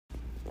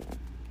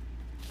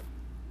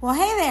Well,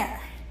 hey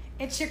there.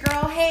 It's your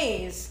girl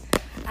Hayes.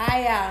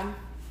 I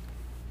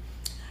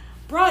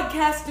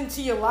broadcasting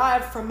to you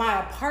live from my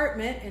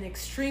apartment in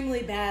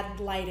extremely bad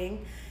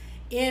lighting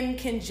in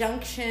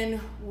conjunction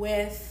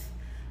with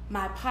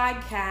my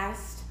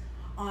podcast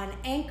on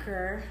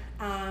Anchor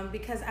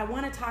because I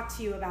want to talk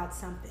to you about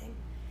something.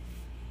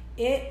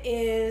 It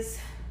is,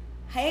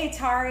 hey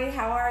Tari,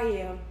 how are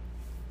you?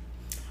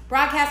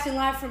 Broadcasting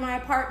live from my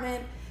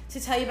apartment to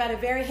tell you about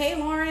hey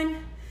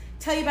Lauren,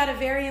 tell you about a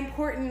very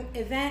important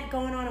event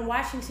going on in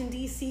Washington,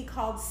 D.C.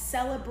 called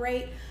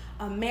Celebrate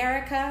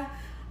America.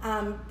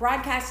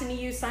 Broadcasting to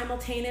you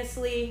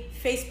simultaneously,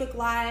 Facebook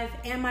Live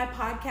and my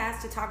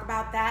podcast to talk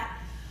about that.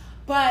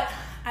 But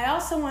I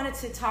also wanted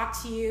to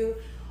talk to you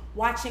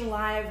watching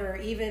live, or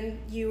even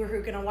you who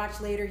are going to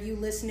watch later, you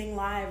listening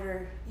live,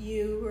 or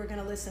you who are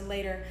going to listen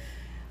later,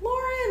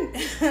 Lauren,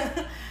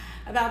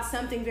 about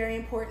something very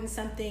important,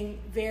 something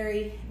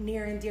very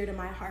near and dear to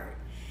my heart.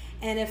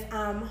 And if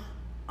I'm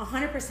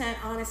 100%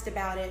 honest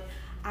about it,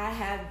 I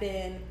have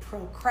been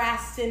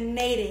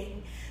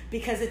procrastinating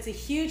because it's a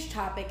huge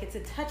topic, it's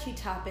a touchy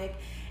topic,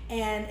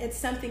 and it's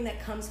something that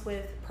comes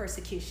with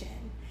persecution.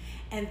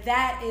 And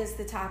that is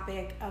the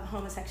topic of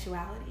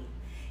homosexuality.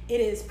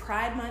 It is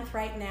Pride Month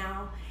right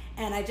now,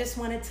 and I just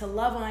wanted to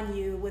love on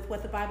you with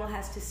what the Bible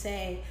has to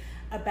say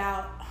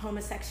about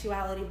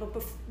homosexuality. But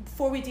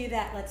before we do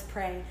that, let's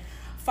pray.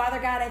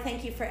 Father God, I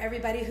thank you for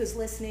everybody who's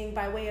listening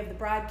by way of the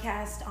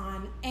broadcast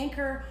on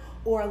Anchor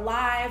or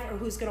live, or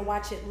who's going to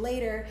watch it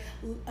later.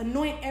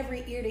 Anoint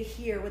every ear to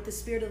hear what the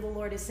Spirit of the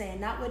Lord is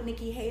saying. Not what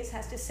Nikki Hayes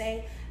has to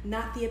say,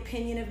 not the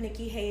opinion of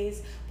Nikki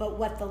Hayes, but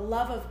what the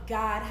love of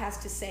God has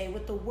to say,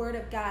 what the Word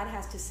of God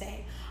has to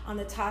say on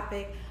the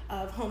topic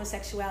of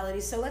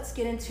homosexuality. So let's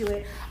get into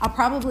it. I'll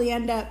probably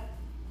end up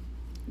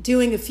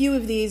doing a few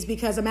of these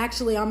because I'm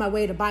actually on my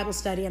way to Bible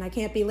study and I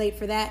can't be late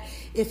for that.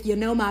 If you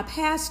know my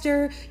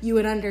pastor, you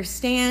would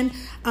understand.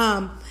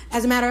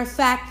 As a matter of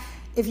fact,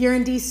 if you're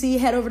in D.C.,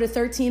 head over to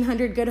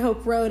 1300 Good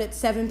Hope Road at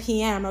 7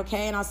 p.m.,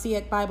 okay? And I'll see you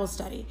at Bible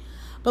study.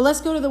 But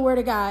let's go to the Word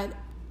of God.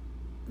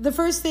 The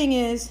first thing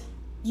is,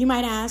 you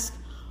might ask,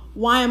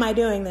 why am I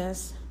doing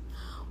this?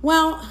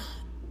 Well,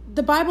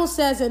 the Bible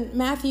says in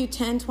Matthew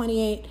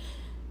 10:28,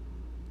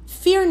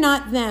 fear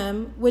not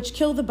them which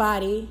kill the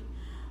body,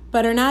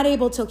 but are not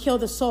able to kill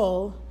the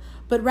soul,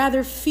 but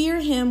rather fear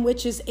him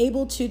which is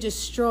able to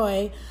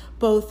destroy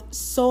both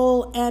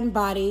soul and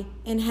body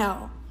in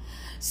hell.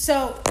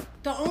 So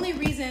the only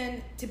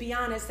reason, to be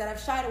honest, that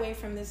I've shied away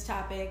from this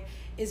topic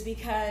is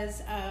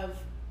because of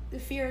the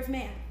fear of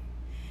man.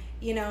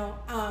 You know,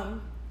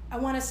 I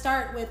want to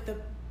start with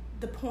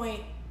the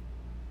point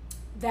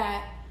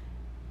that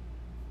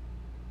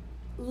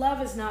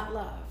love is not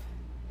love.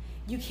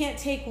 You can't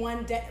take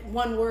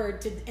one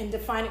word and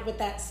define it with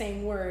that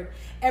same word.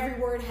 Every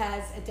word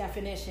has a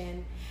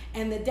definition,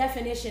 and the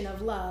definition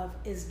of love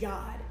is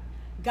God.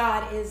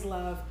 God is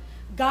love.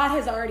 God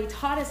has already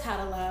taught us how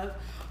to love.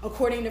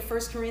 According to 1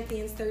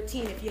 Corinthians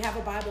 13, if you have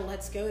a Bible,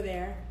 let's go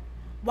there.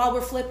 While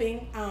we're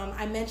flipping,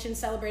 I mentioned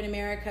Celebrate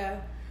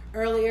America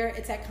earlier.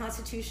 It's at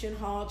Constitution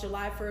Hall,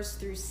 July 1st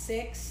through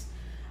 6th.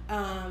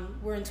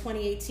 We're in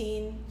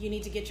 2018. You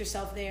need to get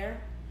yourself there.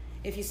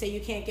 If you say you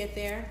can't get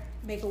there,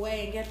 make a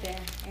way and get there.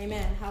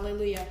 Amen.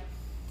 Hallelujah.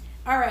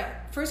 All right,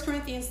 1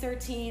 Corinthians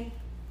 13.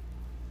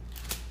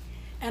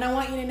 And I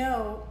want you to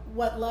know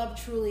what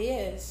love truly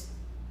is.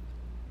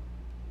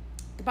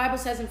 The Bible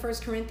says in 1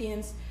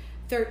 Corinthians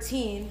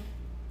 13,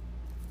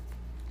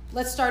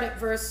 let's start at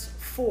verse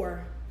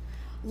 4.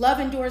 Love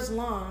endures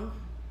long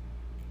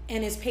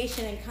and is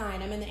patient and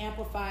kind. I'm in the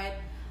Amplified.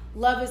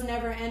 Love is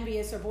never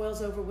envious or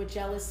boils over with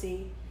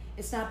jealousy.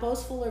 It's not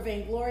boastful or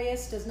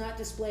vainglorious, does not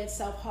display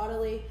itself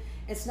haughtily.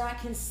 It's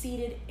not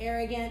conceited,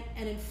 arrogant,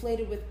 and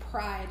inflated with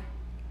pride.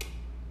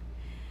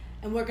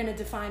 And we're going to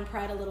define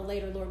pride a little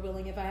later, Lord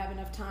willing, if I have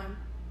enough time.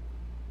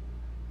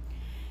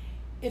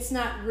 It's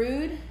not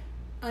rude,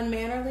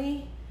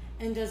 unmannerly,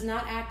 and does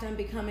not act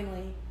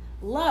unbecomingly.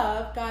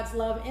 Love, God's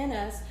love in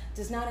us,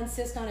 does not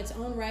insist on its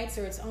own rights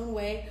or its own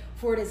way,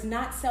 for it is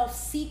not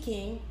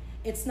self-seeking,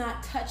 it's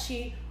not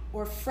touchy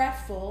or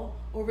fretful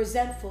or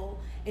resentful.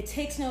 It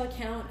takes no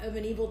account of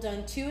an evil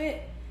done to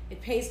it.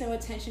 It pays no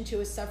attention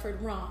to a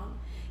suffered wrong.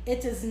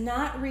 It does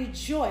not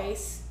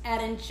rejoice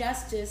at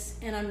injustice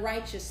and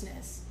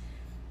unrighteousness,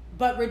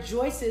 but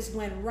rejoices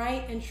when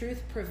right and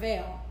truth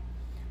prevail.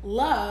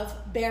 Love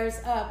bears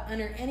up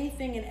under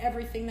anything and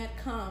everything that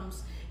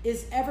comes,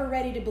 is ever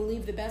ready to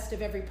believe the best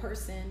of every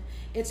person.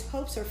 Its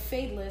hopes are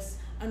fadeless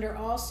under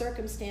all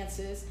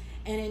circumstances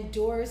and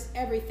endures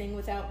everything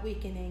without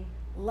weakening.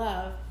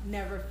 Love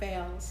never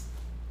fails.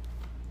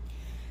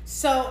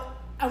 So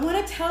I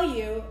want to tell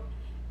you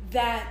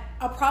that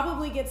I'll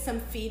probably get some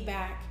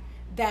feedback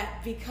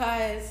that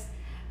because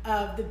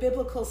of the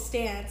biblical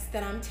stance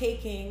that I'm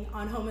taking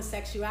on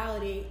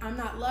homosexuality, I'm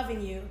not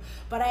loving you,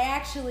 but I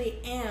actually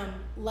am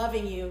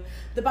loving you.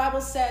 The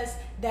Bible says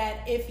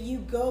that if you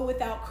go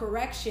without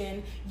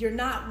correction, you're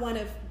not one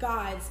of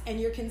God's and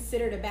you're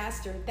considered a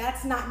bastard.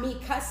 That's not me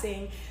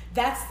cussing.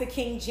 That's the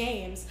King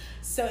James.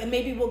 So, and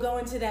maybe we'll go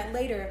into that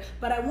later,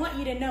 but I want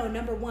you to know,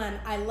 number one,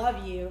 I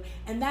love you.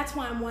 And that's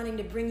why I'm wanting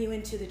to bring you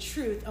into the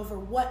truth over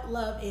what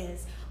love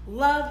is.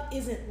 Love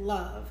isn't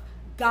love.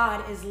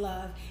 God is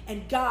love,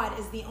 and God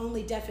is the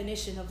only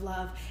definition of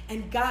love,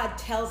 and God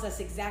tells us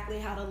exactly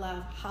how to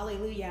love.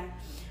 Hallelujah.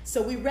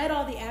 So we read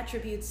all the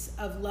attributes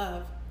of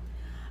love.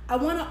 I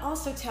want to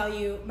also tell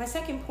you, my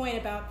second point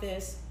about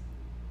this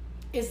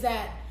is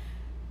that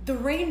the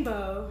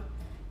rainbow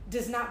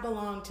does not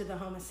belong to the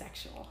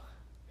homosexual.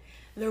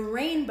 The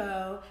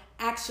rainbow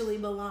actually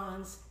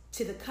belongs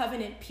to the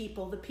covenant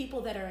people, the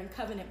people that are in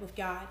covenant with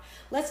God.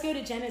 Let's go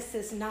to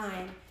Genesis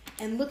 9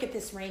 and look at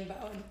this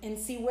rainbow and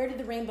see, where did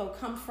the rainbow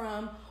come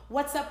from?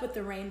 What's up with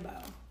the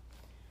rainbow?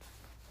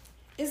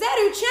 Is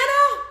that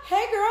Uchenna?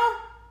 Hey, girl.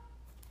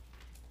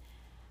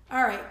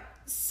 All right,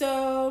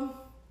 so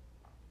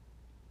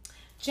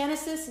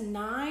Genesis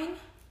 9.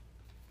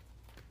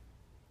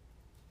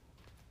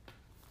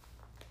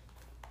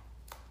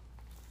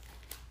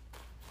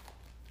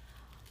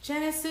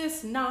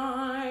 Genesis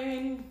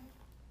 9.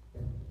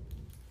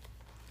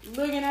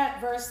 Looking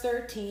at verse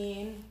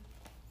 13.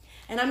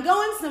 And I'm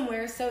going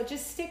somewhere, so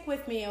just stick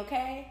with me,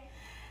 okay?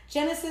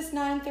 Genesis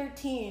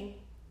 9:13.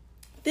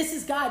 This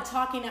is God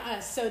talking to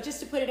us. So just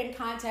to put it in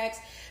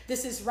context,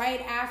 this is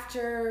right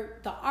after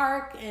the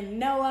ark and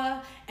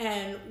Noah,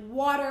 and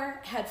water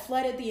had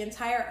flooded the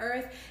entire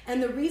earth.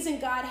 And the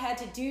reason God had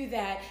to do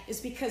that is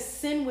because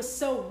sin was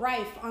so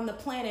rife on the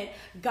planet,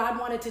 God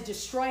wanted to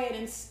destroy it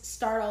and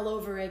start all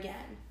over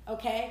again,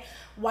 okay?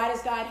 Why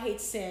does God hate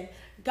sin?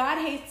 God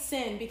hates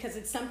sin because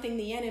it's something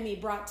the enemy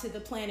brought to the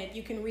planet.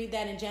 You can read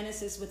that in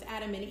Genesis with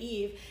Adam and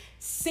Eve.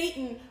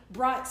 Satan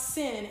brought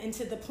sin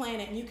into the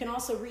planet. And you can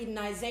also read in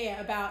Isaiah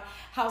about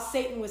how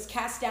Satan was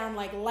cast down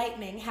like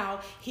lightning,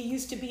 how he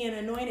used to be an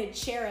anointed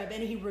cherub,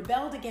 and he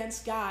rebelled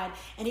against God,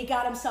 and he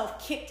got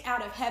himself kicked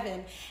out of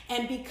heaven.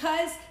 And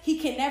because he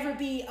can never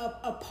be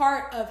a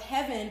part of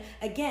heaven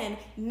again,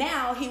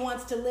 now he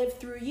wants to live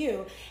through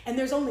you. And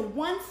there's only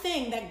one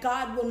thing that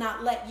God will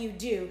not let you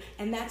do,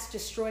 and that's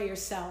destroy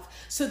yourself.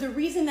 So the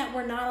reason that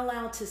we're not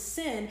allowed to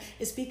sin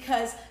is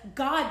because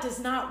God does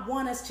not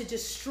want us to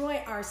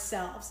destroy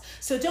ourselves.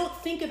 So don't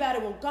think about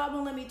it, well, God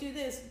won't let me do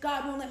this,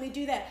 God won't let me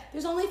do that.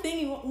 There's only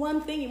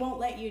one thing he won't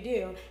let you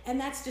do, and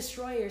that's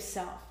destroy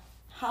yourself.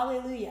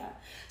 Hallelujah.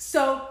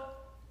 So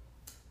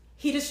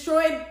he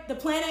destroyed the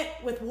planet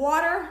with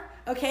water,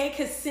 okay,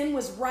 because sin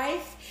was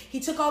rife. He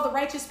took all the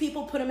righteous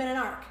people, put them in an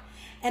ark.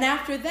 And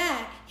after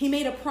that, he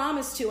made a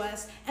promise to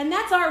us. And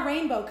that's our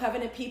rainbow,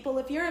 covenant people.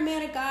 If you're a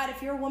man of God,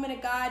 if you're a woman of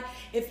God,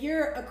 if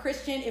you're a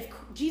Christian, if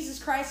Jesus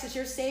Christ is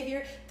your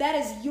Savior, that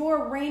is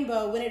your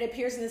rainbow when it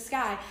appears in the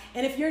sky.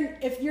 And if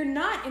you're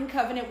not in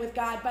covenant with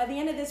God, by the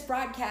end of this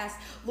broadcast,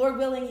 Lord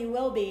willing, you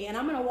will be. And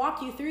I'm going to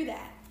walk you through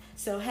that.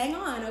 So hang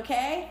on,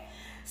 okay?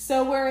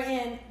 So we're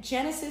in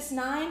Genesis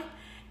 9,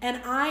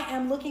 and I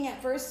am looking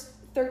at verse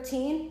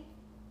 13.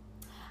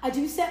 I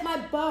do set my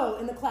bow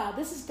in the cloud.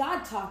 This is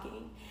God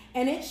talking.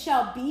 And it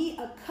shall be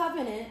a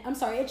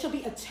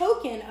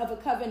token of a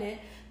covenant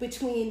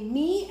between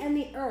me and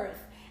the earth.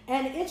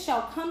 And it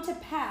shall come to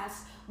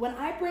pass, when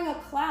I bring a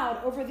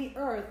cloud over the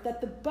earth, that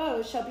the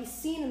bow shall be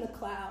seen in the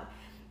cloud.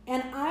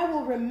 And I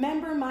will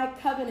remember my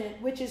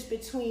covenant, which is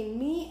between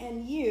me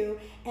and you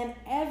and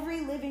every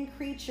living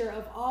creature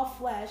of all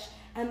flesh.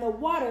 And the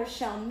water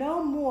shall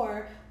no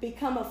more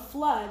become a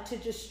flood to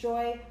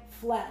destroy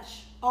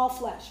all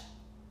flesh.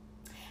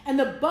 And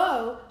the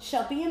bow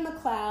shall be in the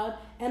cloud,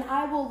 and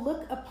I will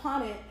look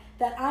upon it,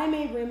 that I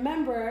may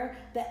remember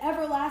the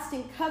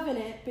everlasting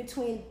covenant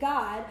between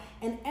God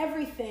and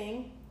every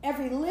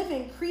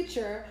living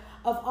creature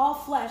of all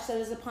flesh that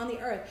is upon the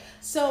earth.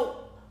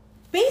 So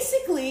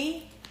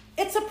basically,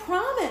 it's a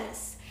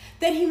promise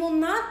that he will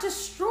not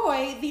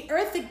destroy the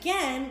earth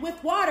again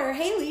with water.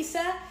 Hey,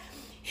 Lisa,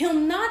 he'll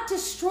not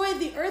destroy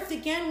the earth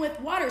again with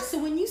water.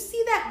 So when you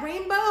see that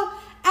rainbow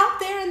out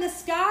there in the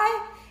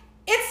sky,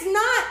 it's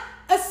not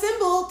a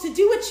symbol to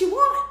do what you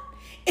want.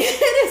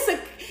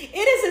 It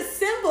is a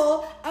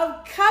symbol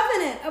of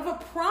covenant, of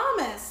a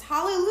promise.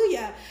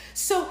 Hallelujah.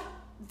 So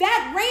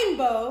that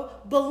rainbow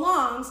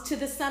belongs to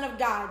the Son of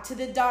God, to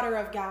the daughter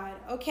of God,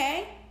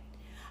 okay?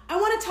 I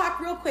want to talk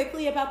real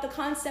quickly about the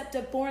concept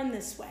of born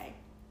this way.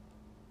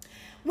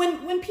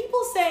 When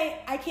people say,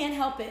 I can't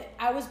help it,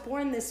 I was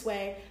born this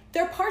way,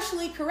 they're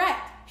partially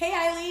correct. Hey,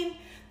 Eileen,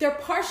 they're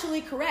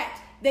partially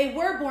correct. They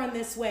were born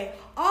this way.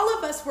 All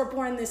of us were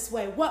born this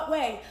way. What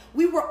way?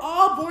 We were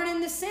all born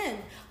into sin.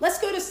 Let's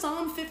go to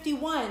Psalm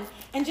 51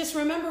 and just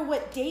remember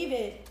what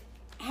David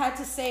had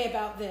to say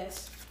about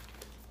this.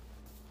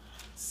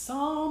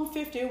 Psalm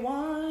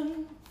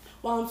 51.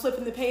 While I'm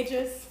flipping the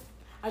pages,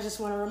 I just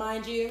want to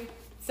remind you,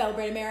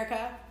 Celebrate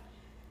America,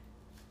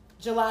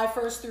 July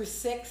 1st through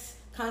 6th,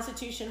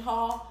 Constitution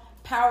Hall,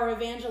 Power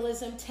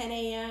Evangelism, 10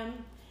 a.m.,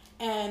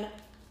 and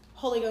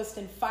Holy Ghost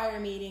and Fire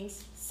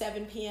meetings,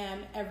 7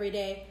 p.m. every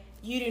day.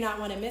 You do not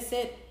want to miss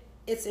it.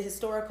 It's a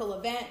historical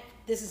event.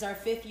 This is our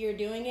 5th year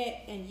doing it,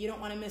 and you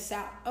don't want to miss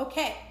out.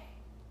 Okay,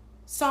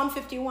 Psalm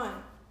 51.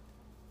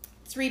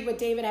 Let's read what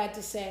David had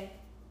to say.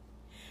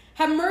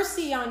 Have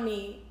mercy on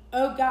me,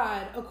 O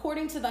God,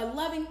 according to thy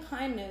loving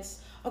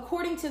kindness,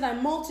 according to thy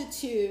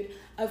multitude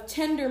of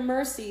tender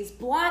mercies.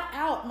 Blot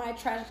out my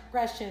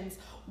transgressions.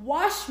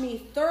 Wash me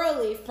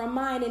thoroughly from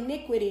mine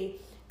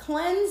iniquity.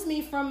 Cleanse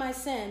me from my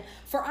sin,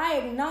 for I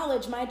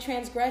acknowledge my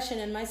transgression,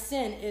 and my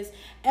sin is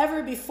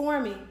ever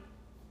before me.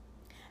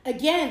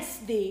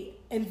 Against thee,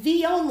 and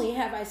thee only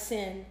have I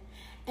sinned,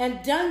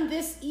 and done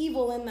this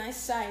evil in thy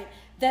sight,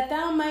 that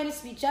thou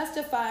mightest be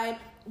justified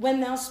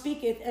when thou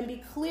speakest, and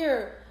be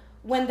clear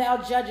when thou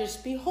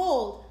judgest.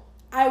 Behold,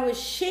 I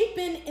was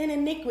shapen in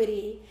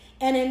iniquity,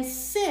 and in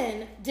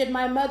sin did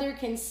my mother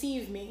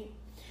conceive me.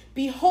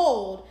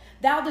 Behold,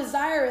 thou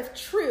desirest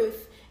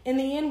truth in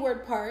the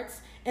inward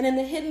parts, and in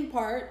the hidden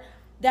part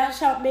thou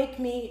shalt make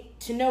me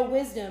to know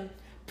wisdom.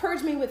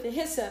 Purge me with the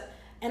hyssop,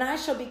 and I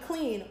shall be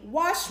clean.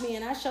 Wash me,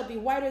 and I shall be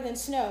whiter than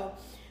snow.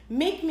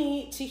 Make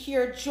me to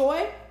hear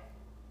joy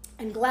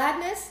and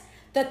gladness,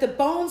 that the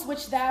bones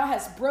which thou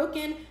hast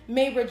broken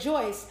may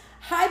rejoice.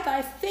 Hide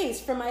thy face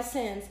from my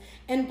sins,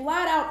 and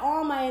blot out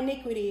all my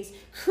iniquities.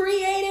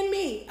 Create in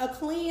me a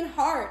clean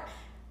heart,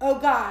 O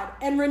God,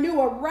 and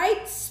renew a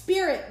right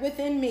spirit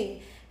within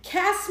me.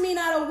 Cast me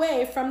not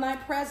away from thy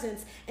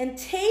presence, and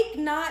take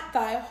not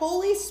thy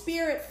Holy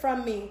Spirit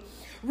from me.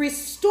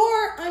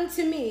 Restore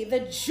unto me the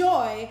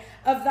joy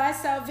of thy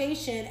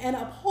salvation, and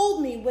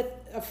uphold me with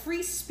a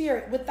free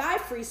spirit, with thy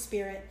free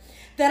spirit.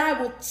 Then I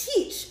will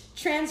teach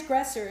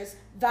transgressors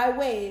thy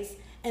ways,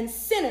 and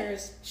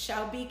sinners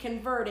shall be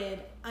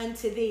converted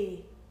unto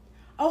thee.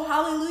 Oh,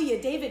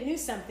 hallelujah. David knew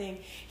something.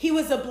 He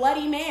was a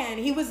bloody man.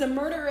 He was a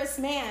murderous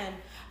man.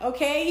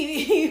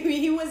 Okay,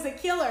 he was a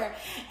killer,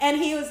 and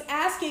he was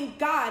asking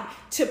God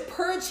to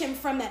purge him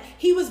from that.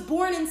 He was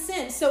born in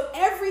sin. So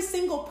every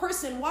single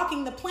person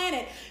walking the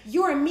planet,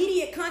 your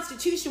immediate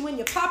constitution when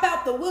you pop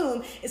out the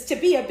womb is to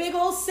be a big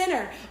old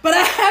sinner. But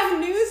I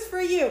have news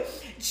for you.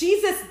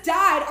 Jesus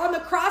died on the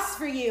cross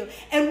for you.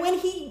 And when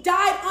he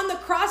died on the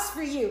cross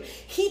for you,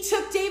 he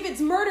took David's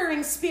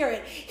murdering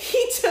spirit.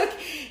 He took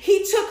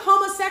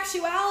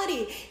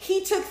homosexuality.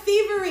 He took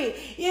thievery.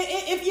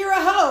 If you're a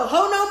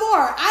hoe no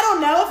more. I don't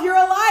know. If you're a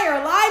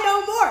liar, lie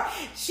no more.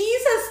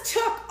 Jesus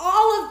took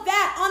all of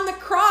that on the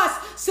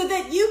cross so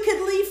that you could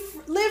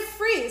live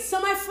free. So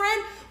my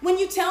friend, when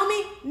you tell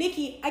me,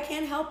 Nikki, I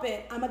can't help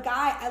it. I'm a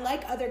guy. I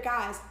like other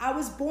guys. I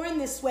was born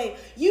this way.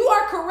 You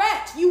are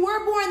correct. You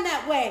were born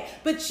that way.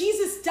 But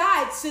Jesus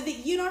died so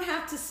that you don't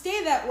have to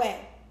stay that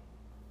way.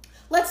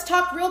 Let's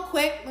talk real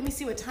quick. Let me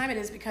see what time it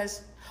is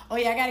because,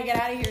 I got to get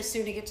out of here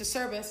soon to get to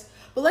service.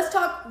 But let's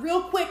talk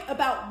real quick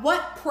about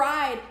what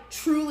pride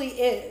truly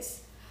is.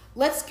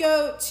 Let's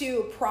go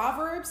to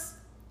Proverbs,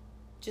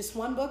 just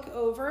one book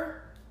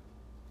over.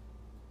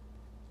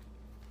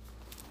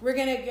 We're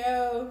going to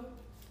go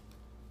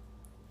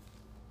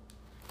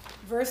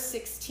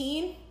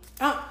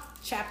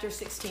chapter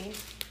 16.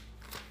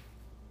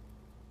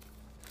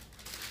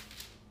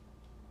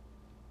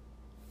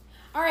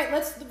 All right,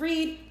 let's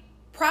read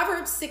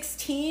Proverbs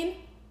 16,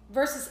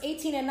 verses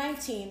 18 and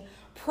 19.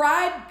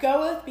 Pride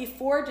goeth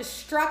before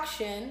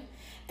destruction,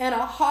 and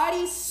a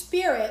haughty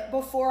spirit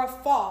before a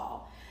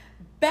fall.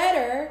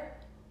 Better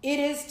it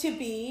is to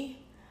be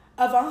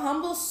of a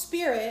humble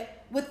spirit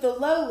with the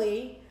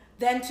lowly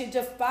than to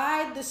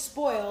divide the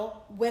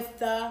spoil with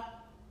the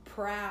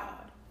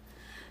proud.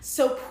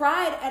 So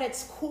pride at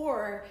its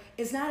core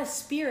is not a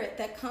spirit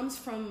that comes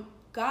from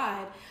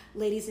God,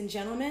 ladies and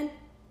gentlemen.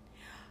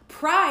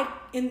 Pride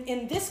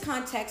in this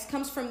context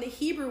comes from the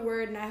Hebrew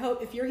word, and I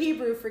hope, if you're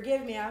Hebrew,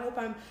 forgive me, I hope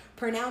I'm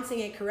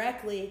pronouncing it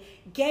correctly,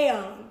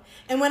 gaon.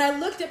 And when I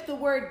looked up the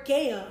word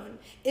gaon,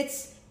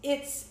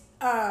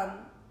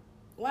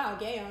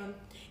 gaon.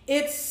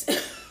 It's,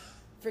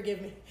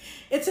 forgive me,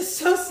 it's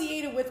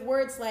associated with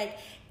words like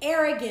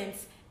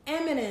arrogance,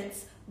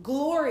 eminence,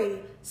 glory,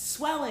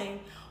 swelling.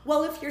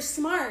 Well, if you're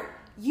smart,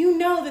 you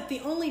know that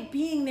the only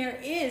being there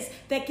is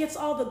that gets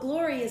all the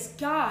glory is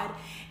God.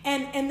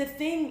 And the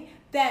thing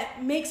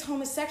that makes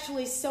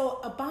homosexuality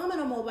so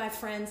abominable, my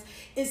friends,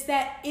 is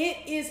that it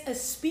is a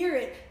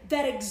spirit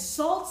that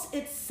exalts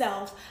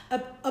itself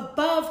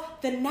above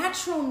the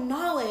natural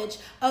knowledge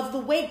of the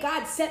way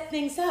God set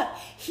things up.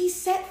 He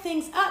set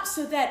things up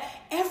so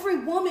that every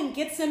woman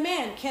gets a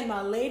man. Can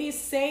my ladies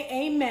say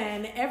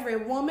amen? Every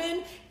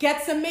woman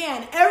gets a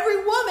man.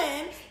 Every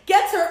woman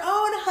gets her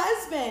own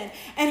husband.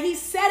 And he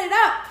set it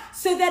up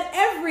so that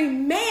every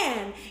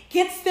man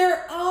gets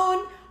their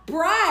own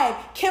bride.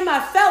 Can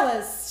my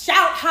fellas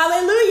shout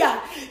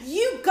hallelujah?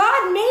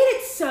 God made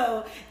it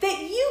so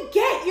that you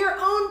get your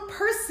own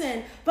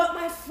person. But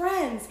my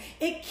friends,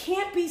 it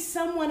can't be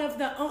someone of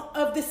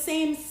the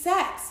same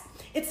sex.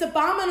 It's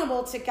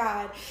abominable to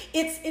God.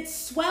 It's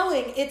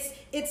swelling.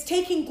 It's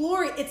taking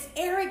glory. It's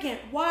arrogant.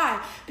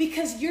 Why?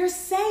 Because you're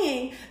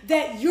saying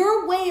that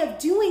your way of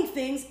doing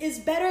things is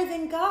better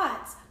than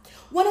God's.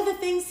 One of the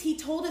things he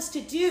told us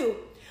to do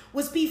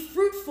was be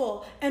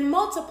fruitful and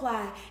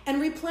multiply and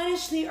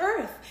replenish the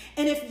earth.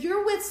 And if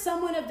you're with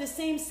someone of the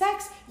same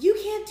sex, you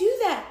can't do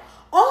that.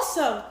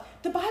 Also,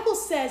 the Bible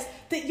says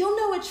that you'll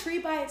know a tree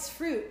by its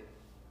fruit.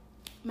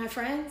 My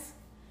friends,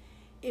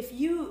 if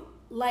you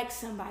like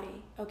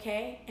somebody,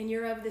 okay, and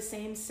you're of the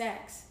same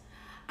sex,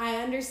 I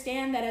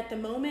understand that at the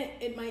moment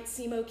it might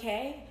seem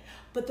okay,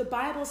 but the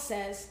Bible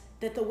says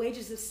that the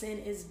wages of sin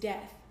is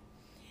death.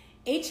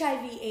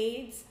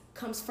 HIV/AIDS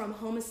comes from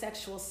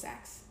homosexual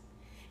sex.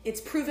 It's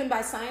proven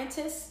by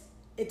scientists.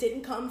 It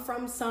didn't come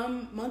from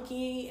some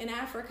monkey in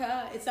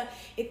Africa.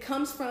 It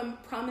comes from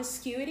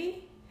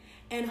promiscuity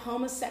and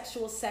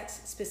homosexual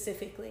sex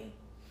specifically.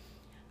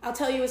 I'll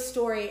tell you a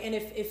story, and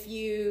if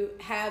you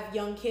have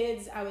young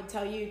kids, I would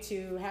tell you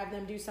to have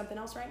them do something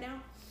else right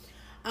now.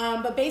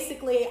 But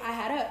basically, I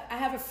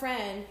have a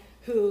friend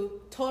who,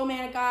 total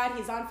man of God,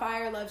 he's on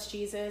fire, loves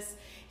Jesus.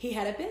 He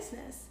had a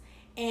business,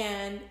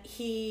 and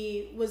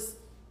he was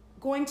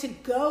going to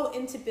go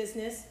into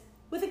business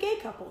with a gay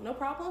couple, no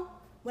problem.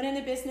 Went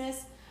into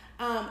business,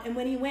 and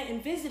when he went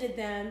and visited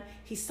them,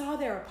 he saw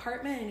their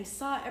apartment, and he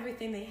saw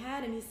everything they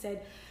had, and he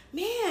said,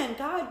 man,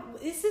 God,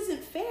 this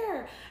isn't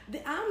fair.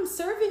 I'm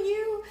serving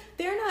you.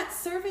 They're not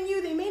serving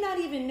you. They may not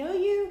even know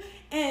you.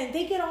 And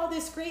they get all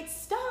this great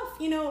stuff.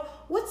 You know,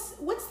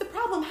 what's the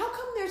problem? How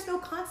come there's no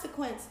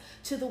consequence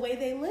to the way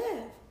they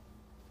live?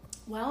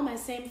 Well, my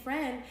same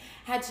friend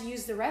had to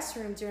use the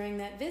restroom during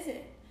that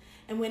visit.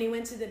 And when he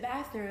went to the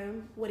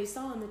bathroom, what he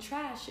saw in the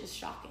trash is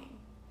shocking.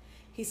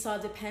 He saw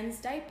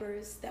Depends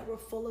diapers that were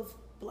full of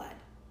blood.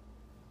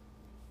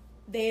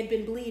 They had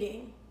been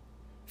bleeding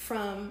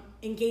from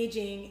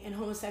engaging in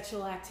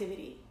homosexual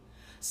activity.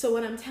 So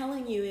what I'm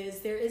telling you is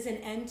there is an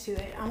end to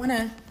it. I want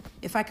to,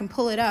 if I can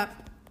pull it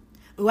up.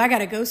 Ooh, I got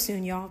to go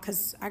soon, y'all,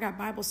 because I got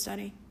Bible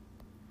study.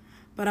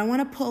 But I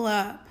want to pull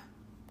up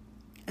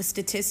a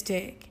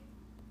statistic,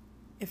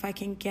 if I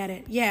can get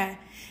it. Yeah,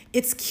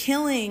 it's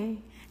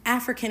killing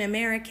African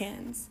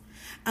Americans.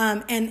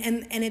 And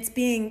it's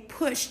being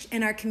pushed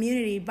in our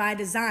community by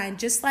design,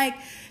 just like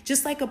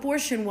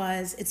abortion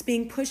was. It's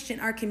being pushed in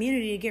our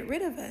community to get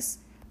rid of us.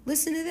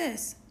 Listen to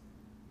this.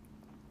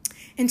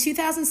 In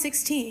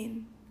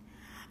 2016,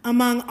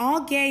 among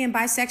all gay and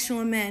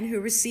bisexual men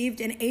who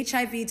received an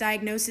HIV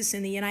diagnosis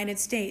in the United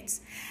States,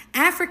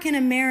 African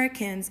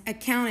Americans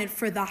accounted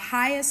for the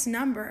highest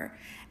number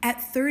at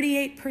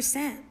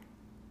 38%.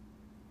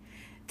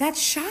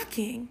 That's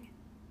shocking.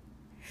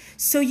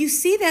 So you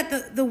see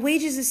that the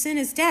wages of sin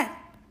is death.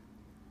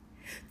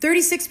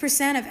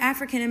 36% of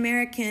African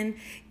American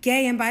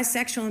gay and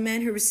bisexual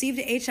men who received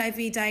an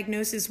HIV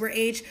diagnosis were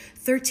aged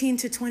 13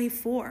 to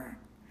 24.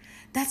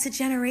 That's a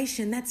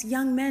generation. That's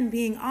young men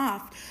being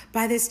off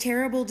by this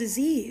terrible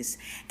disease.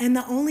 And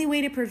the only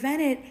way to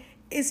prevent it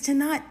is to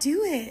not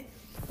do it.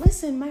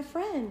 Listen, my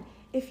friend,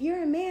 if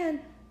you're a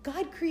man,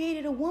 God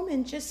created a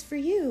woman just for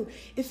you.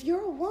 If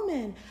you're a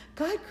woman,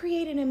 God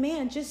created a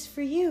man just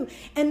for you.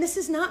 And this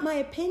is not my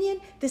opinion.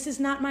 This is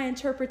not my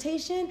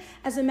interpretation.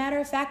 As a matter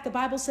of fact, the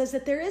Bible says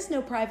that there is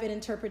no private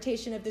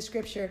interpretation of the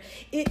scripture.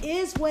 It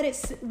is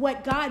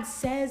what God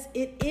says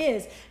it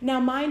is.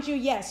 Now, mind you,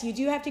 yes, you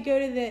do have to go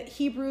to the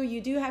Hebrew.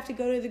 You do have to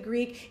go to the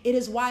Greek. It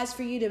is wise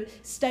for you to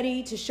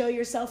study to show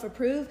yourself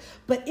approved.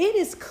 But it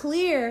is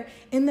clear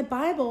in the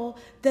Bible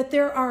that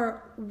there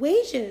are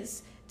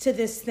wages to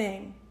this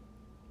thing.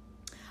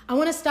 I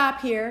want to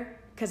stop here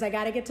because I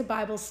got to get to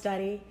Bible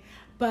study.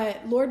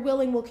 But Lord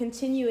willing, we'll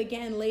continue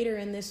again later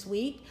in this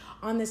week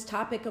on this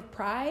topic of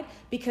pride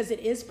because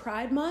it is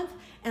Pride Month.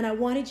 And I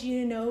wanted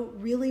you to know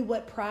really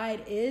what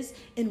pride is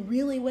and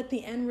really what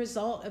the end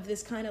result of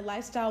this kind of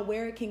lifestyle,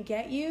 where it can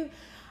get you.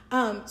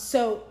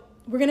 So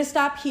we're going to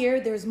stop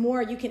here. There's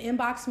more. You can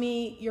inbox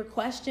me your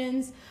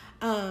questions.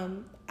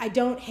 I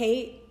don't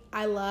hate.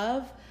 I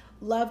love.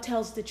 Love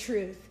tells the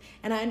truth.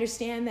 And I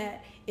understand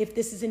that if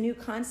this is a new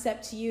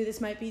concept to you, this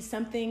might be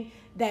something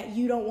that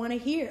you don't want to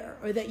hear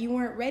or that you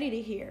weren't ready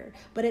to hear,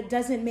 but it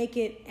doesn't make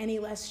it any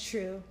less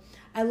true.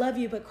 I love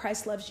you, but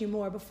Christ loves you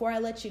more. Before I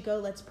let you go,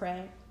 let's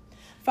pray.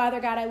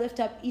 Father God, I lift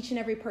up each and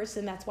every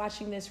person that's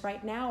watching this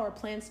right now or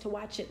plans to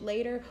watch it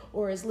later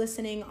or is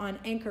listening on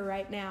Anchor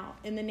right now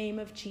in the name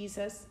of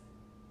Jesus.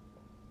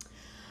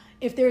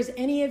 If there's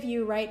any of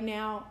you right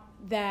now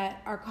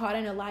that are caught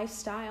in a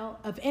lifestyle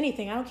of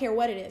anything, I don't care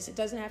what it is. It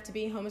doesn't have to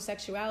be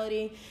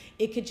homosexuality.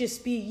 It could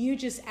just be you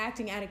just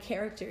acting out of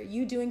character,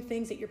 you doing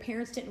things that your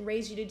parents didn't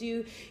raise you to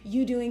do,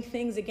 you doing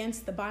things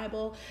against the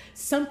Bible.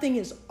 Something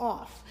is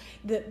off.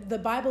 The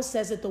Bible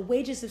says that the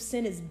wages of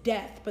sin is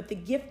death, but the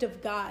gift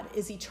of God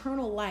is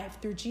eternal life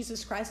through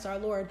Jesus Christ our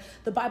Lord.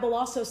 The Bible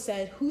also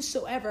said,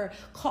 whosoever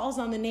calls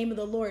on the name of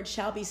the Lord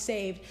shall be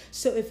saved.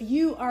 So if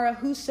you are a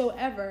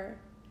whosoever,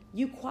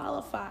 you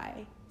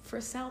qualify for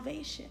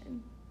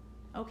salvation.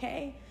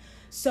 Okay?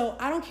 So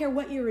I don't care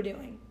what you were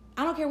doing.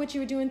 I don't care what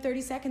you were doing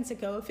 30 seconds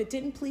ago. If it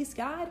didn't please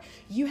God,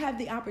 you have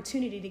the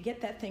opportunity to get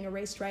that thing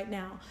erased right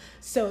now.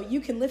 So you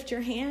can lift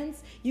your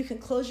hands, you can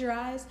close your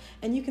eyes,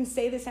 and you can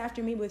say this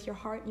after me with your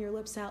heart and your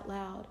lips out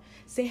loud.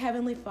 Say,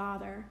 Heavenly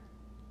Father,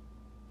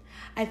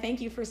 I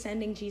thank you for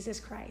sending Jesus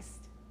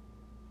Christ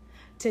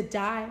to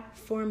die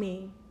for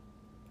me.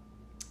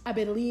 I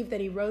believe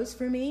that he rose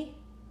for me,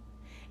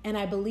 and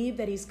I believe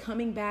that he's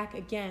coming back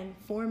again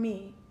for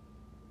me.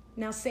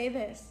 Now say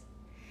this.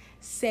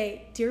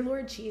 Say, Dear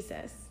Lord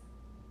Jesus,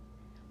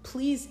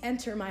 please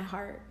enter my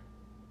heart.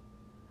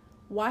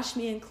 Wash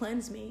me and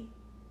cleanse me.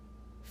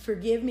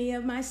 Forgive me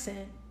of my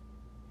sin.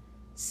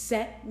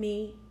 Set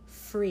me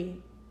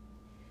free.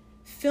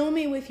 Fill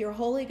me with your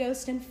Holy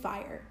Ghost and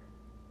fire.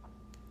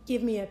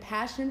 Give me a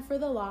passion for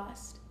the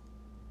lost,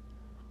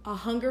 a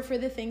hunger for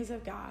the things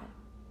of God,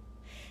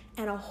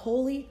 and a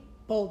holy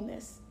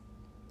boldness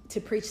to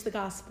preach the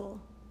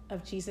gospel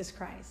of Jesus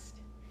Christ.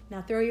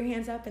 Now throw your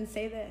hands up and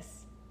say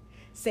this.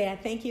 Say, I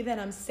thank you that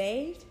I'm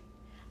saved.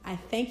 I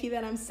thank you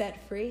that I'm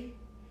set free.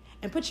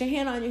 And put your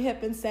hand on your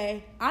hip and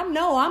say, I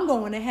know I'm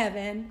going to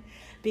heaven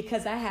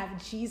because I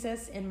have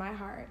Jesus in my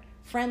heart.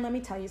 Friend, let me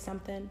tell you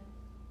something.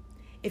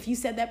 If you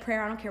said that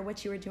prayer, I don't care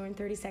what you were doing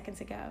 30 seconds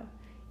ago,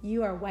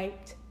 you are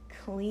wiped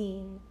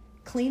clean.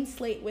 Clean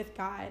slate with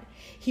God.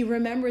 He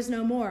remembers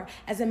no more.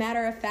 As a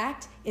matter of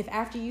fact, if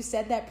after you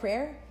said that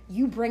prayer,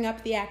 you bring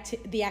up the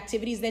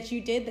activities that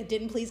you did that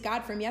didn't please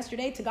God from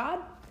yesterday to God,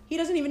 he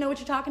doesn't even know what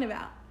you're talking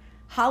about.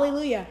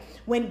 Hallelujah.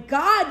 When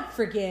God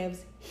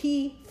forgives,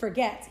 he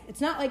forgets.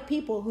 It's not like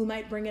people who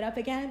might bring it up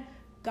again.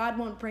 God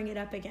won't bring it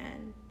up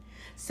again.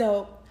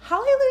 So,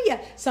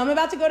 hallelujah. So I'm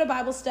about to go to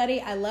Bible study.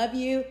 I love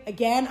you.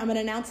 Again, I'm going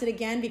to announce it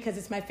again because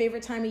it's my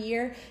favorite time of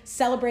year.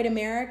 Celebrate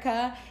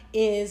America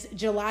is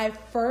July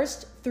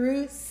 1st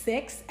through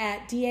 6th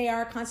at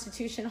DAR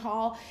Constitution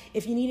Hall.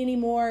 If you need any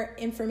more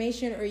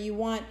information or you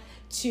want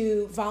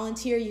to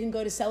volunteer, you can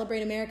go to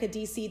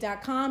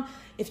celebrateamericadc.com.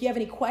 If you have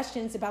any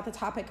questions about the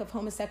topic of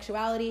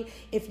homosexuality,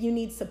 if you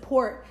need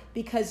support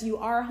because you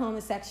are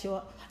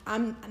homosexual,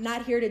 I'm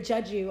not here to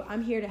judge you.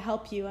 I'm here to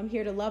help you. I'm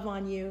here to love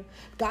on you.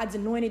 God's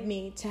anointed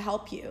me to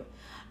help you.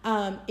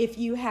 If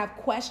you have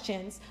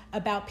questions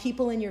about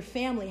people in your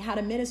family, how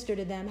to minister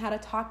to them, how to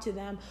talk to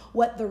them,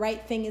 what the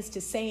right thing is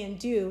to say and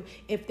do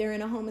if they're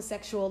in a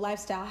homosexual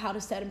lifestyle, how to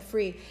set them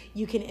free,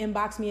 you can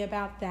inbox me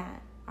about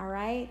that. All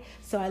right.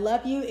 So I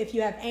love you. If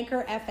you have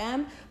Anchor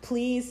FM,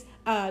 please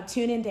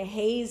tune into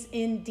Hayes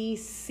in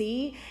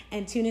DC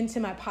and tune into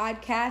my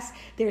podcast.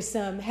 There's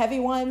some heavy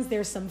ones.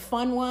 There's some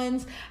fun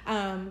ones.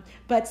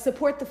 But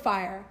support the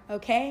fire.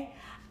 Okay.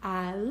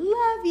 I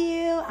love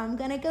you. I'm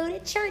going to go to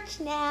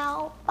church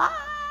now. Bye.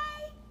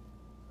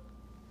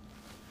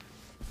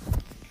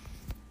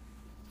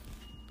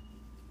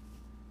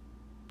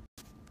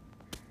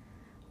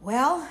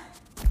 Well,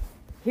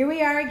 here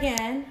we are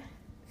again.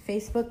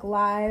 Facebook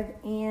Live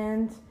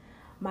and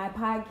my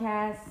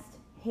podcast,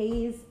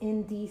 Hayes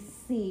in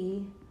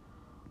DC,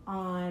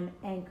 on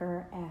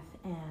Anchor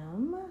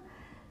FM.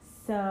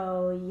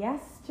 So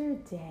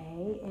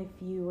yesterday, if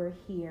you were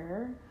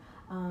here,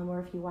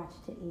 or if you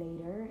watched it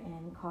later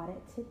and caught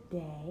it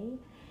today,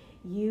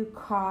 you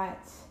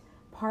caught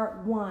part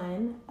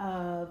 1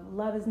 of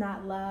Love is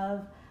Not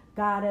Love,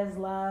 God is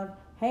Love.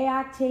 Hey,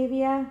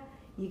 Octavia.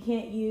 You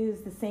can't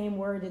use the same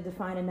word to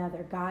define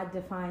another. God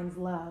defines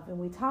love. And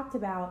we talked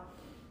about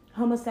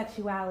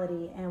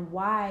homosexuality and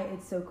why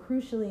it's so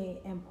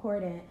crucially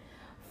important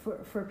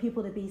for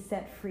people to be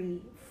set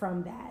free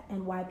from that,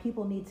 and why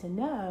people need to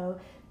know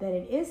that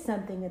it is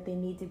something that they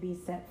need to be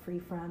set free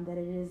from, that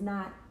it is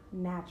not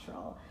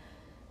natural.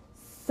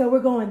 So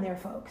we're going there,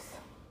 folks.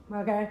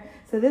 Okay?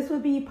 So this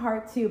would be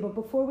part 2. But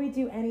before we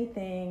do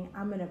anything,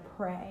 I'm going to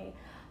pray.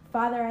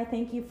 Father, I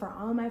thank you for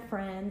all my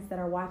friends that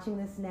are watching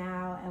this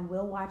now and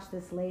will watch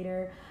this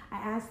later. I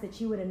ask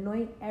that you would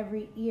anoint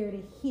every ear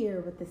to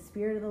hear what the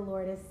Spirit of the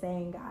Lord is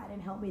saying, God,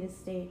 and help me to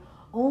state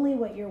only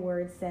what your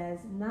word says,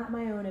 not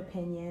my own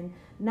opinion,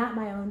 not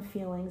my own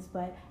feelings,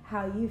 but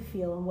how you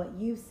feel and what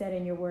you've said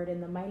in your word.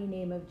 In the mighty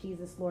name of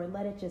Jesus, Lord,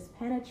 let it just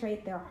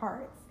penetrate their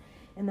hearts.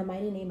 In the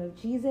mighty name of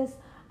Jesus,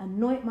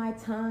 anoint my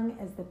tongue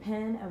as the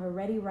pen of a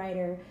ready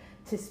writer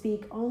to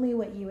speak only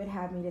what you would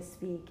have me to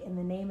speak, in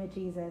the name of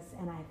Jesus,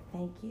 and I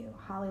thank you.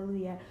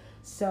 Hallelujah.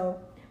 So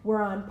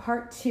we're on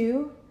part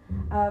 2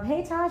 of,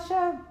 hey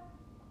Tasha,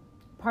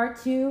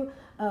 part 2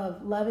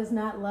 of Love is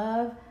Not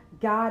Love,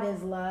 God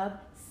is Love,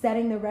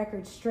 setting the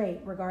record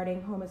straight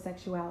regarding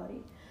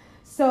homosexuality.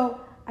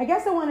 So I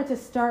guess I wanted to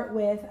start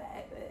with,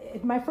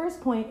 my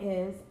first point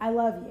is, I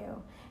love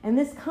you. And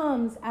this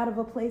comes out of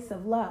a place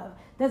of love.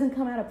 It doesn't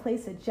come out of a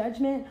place of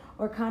judgment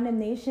or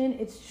condemnation.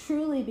 It's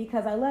truly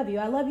because I love you.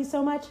 I love you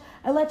so much,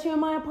 I let you in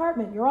my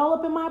apartment. You're all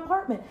up in my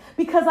apartment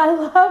because I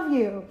love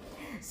you.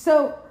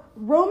 So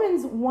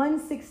Romans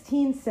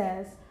 1:16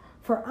 says,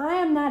 for I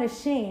am not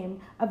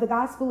ashamed of the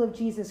gospel of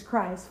Jesus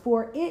Christ,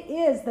 for it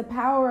is the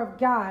power of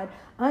God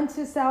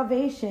unto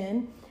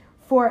salvation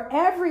for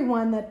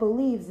everyone that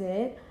believes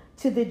it,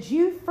 to the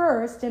Jew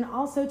first and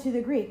also to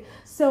the Greek.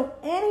 So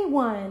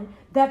anyone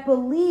that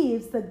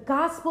believes the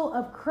gospel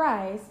of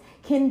Christ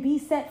can be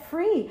set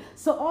free.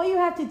 So all you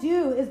have to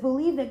do is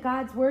believe that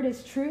God's word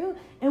is true,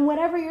 and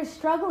whatever you're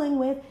struggling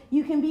with,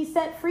 you can be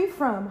set free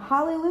from.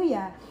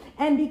 Hallelujah.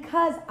 And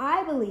because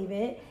I believe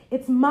it,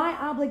 it's my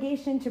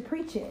obligation to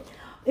preach it.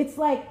 It's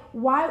like,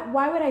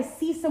 why would I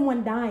see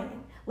someone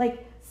dying?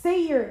 Like, say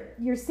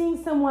you're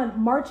seeing someone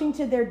marching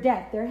to their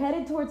death. They're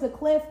headed towards a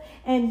cliff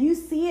and you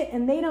see it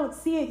and they don't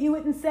see it. You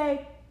wouldn't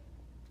say,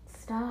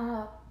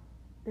 stop,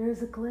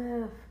 there's a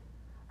cliff,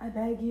 I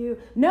beg you.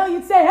 No,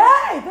 you'd say,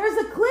 hey,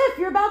 there's a cliff,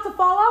 you're about to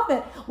fall off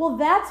it. Well,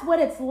 that's what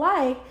it's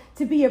like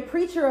to be a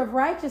preacher of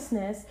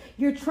righteousness.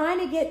 You're trying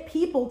to get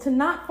people to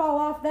not fall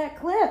off that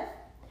cliff.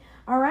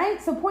 All right,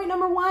 so point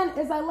number 1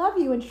 is I love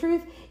you, and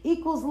truth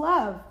equals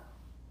love.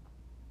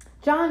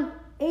 John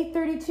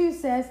 8:32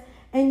 says,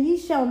 and ye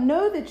shall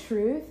know the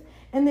truth,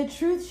 and the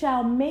truth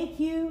shall make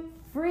you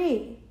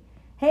free.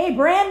 Hey,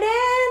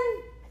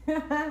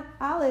 Brandon!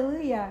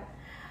 Hallelujah.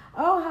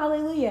 Oh,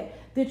 hallelujah.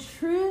 The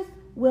truth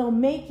will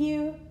make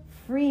you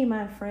free,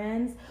 my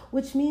friends,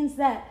 which means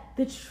that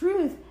the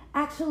truth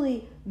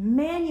actually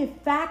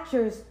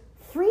manufactures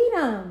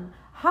freedom.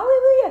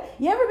 Hallelujah.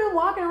 You ever been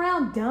walking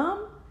around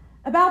dumb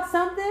about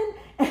something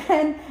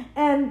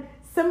and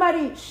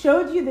somebody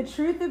showed you the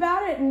truth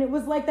about it, and it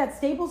was like that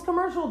Staples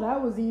commercial?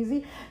 That was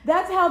easy.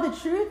 That's how the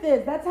truth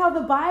is. That's how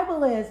the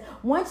Bible is.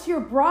 Once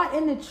you're brought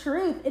into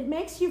truth, it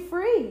makes you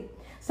free.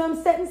 So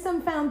I'm setting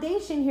some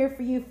foundation here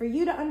for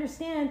you to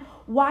understand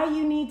why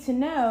you need to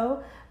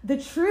know the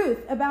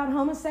truth about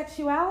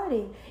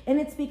homosexuality. And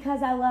it's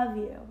because I love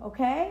you,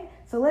 okay?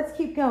 So let's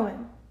keep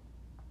going.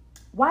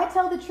 Why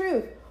tell the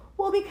truth?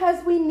 Well,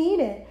 because we need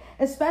it,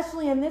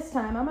 especially in this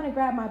time. I'm going to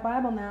grab my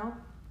Bible now.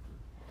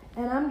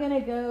 And I'm going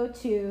to go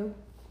to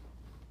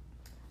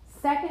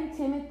 2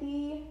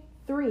 Timothy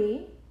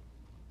 3.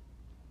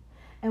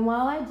 And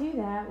while I do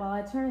that, while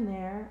I turn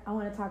there, I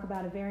want to talk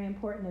about a very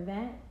important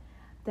event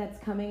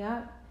that's coming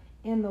up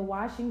in the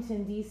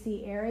Washington,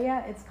 D.C.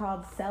 area. It's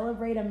called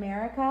Celebrate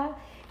America.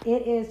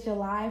 It is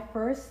July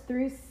 1st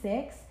through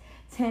 6th.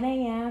 10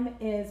 a.m.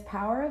 is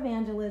Power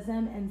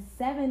Evangelism, and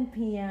 7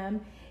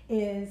 p.m.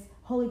 is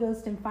Holy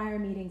Ghost and Fire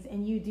meetings,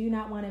 and you do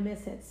not want to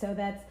miss it. So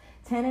that's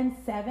 10 and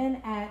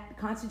 7 at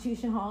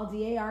Constitution Hall,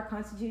 DAR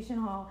Constitution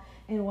Hall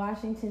in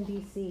Washington,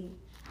 D.C.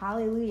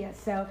 Hallelujah.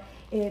 So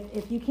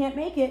if you can't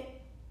make it,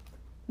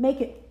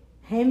 make it.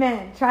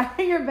 Amen. Try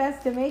your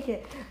best to make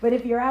it. But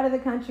if you're out of the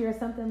country or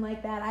something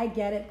like that, I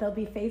get it. There'll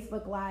be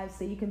Facebook Live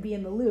so you can be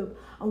in the loop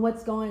on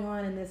what's going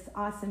on in this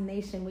awesome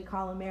nation we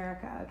call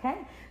America, okay?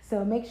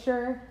 So make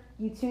sure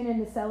you tune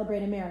in to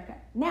Celebrate America.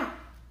 Now,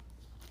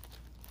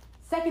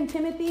 2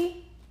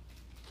 Timothy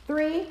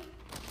 3,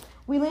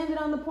 we landed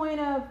on the point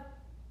of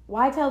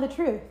why tell the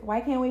truth?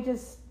 Why can't we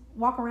just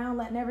walk around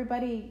letting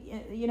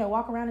everybody,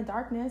 walk around in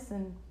darkness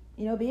and,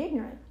 be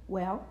ignorant?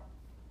 Well,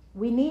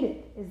 we need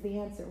it is the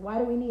answer. Why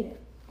do we need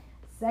it?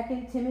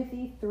 2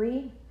 Timothy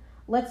 3,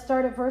 let's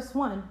start at verse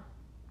 1.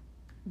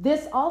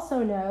 This also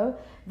know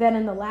that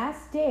in the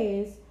last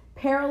days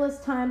perilous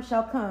times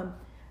shall come.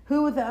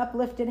 Who with the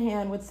uplifted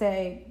hand would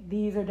say,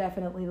 these are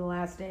definitely the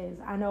last days?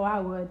 I know I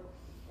would.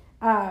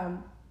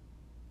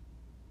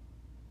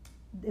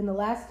 In the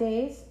last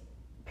days,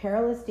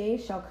 perilous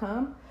days shall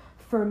come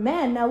for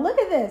men. Now look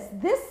at this.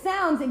 This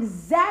sounds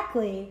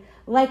exactly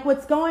like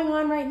what's going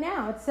on right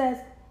now. It says,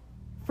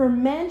 for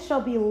men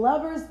shall be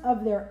lovers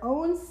of their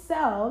own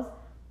selves,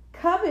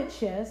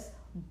 covetous,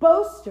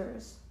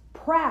 boasters,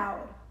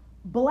 proud,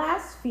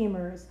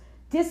 blasphemers,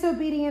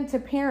 disobedient to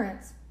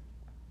parents,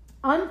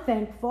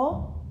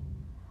 unthankful,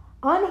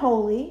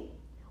 unholy,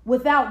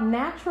 without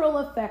natural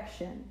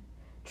affection,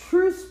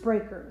 truce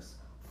breakers,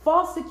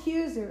 false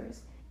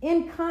accusers,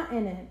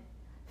 incontinent,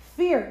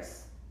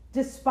 fierce,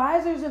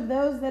 despisers of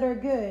those that are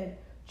good,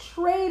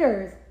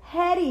 traitors,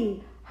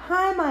 heady,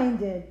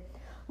 high-minded,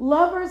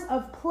 lovers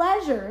of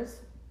pleasures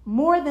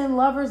more than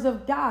lovers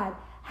of God,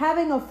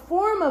 having a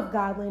form of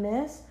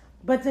godliness,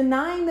 but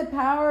denying the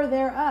power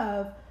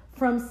thereof.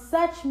 From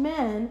such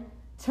men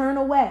turn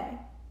away.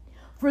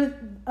 For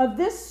of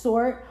this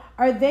sort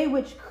are they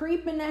which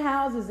creep into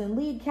houses and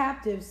lead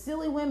captive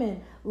silly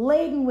women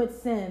laden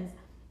with sins,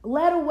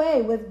 led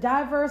away with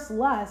diverse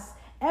lusts,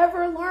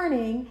 ever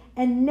learning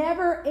and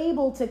never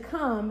able to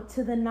come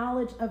to the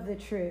knowledge of the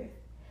truth.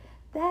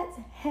 That's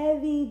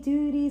heavy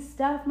duty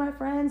stuff, my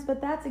friends, but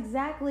that's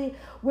exactly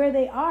where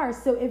they are.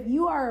 So if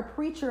you are a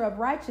preacher of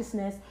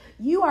righteousness,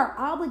 you are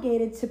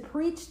obligated to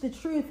preach the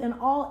truth in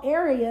all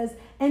areas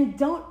and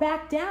don't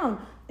back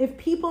down. If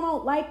people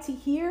don't like to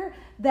hear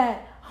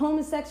that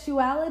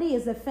homosexuality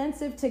is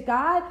offensive to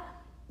God,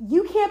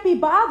 you can't be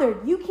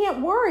bothered. You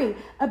can't worry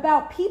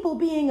about people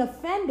being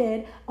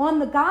offended on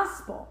the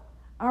gospel.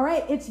 All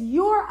right? It's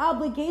your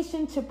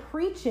obligation to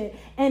preach it.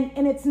 And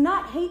it's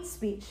not hate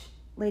speech,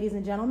 ladies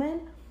and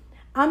gentlemen.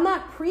 I'm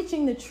not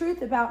preaching the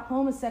truth about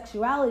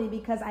homosexuality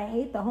because I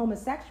hate the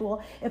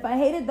homosexual. If I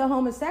hated the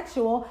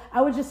homosexual,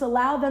 I would just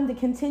allow them to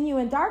continue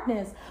in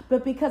darkness.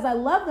 But because I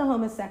love the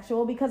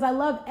homosexual, because I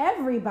love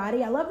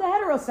everybody, I love the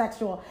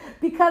heterosexual,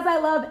 because I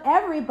love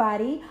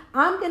everybody,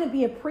 I'm going to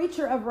be a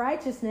preacher of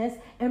righteousness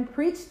and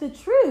preach the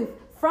truth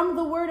from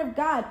the Word of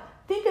God.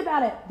 Think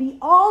about it. The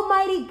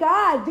Almighty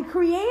God, the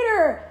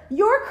Creator,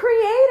 your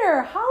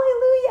Creator,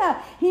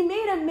 hallelujah. He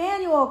made a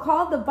manual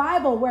called the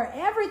Bible where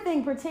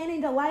everything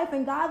pertaining to life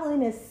and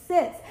godliness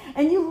sits.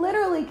 And you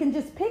literally can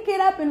just pick it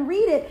up and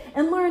read it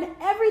and learn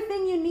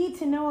everything you need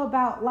to know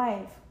about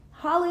life.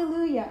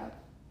 Hallelujah.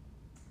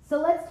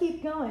 So let's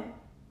keep going.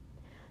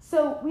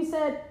 So we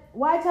said,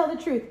 why tell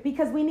the truth?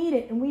 Because we need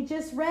it. And we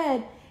just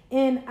read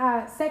in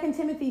 2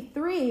 Timothy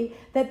 3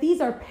 that these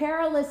are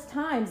perilous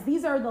times.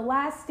 These are the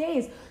last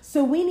days.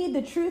 So we need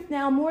the truth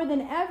now more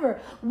than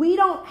ever. We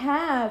don't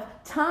have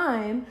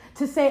time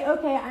to say,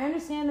 okay, I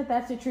understand that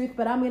that's the truth,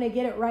 but I'm going to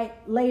get it right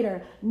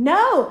later.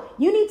 No,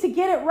 you need to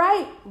get it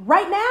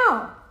right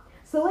now.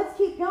 So let's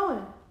keep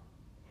going.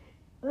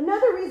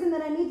 Another reason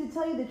that I need to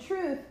tell you the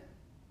truth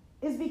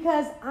is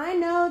because I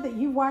know that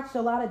you've watched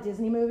a lot of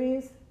Disney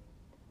movies,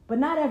 but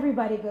not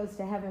everybody goes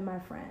to heaven, my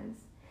friends.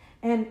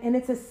 And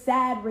it's a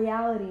sad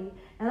reality,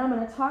 and I'm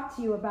going to talk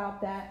to you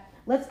about that.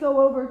 Let's go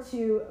over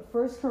to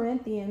 1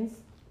 Corinthians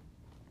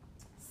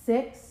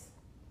 6.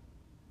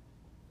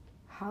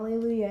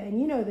 Hallelujah. And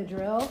you know the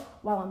drill.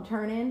 While I'm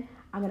turning,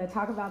 I'm going to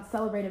talk about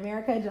Celebrate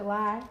America,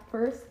 July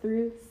 1st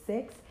through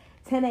 6th,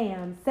 10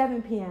 a.m.,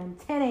 7 p.m.,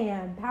 10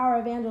 a.m.,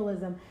 Power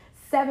Evangelism,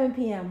 7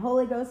 p.m.,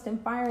 Holy Ghost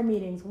and Fire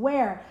meetings.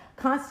 Where?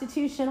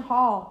 Constitution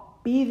Hall.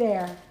 Be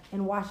there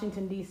in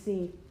Washington,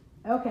 D.C.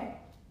 Okay.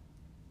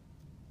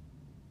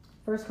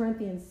 1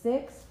 Corinthians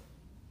 6.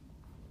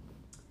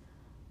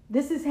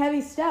 This is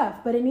heavy stuff,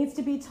 but it needs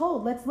to be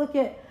told. Let's look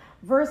at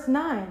verse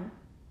 9.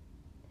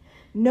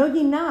 Know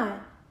ye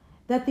not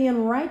that the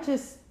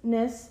unrighteous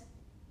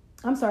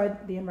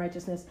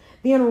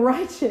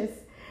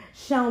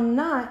shall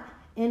not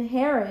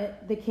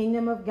inherit the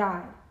kingdom of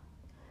God.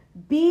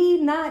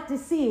 Be not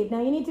deceived.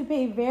 Now you need to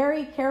pay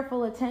very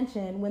careful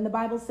attention when the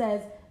Bible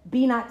says,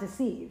 be not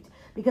deceived.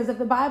 Because if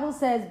the Bible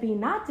says, be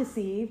not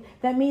deceived,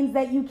 that means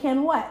that you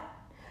can what?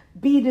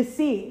 Be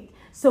deceived.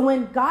 So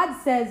when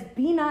God says,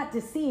 be not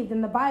deceived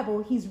in the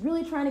Bible, he's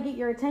really trying to get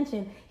your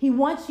attention. He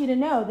wants you to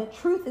know that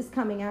truth is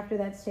coming after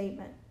that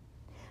statement.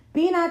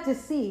 Be not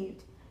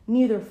deceived,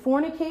 neither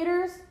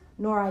fornicators,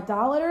 nor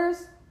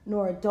idolaters,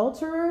 nor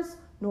adulterers,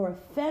 nor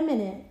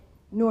effeminate,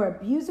 nor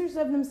abusers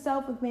of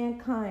themselves with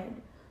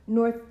mankind,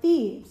 nor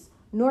thieves,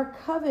 nor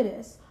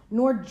covetous,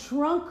 nor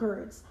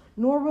drunkards,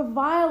 nor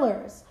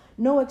revilers,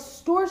 no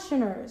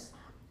extortioners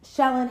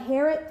shall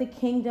inherit the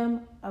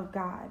kingdom of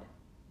God.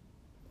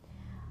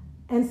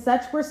 And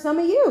such were some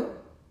of you.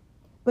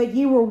 But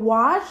ye were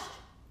washed,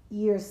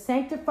 ye are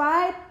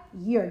sanctified,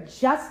 ye are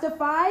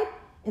justified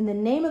in the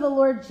name of the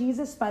Lord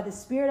Jesus by the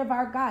Spirit of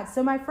our God.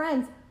 So my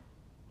friends,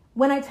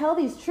 when I tell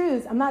these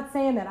truths, I'm not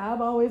saying that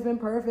I've always been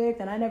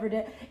perfect and I never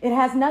did. It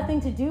has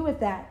nothing to do with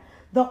that.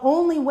 The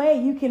only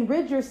way you can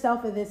rid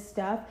yourself of this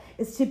stuff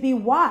is to be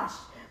washed.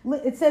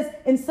 It says,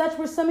 and such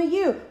were some of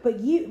you, but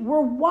you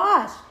were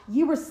washed,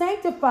 you were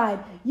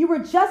sanctified, you were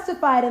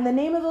justified in the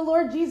name of the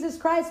Lord Jesus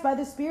Christ by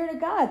the Spirit of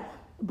God.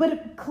 But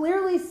it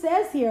clearly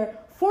says here,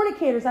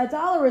 fornicators,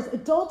 idolaters,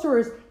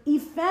 adulterers,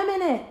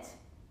 effeminate.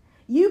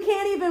 You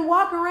can't even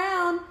walk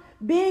around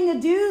being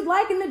a dude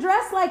liking to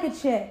dress like a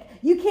chick.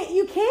 You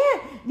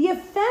can't. The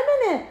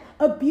effeminate,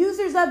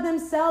 abusers of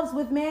themselves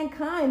with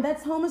mankind.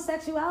 That's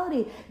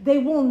homosexuality. They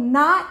will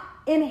not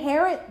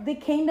inherit the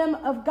kingdom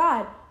of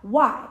God.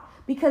 Why?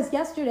 Because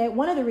yesterday,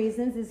 one of the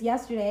reasons is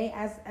yesterday,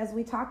 as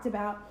we talked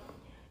about,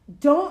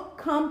 don't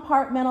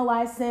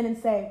compartmentalize sin and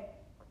say,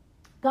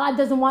 God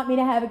doesn't want me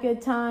to have a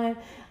good time.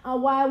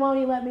 Why won't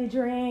he let me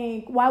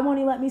drink? Why won't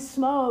he let me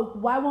smoke?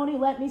 Why won't he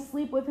let me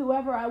sleep with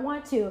whoever I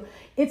want to?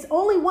 It's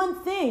only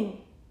one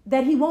thing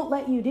that he won't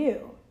let you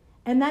do,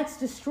 and that's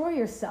destroy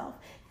yourself.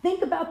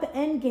 Think about the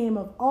end game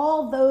of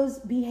all those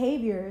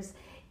behaviors.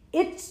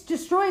 It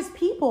destroys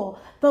people.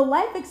 The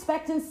life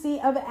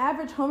expectancy of an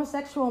average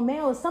homosexual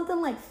male is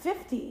something like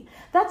 50.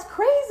 That's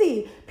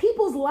crazy.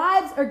 People's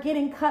lives are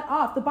getting cut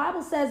off. The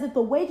Bible says that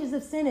the wages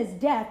of sin is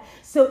death.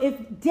 So if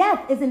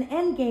death is an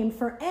end game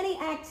for any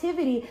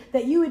activity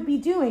that you would be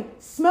doing,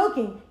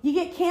 smoking, you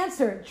get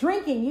cancer.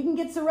 Drinking, you can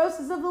get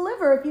cirrhosis of the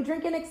liver if you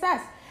drink in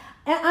excess.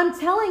 And I'm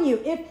telling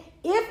you, if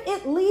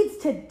it leads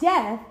to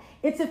death,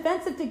 it's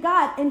offensive to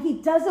God, and he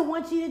doesn't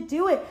want you to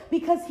do it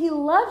because he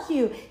loves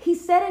you. He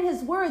said in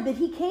his word that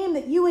he came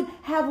that you would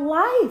have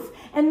life,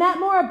 and that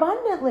more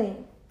abundantly.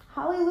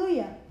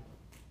 Hallelujah.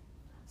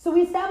 So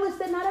we established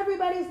that not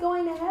everybody's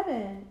going to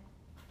heaven.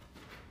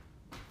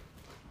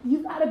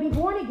 You've got to be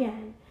born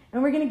again,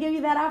 and we're going to give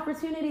you that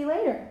opportunity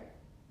later.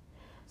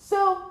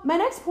 So my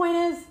next point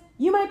is,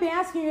 you might be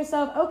asking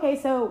yourself, okay,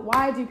 so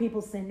why do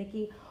people sin,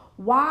 Nikki?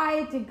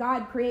 Why did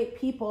God create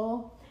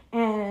people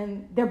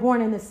and they're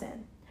born into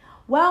sin?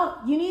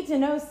 Well, you need to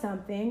know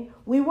something.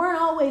 We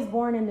weren't always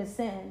born into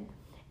sin.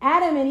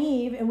 Adam and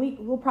Eve, and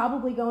we'll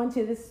probably go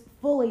into this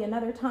fully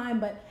another time,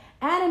 but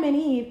Adam and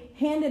Eve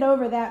handed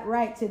over that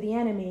right to the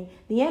enemy.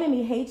 The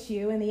enemy hates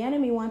you, and the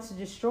enemy wants to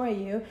destroy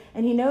you,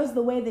 and he knows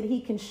the way that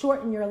he can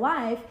shorten your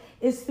life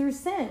is through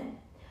sin.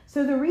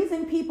 So the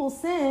reason people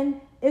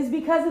sin is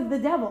because of the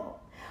devil.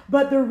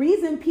 But the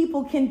reason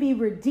people can be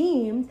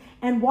redeemed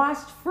and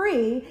washed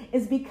free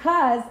is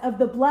because of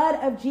the blood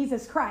of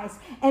Jesus Christ.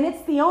 And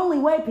it's the only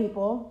way,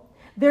 people.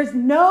 There's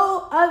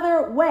no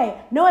other way.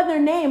 No other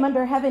name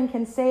under heaven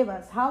can save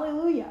us.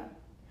 Hallelujah.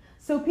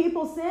 So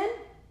people sin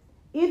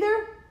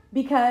either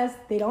because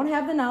they don't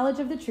have the knowledge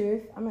of the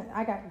truth.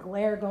 I got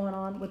glare going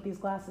on with these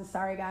glasses.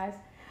 Sorry, guys.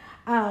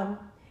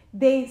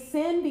 They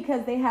sin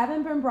because they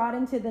haven't been brought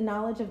into the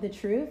knowledge of the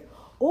truth,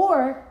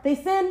 or they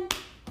sin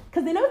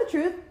because they know the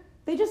truth.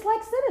 They just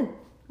like sinning.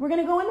 We're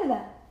going to go into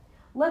that.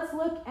 Let's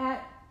look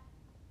at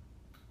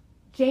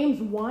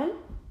James 1.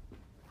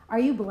 Are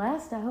you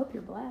blessed? I hope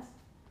you're blessed.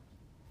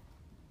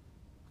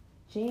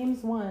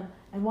 James 1.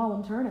 And while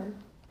I'm turning,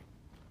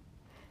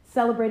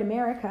 Celebrate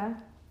America.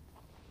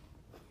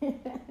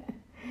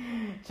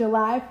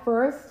 July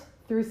 1st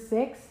through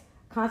 6th,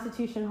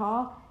 Constitution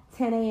Hall,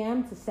 10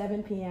 a.m. to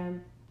 7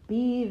 p.m.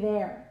 Be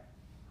there.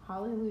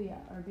 Hallelujah.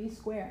 Or be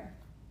square.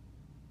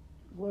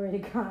 Glory to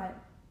God.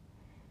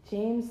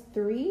 James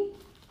 3.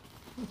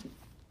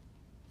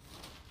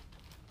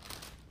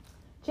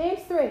 James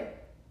 3.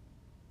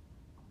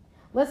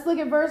 Let's look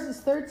at verses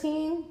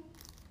 13.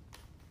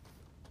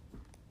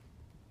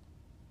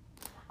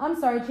 I'm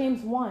sorry,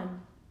 James 1.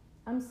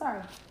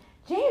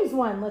 James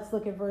 1, let's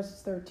look at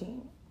verses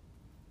 13.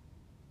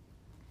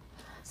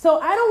 So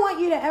I don't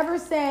want you to ever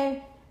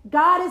say,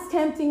 God is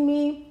tempting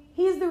me.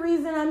 He's the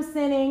reason I'm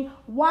sinning.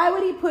 Why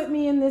would he put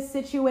me in this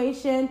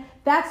situation?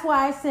 That's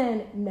why I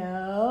sin.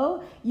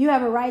 No, you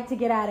have a right to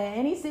get out of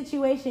any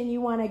situation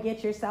you want to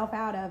get yourself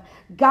out of.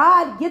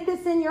 God, get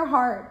this in your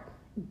heart.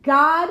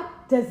 God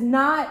does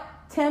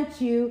not tempt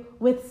you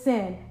with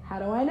sin. How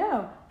do I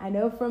know? I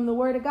know from the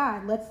word of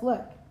God. Let's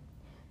look.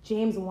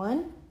 James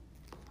 1.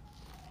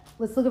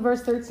 Let's look at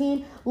verse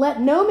 13.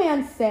 Let no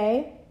man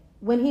say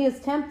when he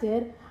is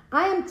tempted,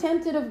 I am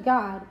tempted of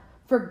God.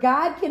 For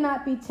God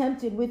cannot be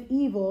tempted with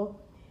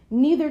evil,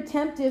 neither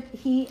tempteth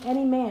he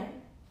any man.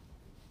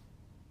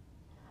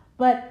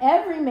 But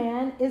every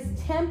man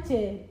is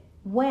tempted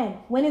when?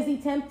 When is he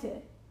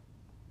tempted?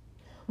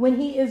 When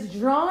he is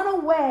drawn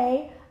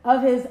away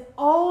of his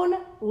own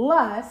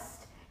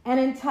lust and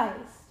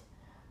enticed.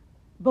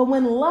 But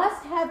when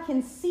lust hath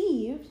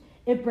conceived,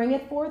 it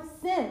bringeth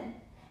forth sin.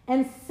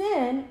 And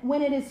sin,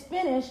 when it is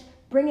finished,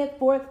 bringeth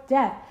forth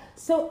death.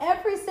 So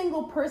every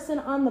single person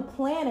on the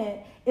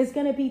planet is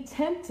going to be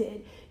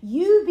tempted.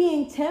 You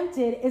being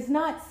tempted is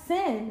not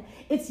sin.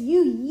 It's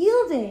you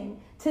yielding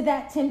to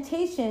that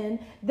temptation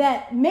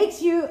that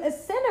makes you a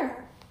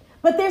sinner.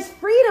 But there's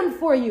freedom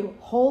for you.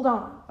 Hold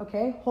on,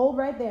 okay? Hold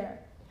right there.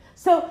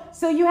 So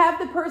you have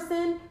the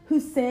person who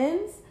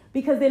sins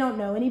because they don't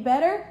know any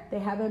better. They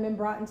haven't been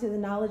brought into the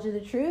knowledge of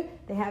the truth.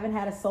 They haven't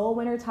had a soul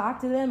winner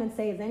talk to them and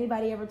say, has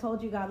anybody ever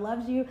told you God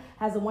loves you,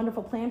 has a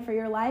wonderful plan for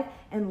your life,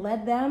 and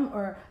led them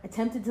or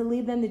attempted to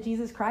lead them to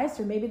Jesus Christ?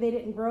 Or maybe they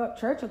didn't grow up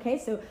church. Okay,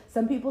 so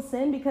some people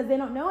sin because they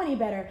don't know any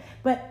better.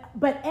 But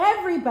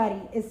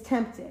everybody is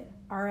tempted,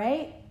 all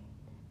right?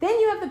 Then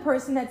you have the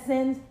person that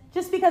sins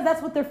just because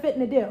that's what they're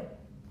fitting to do.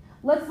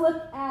 Let's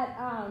look at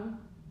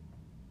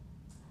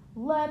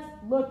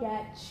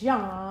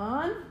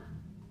John.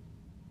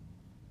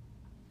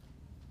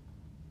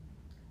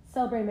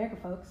 Celebrate America,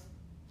 folks.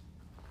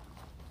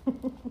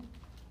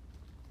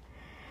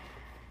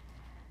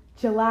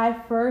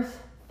 July 1st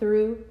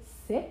through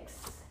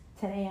 6th,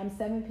 10 a.m.,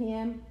 7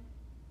 p.m.,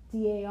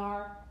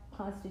 DAR,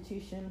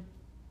 Constitution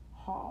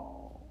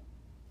Hall.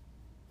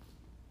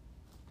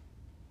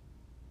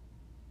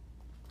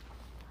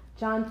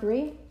 John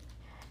 3.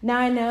 Now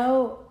I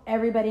know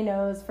everybody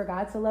knows, for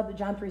God so loved,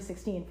 John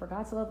 3:16, for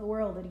God so loved the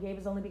world that he gave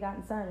his only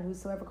begotten Son, and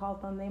whosoever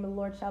calleth on the name of the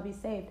Lord shall be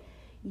saved.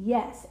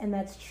 Yes, and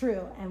that's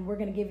true, and we're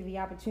going to give you the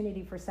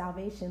opportunity for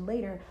salvation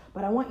later,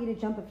 but I want you to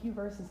jump a few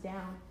verses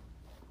down.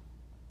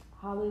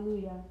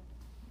 Hallelujah.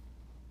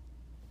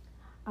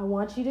 I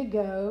want you to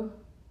go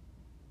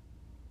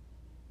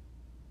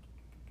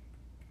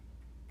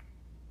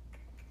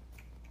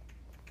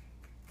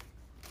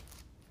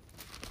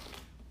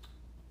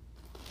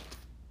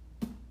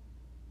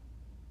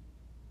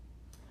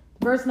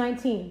verse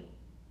 19,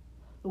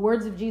 the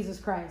words of Jesus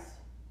Christ.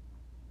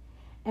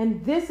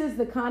 And this is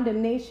the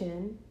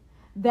condemnation,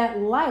 that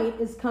light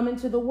is come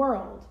into the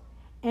world,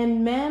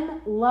 and men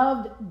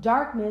loved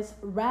darkness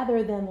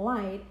rather than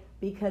light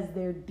because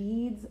their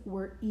deeds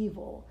were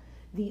evil.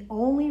 The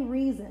only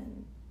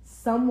reason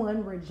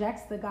someone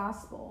rejects the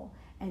gospel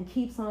and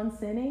keeps on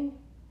sinning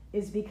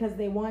is because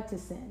they want to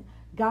sin.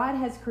 God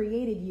has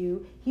created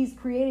you. He's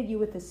created you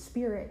with a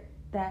spirit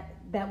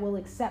that will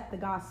accept the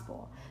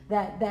gospel,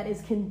 that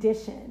is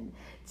conditioned.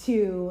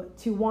 to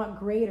want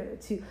greater,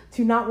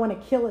 to not want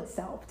to kill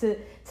itself,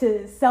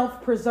 to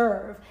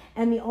self-preserve.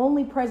 And the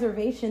only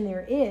preservation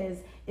there is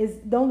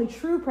the only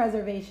true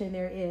preservation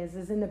there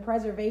is in the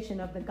preservation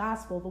of the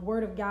gospel, the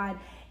word of God,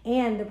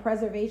 and the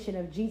preservation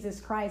of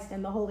Jesus Christ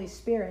and the Holy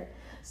Spirit.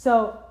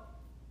 So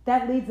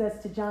that leads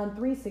us to John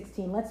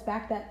 3:16. Let's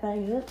back that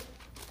thing up.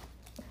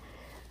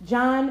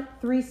 John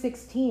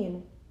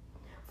 3:16.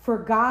 For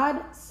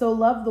God so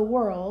loved the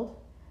world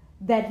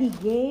that he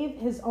gave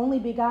his only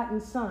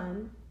begotten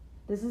Son.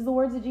 This is the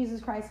words of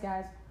Jesus Christ,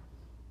 guys.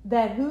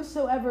 That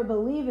whosoever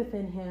believeth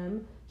in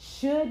him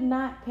should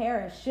not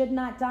perish, should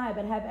not die,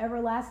 but have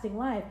everlasting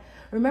life.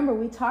 Remember,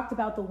 we talked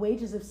about the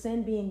wages of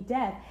sin being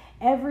death.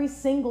 Every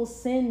single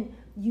sin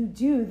you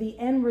do, the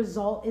end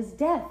result is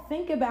death.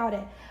 Think about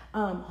it.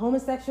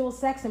 Homosexual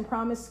sex and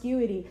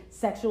promiscuity,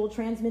 sexual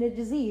transmitted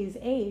disease,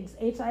 AIDS,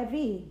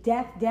 HIV,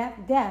 death, death,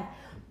 death.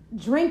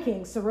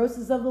 Drinking,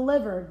 cirrhosis of the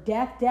liver,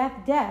 death, death,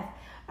 death.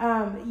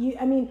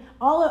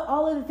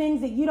 All of the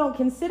things that you don't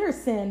consider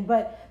sin,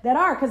 but that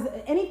are, because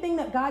anything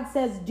that God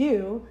says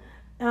do,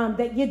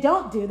 that you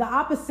don't do, the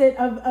opposite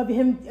of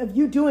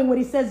you doing what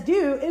he says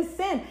do is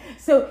sin.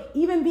 So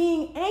even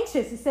being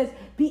anxious, it says,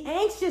 be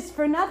anxious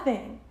for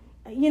nothing.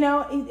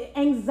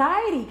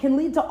 Anxiety can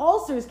lead to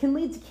ulcers, can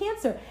lead to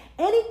cancer.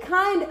 Any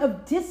kind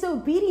of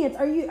disobedience,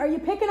 are you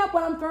picking up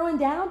what I'm throwing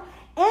down?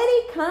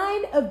 Any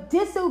kind of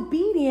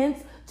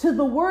disobedience to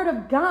the word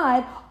of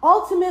God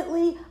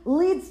ultimately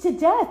leads to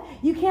death.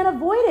 You can't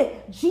avoid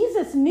it.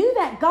 Jesus knew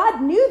that.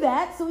 God knew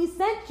that. So he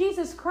sent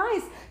Jesus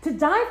Christ to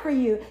die for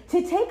you,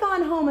 to take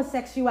on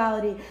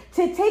homosexuality,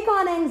 to take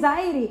on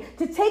anxiety,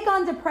 to take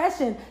on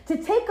depression,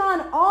 to take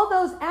on all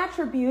those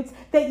attributes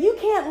that you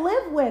can't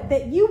live with,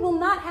 that you will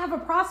not have a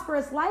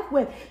prosperous life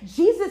with.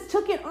 Jesus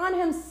took it on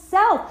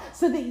himself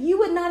so that you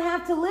would not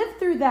have to live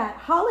through that.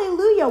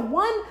 Hallelujah.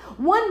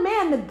 One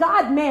man, the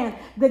God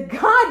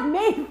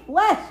made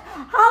flesh,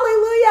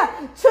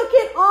 hallelujah, took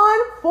it on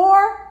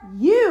for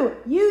you.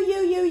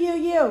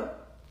 You.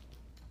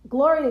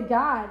 Glory to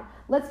God.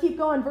 Let's keep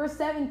going. Verse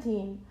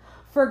 17.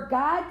 For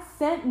God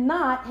sent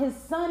not his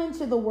Son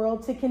into the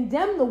world to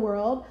condemn the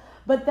world,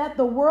 but that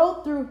the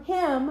world through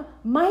him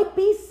might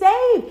be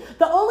saved.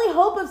 The only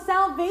hope of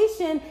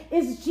salvation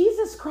is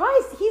Jesus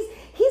Christ. He's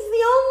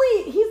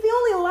the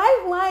only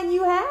lifeline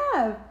you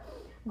have.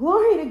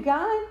 Glory to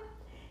God.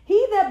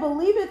 He that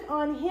believeth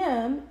on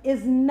him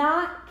is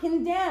not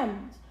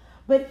condemned,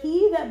 but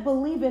he that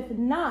believeth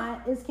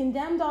not is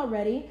condemned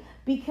already,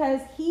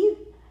 because he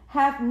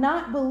hath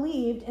not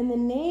believed in the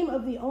name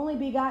of the only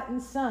begotten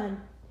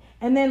Son.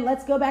 And then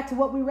let's go back to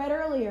what we read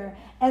earlier.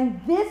 And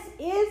this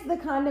is the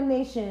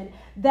condemnation,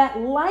 that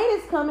light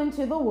is come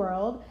into the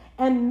world,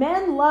 and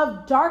men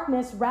love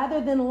darkness rather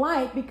than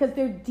light, because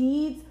their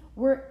deeds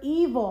were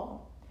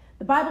evil.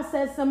 The Bible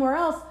says somewhere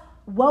else,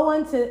 woe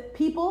unto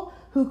people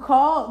who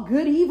call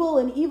good evil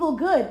and evil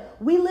good.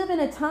 We live in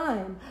a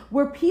time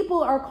where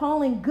people are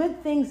calling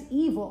good things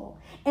evil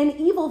and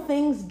evil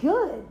things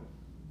good.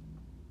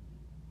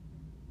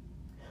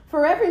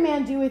 For every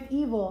man doeth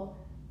evil,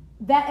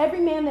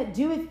 every man that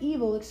doeth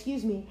evil,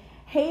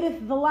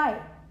 hateth the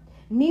light,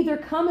 neither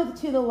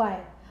cometh to the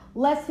light,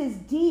 lest his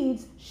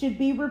deeds should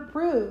be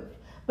reproved.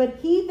 But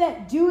he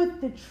that doeth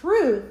the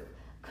truth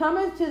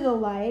cometh to the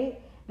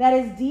light, that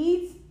his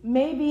deeds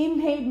may be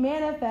made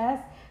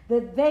manifest,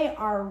 that they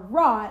are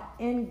wrought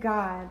in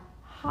God.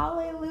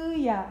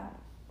 Hallelujah.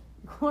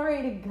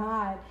 Glory to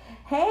God.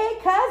 Hey,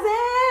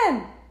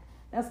 cousin.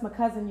 That's my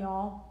cousin,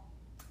 y'all.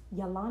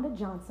 Yolanda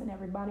Johnson,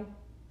 everybody.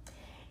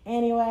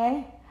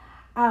 Anyway,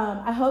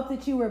 I hope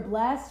that you were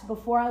blessed.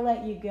 Before I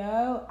let you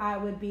go, I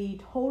would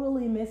be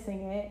totally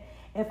missing it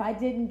if I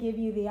didn't give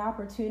you the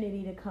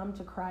opportunity to come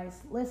to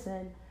Christ.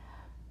 Listen,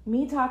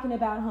 me talking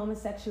about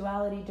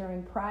homosexuality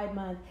during Pride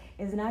Month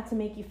is not to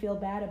make you feel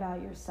bad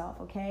about yourself,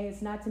 okay?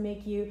 It's not to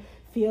make you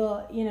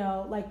feel,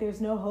 like there's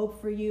no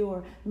hope for you,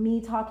 or me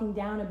talking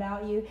down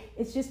about you.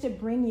 It's just to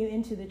bring you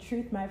into the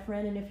truth, my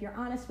friend. And if you're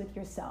honest with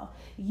yourself,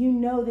 you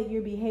know that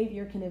your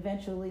behavior can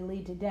eventually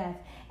lead to death.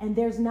 And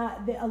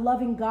a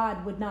loving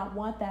God would not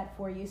want that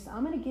for you. So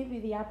I'm going to give you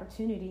the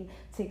opportunity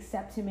to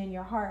accept him in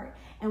your heart.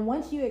 And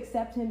once you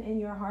accept him in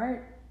your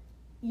heart,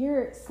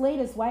 your slate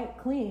is wiped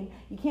clean.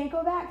 You can't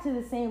go back to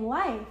the same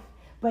life,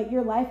 but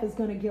your life is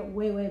going to get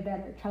way, way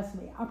better. Trust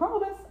me. I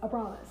promise.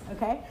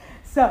 Okay?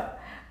 So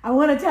I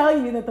want to tell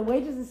you that the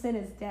wages of sin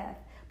is death,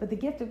 but the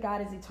gift of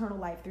God is eternal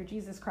life through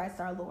Jesus Christ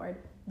our Lord.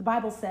 The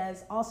Bible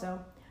says also,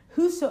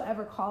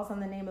 whosoever calls on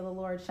the name of the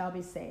Lord shall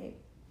be saved.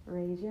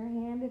 Raise your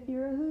hand if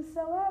you're a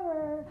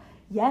whosoever.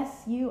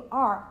 Yes, you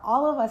are.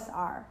 All of us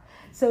are.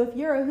 So if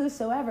you're a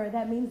whosoever,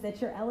 that means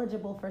that you're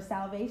eligible for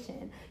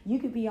salvation. You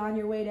could be on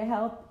your way to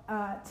hell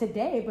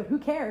today, but who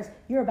cares?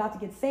 You're about to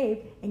get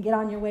saved and get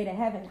on your way to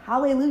heaven.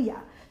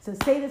 Hallelujah. So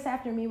say this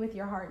after me with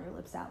your heart and your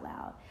lips out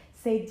loud.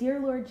 Say, dear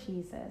Lord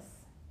Jesus,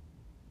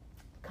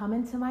 come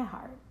into my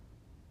heart.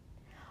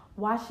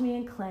 Wash me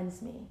and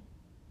cleanse me.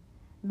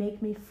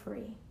 Make me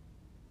free.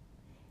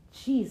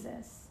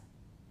 Jesus,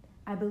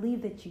 I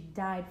believe that you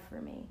died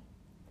for me.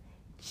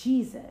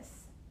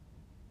 Jesus,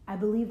 I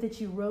believe that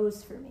you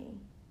rose for me,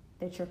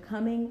 that you're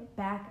coming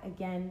back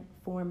again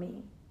for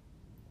me.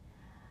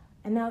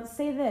 And now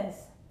say this,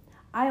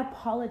 I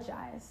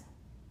apologize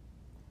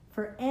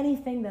for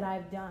anything that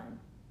I've done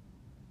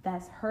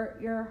that's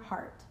hurt your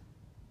heart.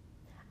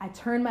 I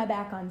turn my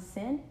back on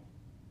sin.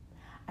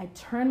 I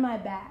turn my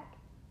back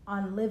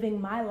on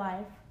living my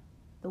life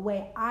the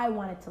way I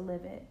wanted to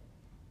live it,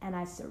 and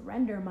I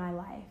surrender my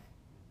life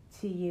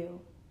to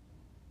you.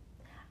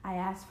 I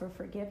ask for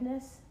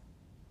forgiveness,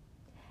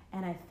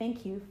 and I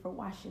thank you for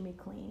washing me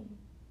clean.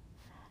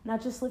 Now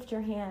just lift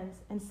your hands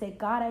and say,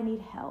 God, I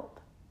need help.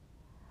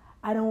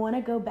 I don't want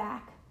to go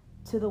back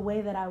to the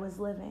way that I was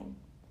living.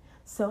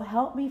 So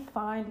help me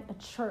find a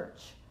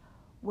church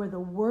where the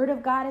word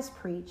of God is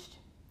preached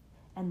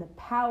and the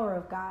power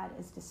of God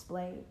is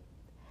displayed.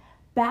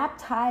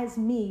 Baptize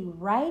me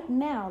right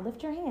now.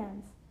 Lift your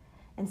hands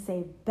and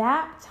say,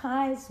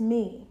 baptize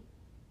me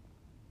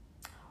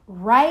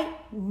right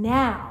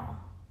now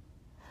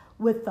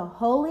with the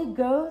Holy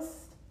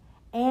Ghost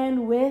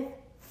and with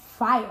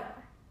fire,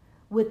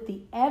 with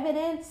the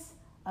evidence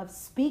of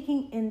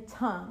speaking in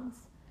tongues,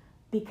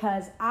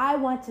 because I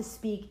want to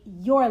speak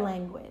your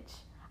language.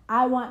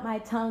 I want my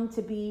tongue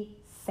to be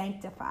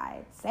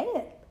sanctified. Say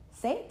it.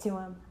 Say it to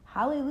him.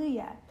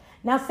 Hallelujah.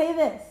 Now say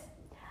this.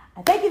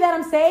 I thank you that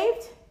I'm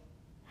saved.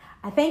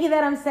 I thank you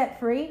that I'm set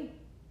free.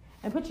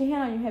 And put your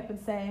hand on your hip and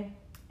say,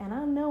 and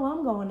I know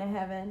I'm going to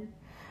heaven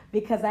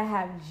because I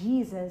have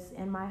Jesus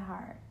in my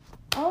heart.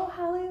 Oh,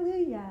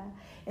 hallelujah.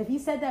 If you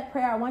said that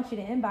prayer, I want you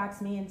to inbox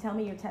me and tell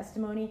me your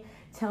testimony.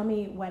 Tell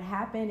me what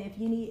happened. If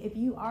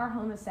you are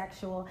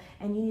homosexual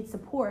and you need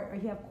support or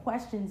you have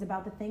questions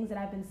about the things that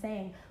I've been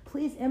saying,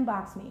 please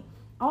inbox me.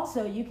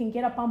 Also, you can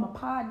get up on my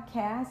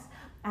podcast.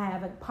 I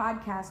have a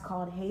podcast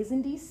called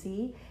Hazen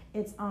DC.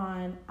 It's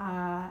on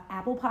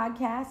Apple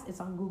Podcasts. It's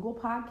on Google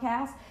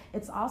Podcasts.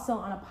 It's also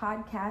on a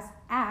podcast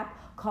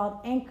app called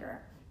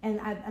Anchor. And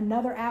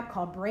another app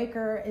called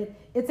Breaker.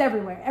 It's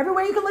everywhere.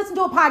 Everywhere you can listen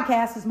to a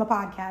podcast is my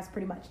podcast,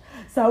 pretty much.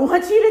 So I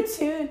want you to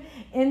tune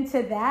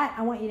into that.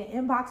 I want you to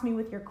inbox me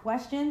with your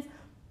questions.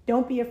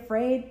 Don't be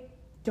afraid.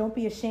 Don't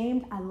be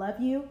ashamed. I love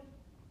you.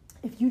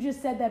 If you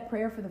just said that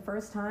prayer for the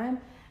first time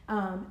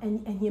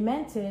and you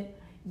meant it,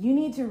 you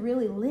need to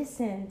really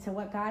listen to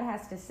what God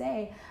has to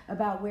say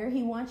about where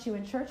he wants you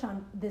in church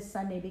on this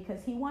Sunday,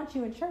 because he wants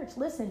you in church.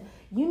 Listen,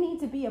 you need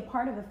to be a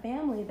part of a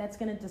family that's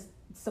going to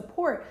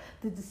support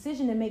the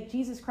decision to make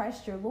Jesus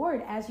Christ your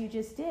Lord, as you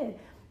just did.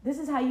 This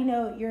is how you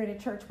know you're in a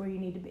church where you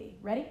need to be.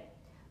 Ready?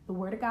 The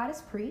word of God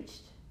is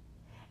preached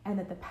and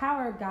that the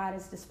power of God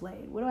is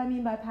displayed. What do I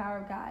mean by power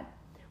of God?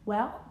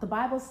 Well, the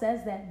Bible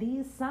says that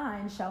these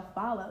signs shall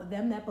follow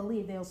them that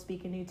believe. They'll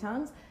speak in new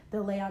tongues.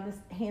 They'll lay on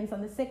hands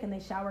on the sick and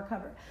they shall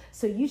recover.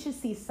 So you should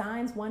see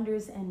signs,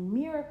 wonders, and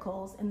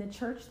miracles in the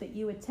church that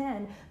you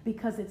attend,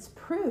 because it's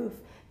proof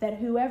that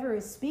whoever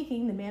is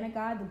speaking, the man of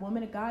God, the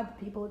woman of God,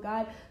 the people of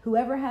God,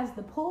 whoever has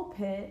the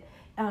pulpit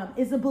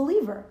is a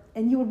believer.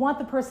 And you would want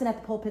the person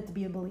at the pulpit to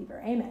be a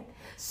believer. Amen.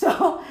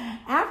 So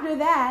after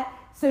that,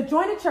 so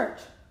join a church.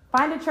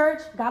 Find a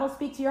church. God will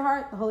speak to your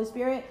heart, the Holy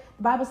Spirit.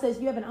 The Bible says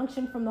you have an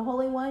unction from the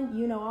Holy One.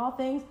 You know all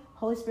things.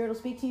 Holy Spirit will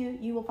speak to you.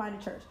 You will find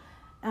a church.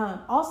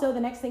 Also, the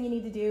next thing you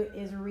need to do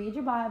is read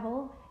your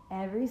Bible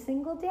every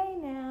single day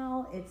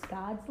now. It's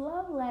God's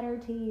love letter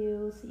to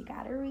you, so you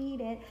got to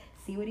read it.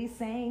 See what he's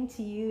saying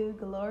to you.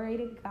 Glory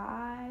to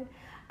God.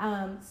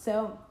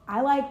 So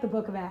I like the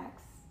book of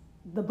Acts.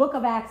 The book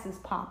of Acts is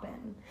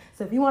popping.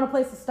 So if you want a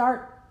place to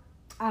start,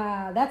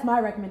 that's my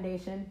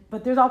recommendation.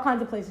 But there's all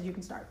kinds of places you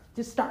can start.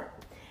 Just start.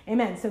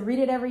 Amen. So read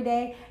it every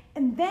day.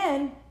 And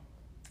then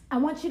I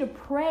want you to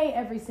pray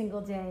every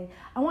single day.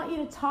 I want you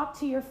to talk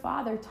to your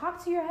Father.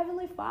 Talk to your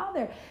Heavenly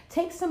Father.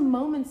 Take some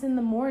moments in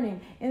the morning,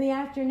 in the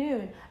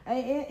afternoon,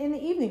 in the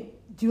evening.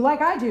 Do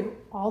like I do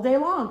all day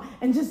long.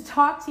 And just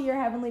talk to your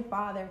Heavenly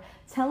Father.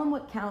 Tell him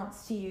what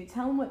counts to you.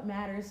 Tell him what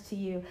matters to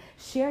you.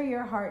 Share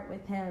your heart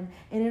with him.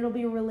 And it'll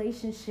be a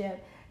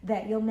relationship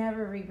that you'll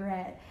never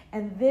regret.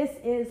 And this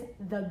is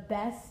the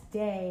best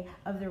day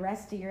of the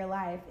rest of your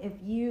life. If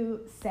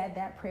you said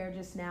that prayer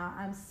just now,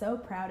 I'm so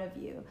proud of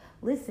you.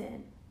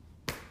 Listen,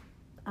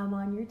 I'm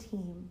on your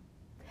team.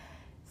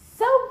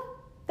 So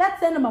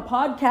that's the end of my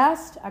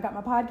podcast. I got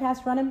my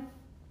podcast running.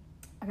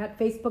 I got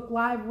Facebook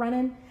Live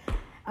running.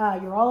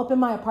 You're all up in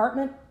my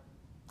apartment.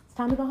 It's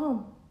time to go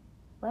home.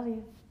 Love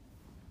you.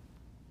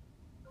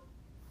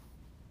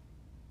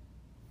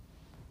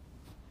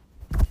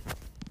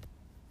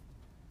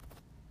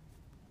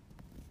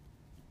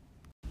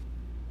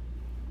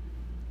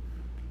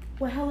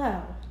 Well,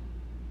 hello.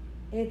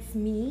 It's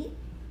me.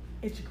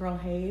 It's your girl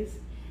Hayes.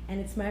 And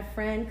it's my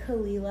friend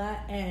Kalila.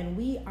 And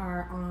we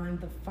are on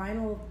the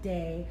final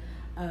day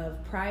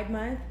of Pride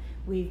Month.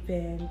 We've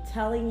been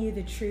telling you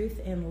the truth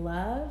in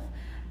love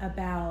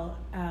about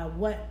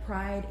what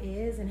pride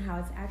is and how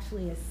it's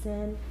actually a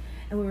sin.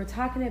 And we were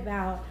talking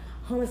about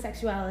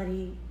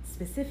homosexuality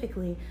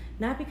specifically,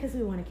 not because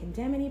we want to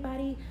condemn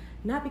anybody,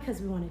 not because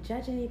we want to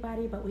judge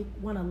anybody, but we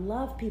want to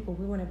love people.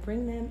 We want to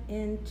bring them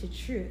into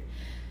truth.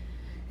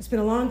 It's been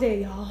a long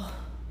day, y'all.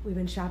 we've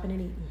been shopping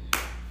and eating.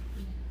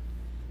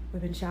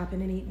 We've been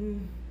shopping and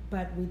eating,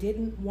 but we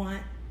didn't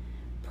want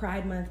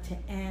Pride Month to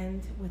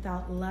end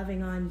without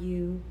loving on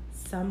you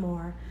some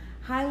more.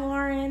 Hi,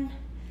 Lauren.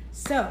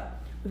 So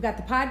we've got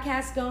the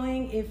podcast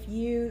going. If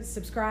you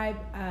subscribe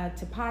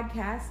to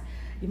podcasts,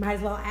 you might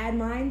as well add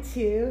mine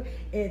too.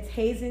 It's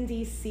Hazen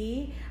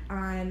DC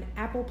on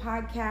Apple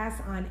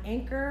Podcasts, on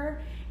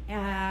Anchor,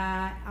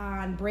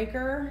 on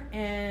Breaker,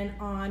 and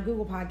on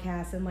Google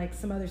Podcasts, and like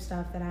some other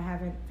stuff that I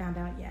haven't found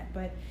out yet.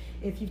 But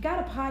if you've got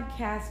a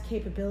podcast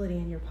capability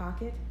in your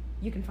pocket,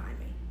 you can find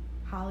me.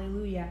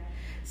 Hallelujah.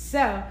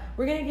 So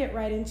we're going to get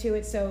right into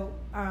it. So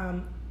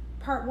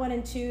part 1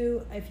 and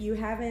 2, if you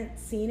haven't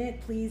seen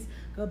it, please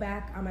go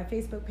back on my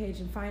Facebook page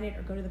and find it,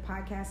 or go to the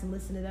podcast and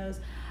listen to those.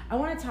 I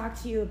want to talk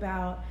to you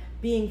about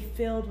being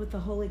filled with the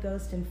Holy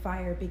Ghost and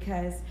fire,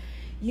 because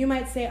you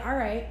might say, all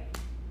right,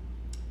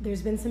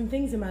 there's been some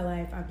things in my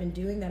life I've been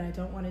doing that I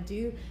don't want to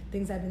do,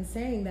 things I've been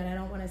saying that I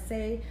don't want to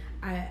say.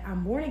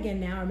 I'm born again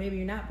now, or maybe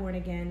you're not born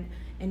again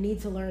and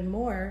need to learn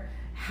more.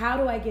 How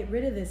do I get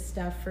rid of this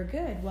stuff for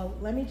good? Well,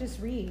 let me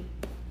just read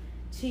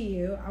to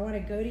you. I want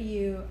to go to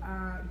you,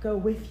 go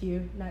with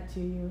you, not to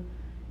you.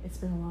 It's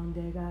been a long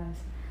day, guys.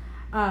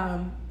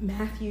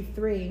 Matthew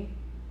 3.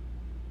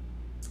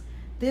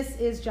 This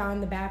is John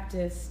the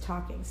Baptist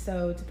talking.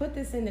 So to put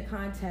this into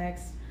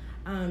context,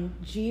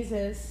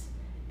 Jesus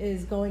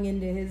is going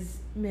into his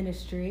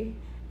ministry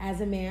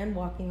as a man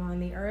walking on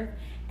the earth,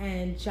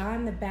 and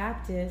John the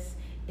Baptist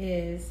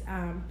is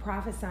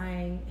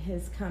prophesying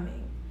his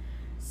coming.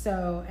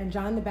 So, and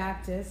John the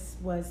Baptist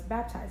was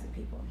baptizing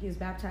people. He was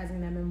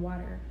baptizing them in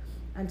water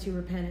unto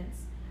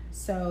repentance.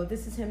 So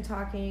this is him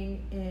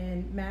talking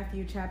in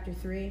Matthew chapter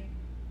 3.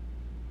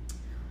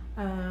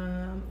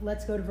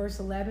 Let's go to verse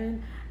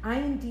 11. I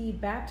indeed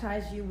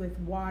baptize you with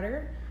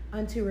water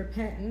unto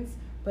repentance,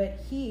 but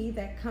he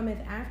that cometh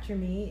after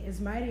me is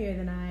mightier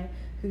than I,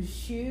 whose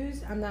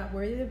shoes I'm not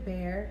worthy to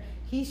bear.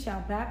 He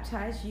shall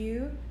baptize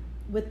you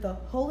with the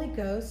Holy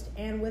Ghost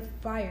and with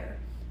fire,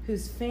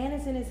 whose fan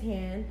is in his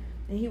hand,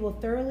 and he will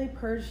thoroughly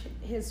purge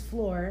his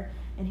floor,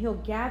 and he'll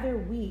gather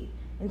wheat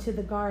into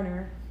the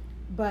garner,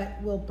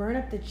 but will burn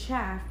up the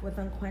chaff with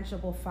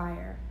unquenchable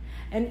fire.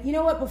 And you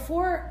know what?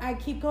 Before I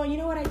keep going, you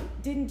know what I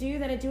didn't do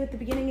that I do at the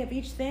beginning of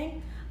each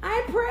thing?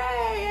 I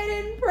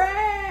didn't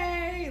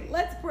pray.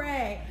 Let's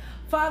pray.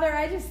 Father,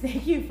 I just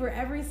thank you for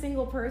every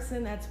single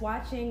person that's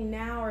watching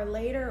now or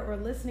later or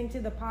listening to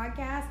the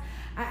podcast.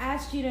 I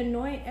ask you to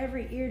anoint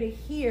every ear to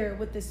hear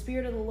what the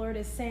Spirit of the Lord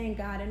is saying,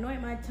 God.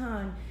 Anoint my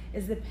tongue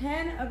as the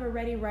pen of a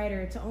ready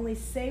writer to only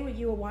say what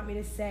you will want me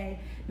to say.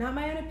 Not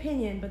my own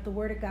opinion, but the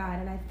word of God.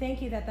 And I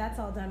thank you that that's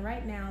all done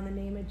right now in the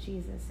name of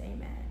Jesus.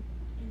 Amen.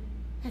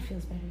 That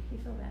feels better. You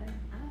feel better?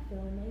 I feel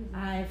amazing.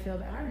 I feel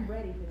better. I'm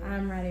ready for this.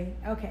 I'm ready.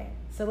 Okay,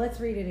 so let's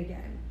read it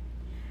again.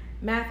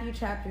 Matthew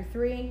chapter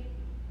 3.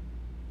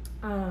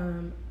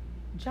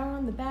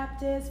 John the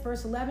Baptist,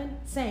 verse 11,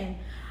 saying,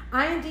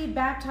 I indeed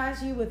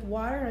baptize you with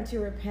water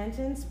unto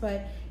repentance,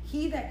 but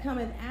he that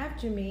cometh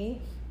after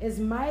me is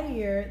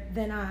mightier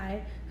than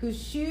I,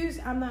 whose shoes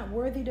I'm not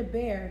worthy to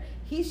bear.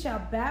 He shall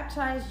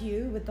baptize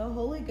you with the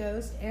Holy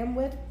Ghost and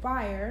with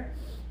fire,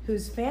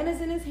 whose fan is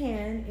in his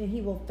hand, and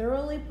he will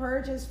thoroughly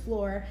purge his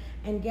floor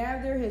and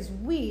gather his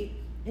wheat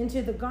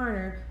into the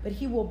garner, but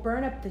he will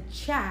burn up the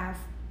chaff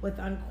with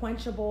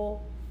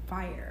unquenchable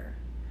fire.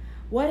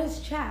 What is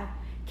chaff?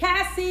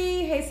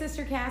 Cassie, hey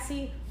sister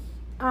Cassie.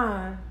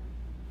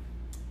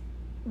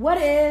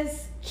 What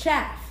is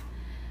chaff?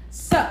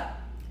 So,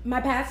 my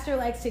pastor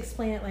likes to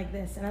explain it like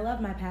this, and I love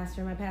my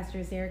pastor. My pastor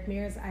is Eric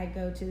Mears. I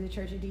go to the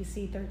Church of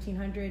DC,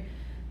 1300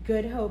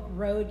 Good Hope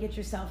Road. Get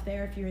yourself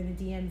there if you're in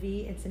the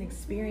DMV. It's an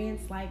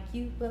experience like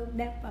you will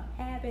never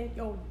have in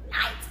your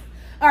life.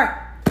 All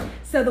right.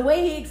 So the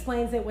way he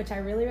explains it, which I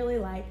really, really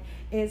like,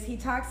 is he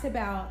talks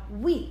about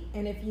wheat.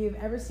 And if you've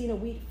ever seen a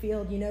wheat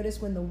field, you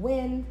notice when the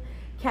wind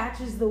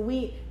catches the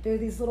wheat, there are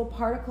these little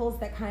particles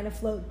that kind of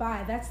float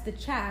by. That's the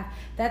chaff.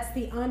 That's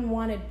the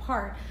unwanted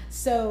part.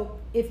 So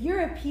if you're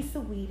a piece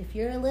of wheat, if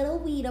you're a little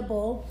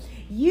weedable,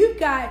 you've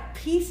got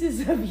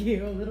pieces of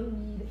you, little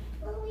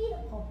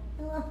weedables,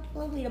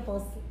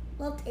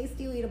 little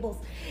tasty weedables.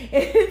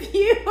 If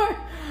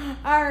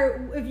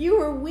you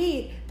were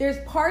wheat, there's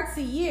parts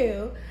of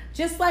you,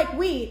 just like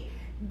wheat,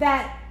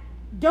 that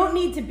don't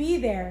need to be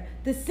there.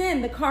 The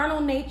sin, the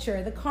carnal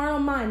nature, the carnal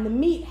mind, the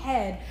meat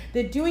head,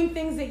 the doing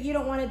things that you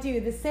don't want to do,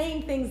 the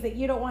saying things that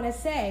you don't want to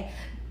say.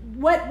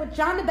 What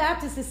John the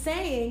Baptist is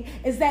saying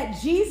is that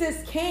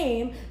Jesus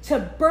came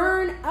to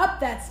burn up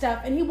that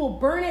stuff, and he will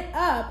burn it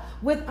up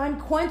with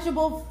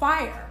unquenchable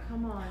fire.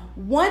 Come on.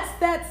 Once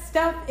that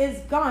stuff is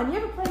gone, you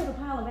ever play with a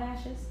pile of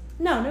ashes?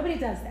 No, nobody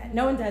does that.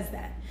 No one does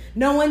that.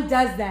 No one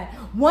does that.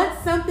 Once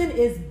something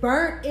is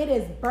burnt, it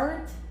is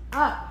burnt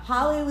up.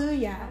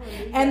 Hallelujah.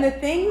 And the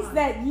things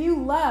that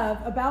you love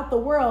about the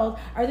world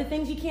are the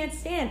things you can't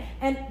stand.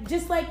 And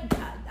just like,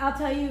 I'll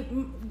tell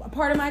you a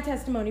part of my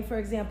testimony, for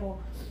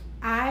example,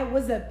 I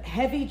was a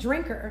heavy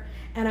drinker,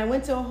 and I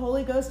went to a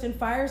Holy Ghost and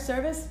fire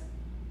service.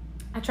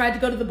 I tried to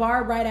go to the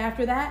bar right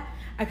after that.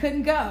 I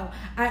couldn't go.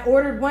 I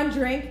ordered one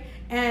drink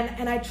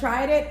and I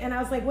tried it and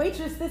I was like,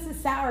 waitress, this is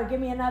sour. Give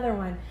me another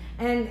one.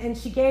 And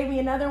she gave me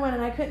another one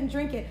and I couldn't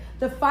drink it.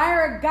 The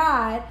fire of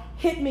God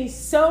hit me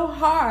so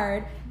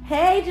hard.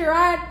 Hey,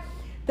 Gerard.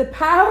 The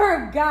power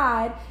of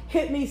God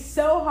hit me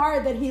so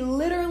hard that he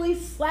literally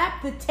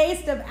slapped the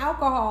taste of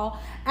alcohol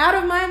out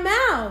of my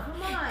mouth.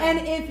 And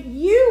if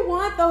you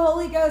want the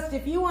Holy Ghost,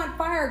 if you want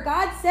fire,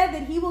 God said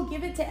that he will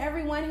give it to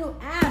everyone who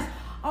asks.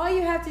 All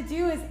you have to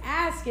do is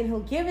ask and he'll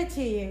give it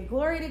to you.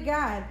 Glory to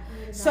God.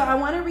 So I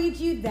want to read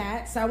you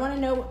that. So I want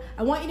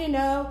you to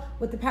know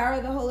what the power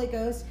of the Holy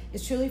Ghost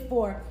is truly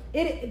for.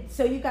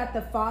 So you got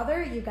the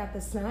Father, you got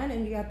the Son,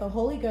 and you got the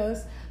Holy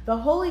Ghost. The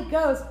Holy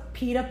Ghost,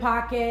 Peter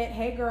Pocket,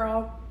 hey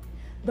girl.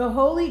 The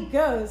Holy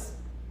Ghost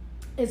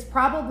is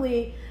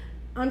probably,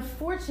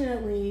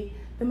 unfortunately,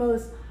 the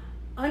most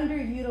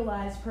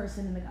underutilized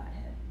person in the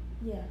Godhead.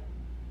 Yeah.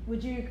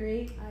 Would you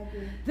agree? I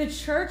agree. The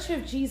Church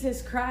of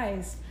Jesus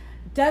Christ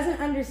doesn't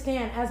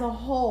understand as a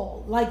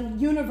whole, like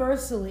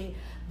universally,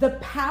 the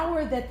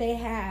power that they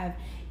have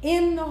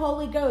in the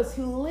Holy Ghost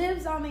who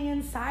lives on the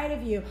inside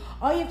of you.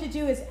 All you have to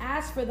do is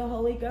ask for the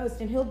Holy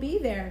Ghost and he'll be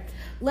there.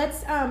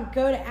 Let's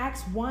go to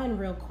Acts 1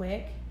 real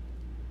quick.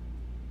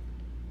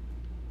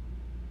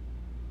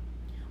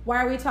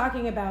 Why are we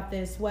talking about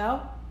this?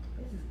 Well,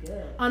 this is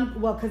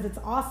good. Because it's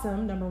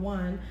awesome, number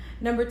one.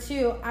 Number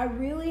two, I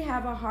really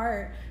have a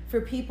heart for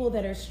people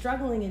that are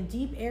struggling in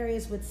deep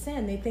areas with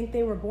sin. They think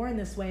they were born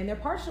this way, and they're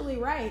partially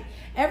right.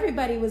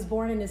 Everybody was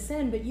born into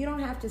sin, but you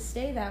don't have to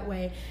stay that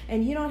way,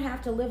 and you don't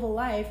have to live a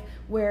life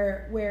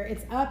where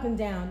it's up and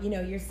down. You know,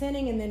 you're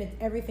sinning, and then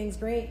everything's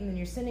great, and then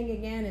you're sinning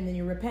again, and then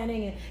you're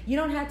repenting, and you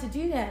don't have to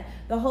do that.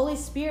 The Holy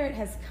Spirit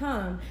has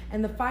come,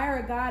 and the fire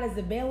of God is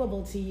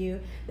available to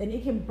you, then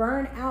it can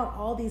burn out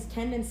all these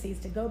tendencies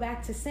to go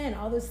back to sin,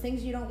 all those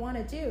things you don't want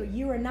to do.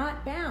 You are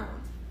not bound.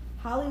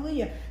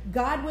 Hallelujah.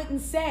 God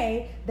wouldn't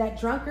say that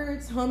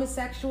drunkards,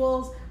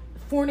 homosexuals,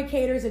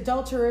 fornicators,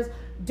 adulterers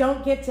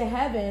don't get to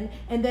heaven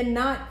and then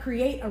not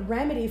create a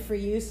remedy for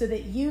you so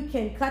that you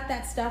can cut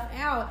that stuff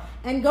out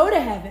and go to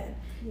heaven.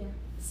 Yeah.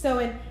 So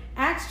in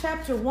Acts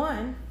chapter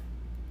 1,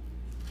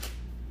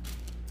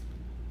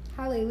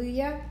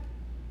 hallelujah,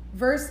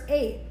 verse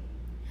 8.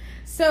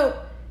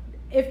 So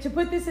if to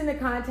put this into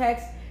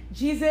context,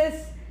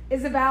 Jesus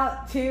is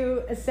about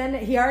to ascend.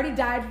 He already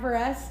died for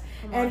us.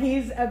 And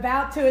he's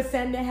about to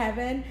ascend to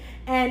heaven.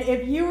 And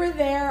if you were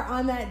there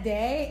on that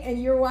day and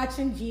you're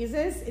watching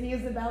Jesus and he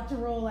was about to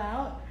roll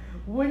out,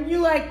 wouldn't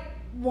you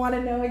want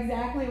to know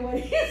exactly what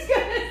he's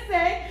going to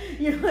say?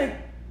 You're like,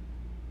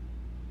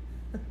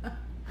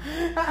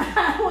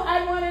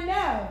 I want to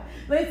know.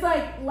 But it's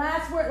like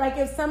last word, like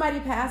if somebody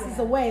passes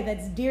away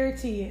that's dear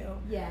to you,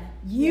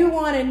 you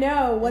want to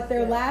know what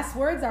their last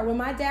words are. When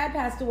my dad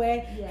passed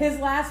away, his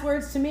last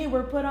words to me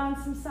were put on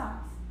some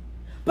socks.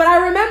 But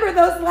I remember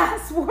those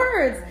last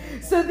words.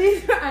 So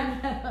these are,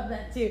 I love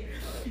that too.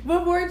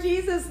 Before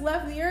Jesus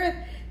left the earth,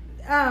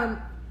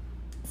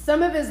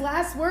 some of his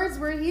last words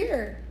were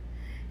here.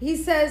 He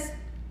says,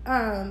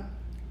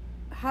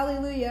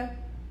 hallelujah.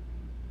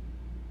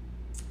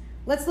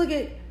 Let's look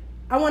at,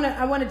 I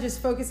want to just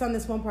focus on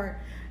this one part.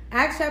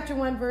 Acts chapter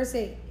 1, verse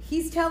 8.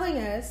 He's telling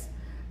us,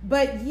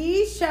 but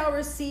ye shall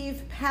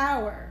receive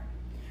power.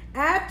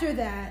 After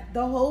that,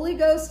 the Holy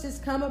Ghost is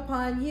come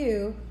upon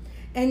you,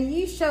 and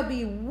ye shall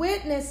be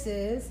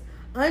witnesses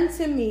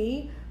unto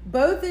me,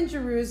 both in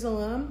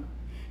Jerusalem,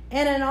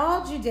 and in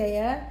all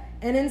Judea,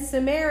 and in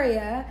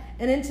Samaria,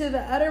 and into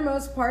the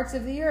uttermost parts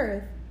of the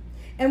earth.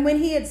 And when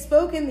he had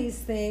spoken these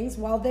things,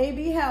 while they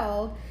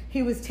beheld,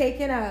 he was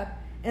taken up,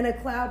 and a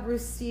cloud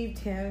received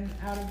him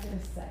out of their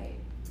sight.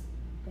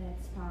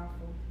 That's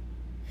powerful.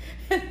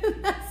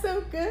 Isn't that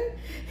so good?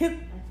 That's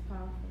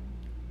powerful.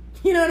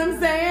 You know what I'm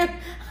saying?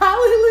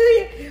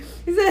 Hallelujah.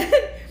 He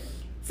said,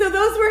 so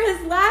those were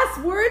his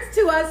last words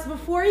to us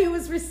before he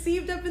was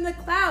received up in the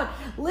cloud.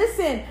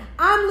 Listen,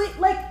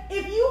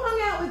 if you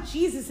hung out with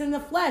Jesus in the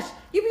flesh,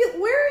 you'd be,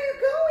 where are you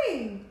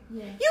going?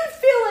 Yeah. You'd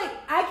feel like,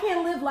 I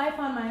can't live life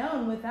on my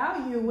own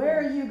without you. Where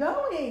are you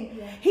going?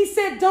 Yeah. He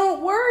said,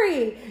 don't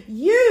worry.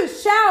 You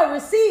shall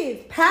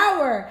receive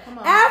power.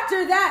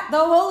 After that, the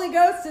Holy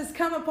Ghost has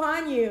come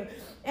upon you,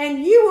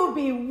 and you will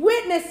be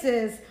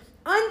witnesses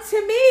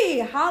unto me.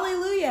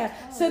 Hallelujah.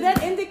 So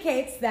that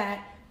indicates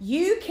that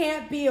you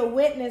can't be a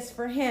witness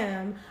for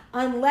him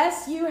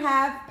unless you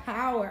have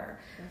power.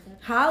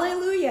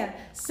 Hallelujah.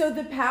 So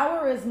the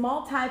power is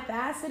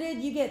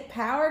multifaceted. You get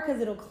power because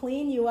it'll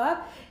clean you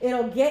up.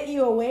 It'll get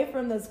you away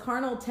from those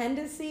carnal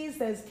tendencies,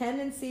 those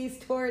tendencies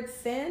towards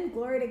sin.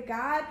 Glory to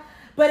God.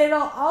 But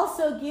it'll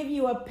also give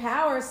you a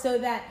power so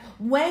that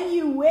when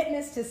you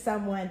witness to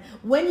someone,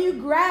 when you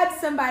grab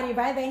somebody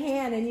by the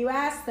hand and you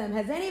ask them,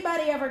 has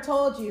anybody ever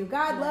told you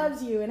God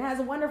loves you and has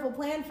a wonderful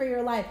plan for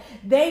your life?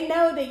 They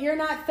know that you're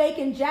not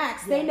faking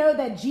jacks. They know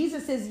that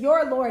Jesus is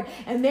your Lord,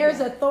 and there's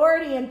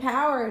authority and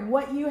power in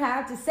what you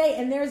have to say,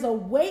 and there's a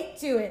weight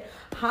to it.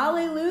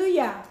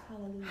 Hallelujah.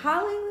 Hallelujah.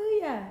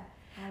 Hallelujah.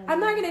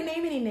 I'm not going to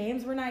name any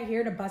names. We're not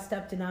here to bust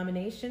up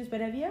denominations, but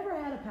have you ever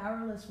had a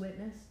powerless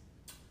witness?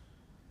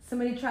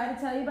 Somebody try to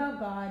tell you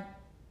about God,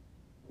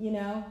 you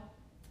know?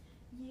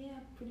 Yeah,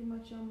 pretty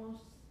much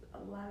almost a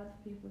lot of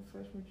the people, the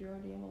first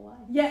majority of my life.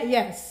 Yeah,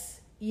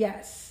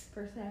 yes.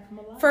 First half of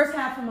my life. First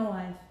half of my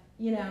life,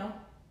 you know?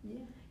 Yeah.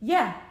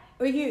 Yeah.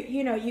 Or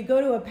you know, you go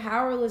to a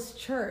powerless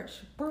church.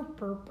 You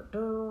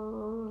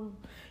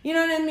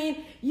know what I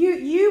mean?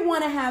 You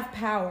want to have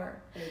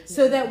power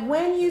so that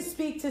when you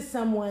speak to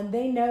someone,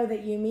 they know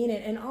that you mean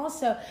it. And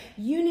also,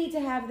 you need to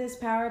have this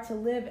power to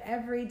live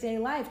everyday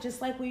life. Just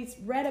like we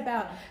read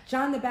about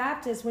John the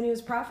Baptist when he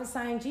was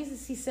prophesying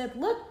Jesus, he said,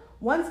 look,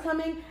 one's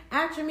coming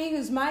after me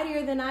who's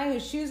mightier than I,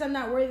 whose shoes I'm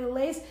not worthy to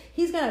lace.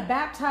 He's going to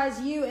baptize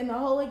you in the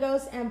Holy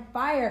Ghost and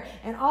fire,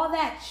 and all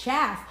that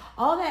chaff,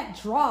 all that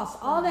dross,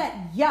 all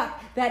that yuck,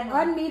 that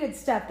unneeded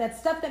stuff, that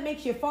stuff that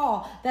makes you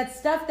fall, that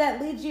stuff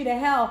that leads you to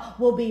hell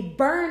will be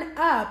burned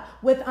up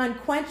with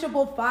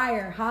unquenchable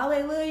fire.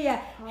 Hallelujah.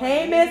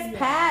 Hey, Miss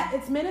Pat.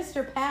 It's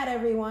Minister Pat,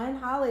 everyone.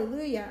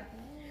 Hallelujah.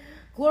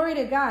 Glory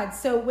to God.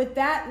 So with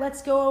that,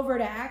 let's go over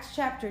to Acts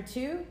chapter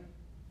 2.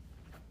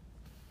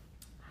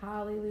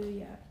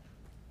 Hallelujah.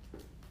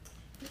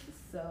 This is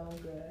so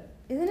good.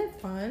 Isn't it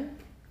fun?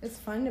 It's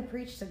fun to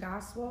preach the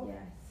gospel.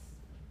 Yes.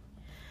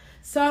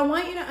 So I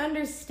want you to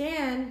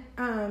understand,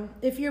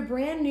 if you're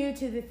brand new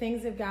to the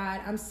things of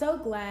God, I'm so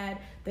glad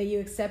that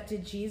you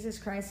accepted Jesus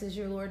Christ as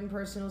your Lord and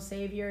personal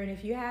Savior. And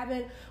if you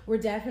haven't, we're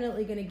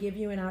definitely going to give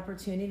you an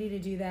opportunity to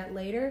do that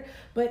later.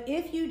 But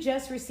if you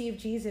just received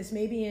Jesus,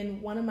 maybe in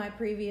one of my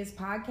previous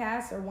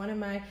podcasts or one of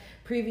my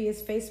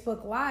previous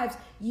Facebook Lives,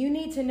 you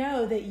need to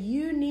know that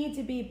you need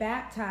to be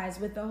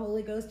baptized with the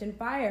Holy Ghost and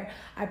fire.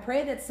 I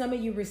pray that some of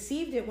you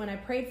received it when I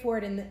prayed for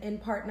it in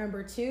part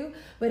number 2.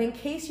 But in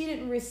case you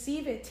didn't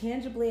receive it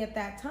tangibly at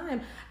that time,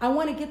 I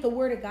want to get the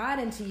Word of God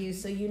into you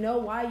so you know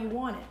why you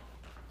want it.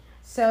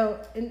 So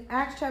in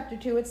Acts chapter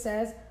 2, it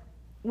says,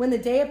 when the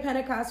day of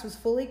Pentecost was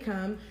fully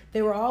come,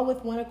 they were all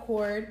with one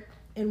accord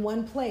in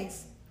one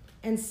place.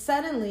 And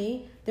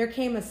suddenly there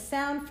came a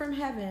sound from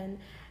heaven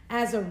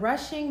as a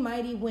rushing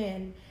mighty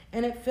wind,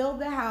 and it filled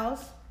the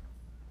house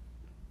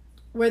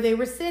where they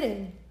were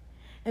sitting.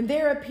 And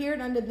there appeared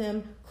unto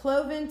them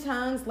cloven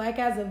tongues like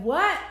as of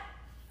what?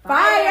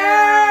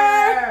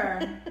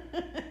 Fire!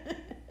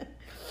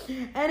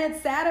 And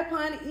it sat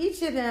upon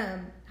each of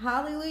them.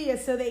 Hallelujah.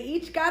 So they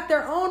each got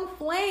their own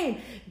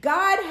flame.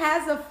 God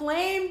has a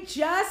flame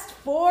just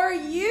for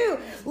you.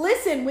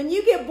 Listen, when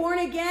you get born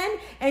again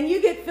and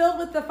you get filled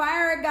with the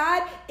fire of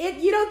God,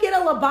 you don't get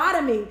a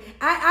lobotomy.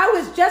 I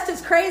was just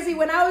as crazy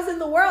when I was in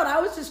the world.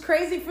 I was just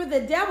crazy for the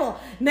devil.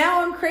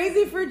 Now I'm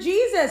crazy for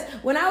Jesus.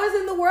 When I was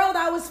in the world,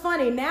 I was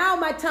funny. Now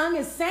my tongue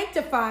is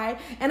sanctified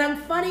and I'm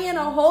funny in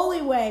a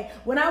holy way.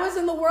 When I was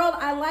in the world,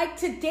 I liked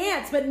to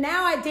dance, but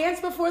now I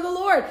dance before the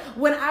Lord.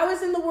 When I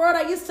was in the world,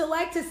 I used to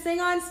like to sing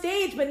on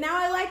stage, but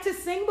now I like to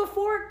sing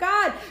before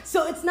God.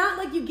 So it's not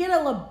like you get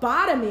a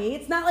lobotomy.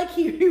 It's not like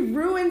he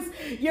ruins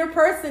your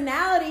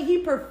personality. He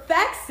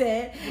perfects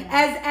it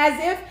as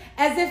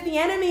if the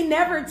enemy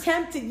never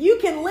tempted. You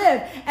can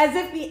live as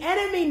if the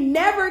enemy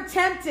never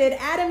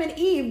tempted Adam and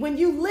Eve when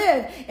you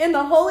live in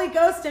the Holy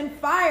Ghost and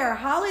fire.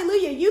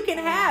 Hallelujah. You can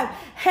have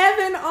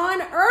heaven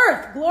on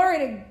earth. Glory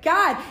to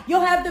God.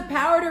 You'll have the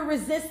power to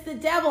resist the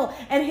devil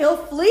and he'll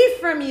flee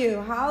from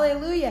you.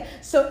 Hallelujah.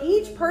 So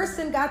each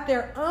person got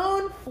their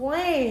own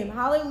flame.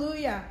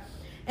 Hallelujah.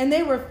 And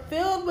they were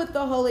filled with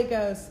the Holy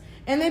Ghost.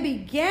 And they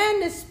began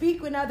to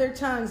speak in other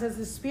tongues as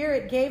the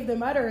Spirit gave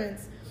them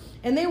utterance.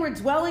 And they were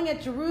dwelling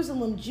at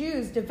Jerusalem,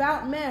 Jews,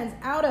 devout men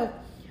out of...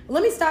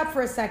 Let me stop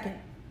for a second.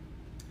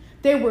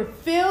 They were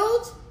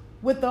filled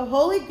with the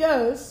Holy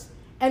Ghost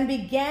and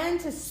began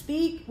to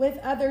speak with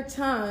other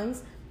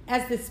tongues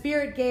as the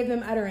Spirit gave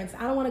them utterance.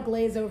 I don't want to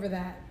glaze over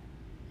that.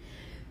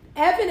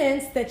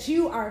 Evidence that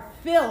you are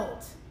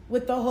filled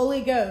with the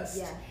Holy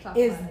Ghost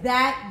is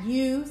that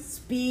you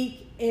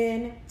speak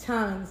in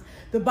tongues.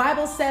 The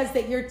Bible says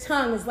that your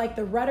tongue is like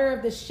the rudder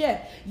of the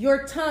ship.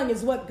 Your tongue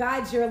is what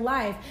guides your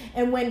life.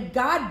 And when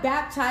God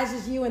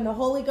baptizes you in the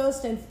Holy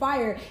Ghost and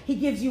fire, he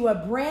gives you a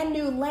brand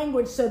new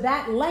language so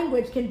that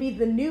language can be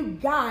the new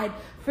guide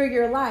for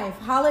your life.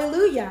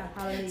 Hallelujah.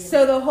 Hallelujah.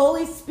 So the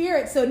Holy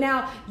Spirit. So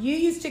now you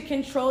used to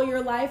control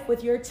your life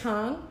with your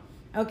tongue.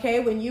 Okay,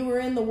 when you were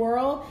in the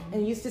world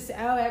and you used to say,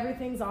 oh,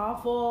 everything's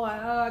awful.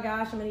 Oh,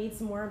 gosh, I'm going to eat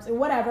some worms or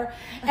whatever.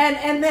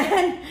 And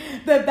then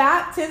the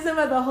baptism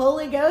of the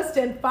Holy Ghost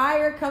and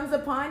fire comes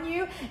upon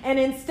you. And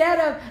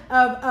instead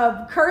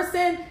of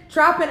cursing,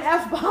 dropping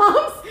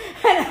F-bombs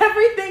and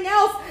everything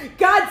else,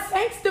 God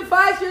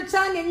sanctifies your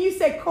tongue and you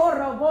say,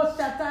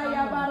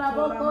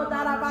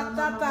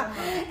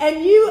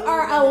 and you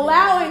are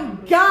allowing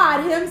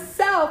God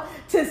himself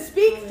to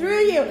speak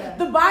through you.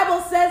 The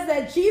Bible says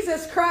that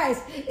Jesus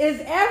Christ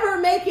is ever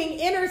making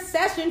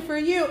intercession for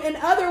you. In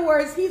other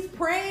words, he's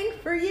praying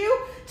for you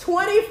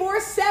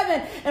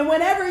 24/7. And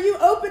whenever you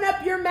open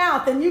up your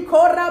mouth and you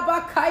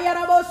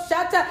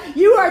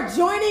are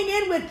joining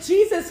in with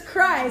Jesus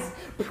Christ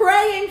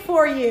praying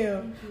for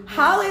you.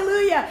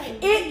 Hallelujah.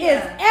 It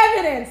is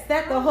evidence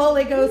that the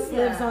Holy Ghost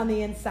lives on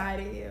the inside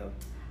of you.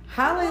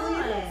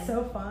 Hallelujah. That's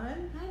so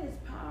fun. That is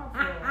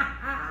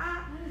powerful.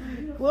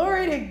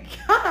 Glory to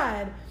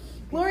God.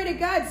 Glory to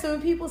God. So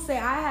when people say,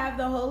 I have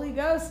the Holy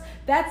Ghost,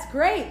 that's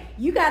great.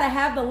 You got to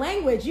have the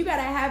language. You got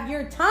to have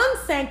your tongue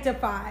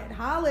sanctified.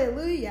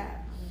 Hallelujah.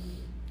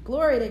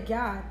 Glory to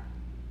God.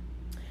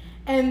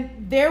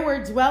 And there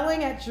were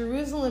dwelling at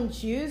Jerusalem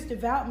Jews,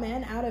 devout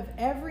men out of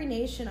every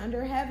nation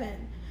under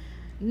heaven.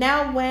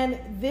 Now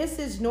when this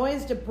is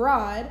noised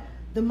abroad,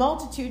 the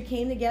multitude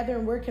came together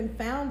and were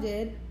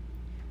confounded,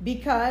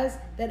 because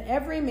that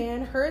every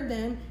man heard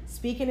them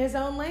speak in his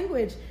own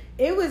language.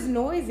 It was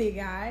noisy,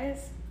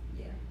 guys.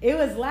 Yeah. It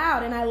was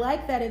loud. And I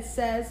like that it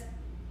says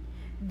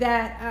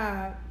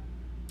that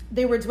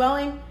they were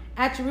dwelling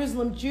at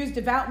Jerusalem, Jews,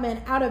 devout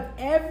men out of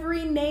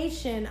every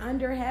nation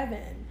under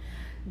heaven.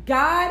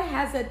 God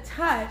has a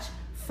touch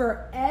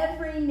for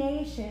every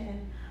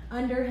nation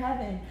under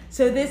heaven.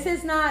 So this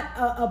is not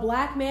a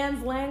black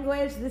man's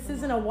language. This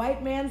isn't a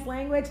white man's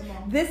language.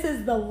 This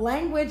is the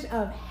language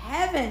of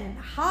heaven.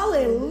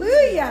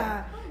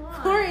 Hallelujah.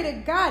 Glory to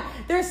God.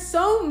 There's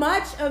so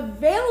much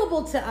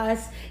available to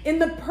us in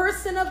the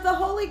person of the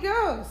Holy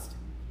Ghost.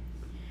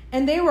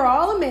 And they were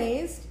all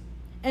amazed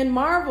and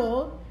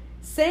marveled,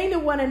 saying to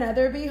one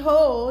another,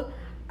 behold,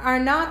 are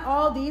not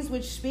all these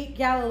which speak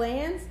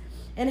Galileans?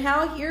 And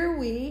how hear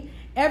we,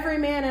 every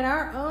man in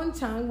our own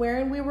tongue,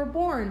 wherein we were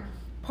born?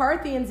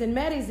 Parthians and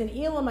Medes and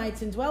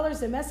Elamites and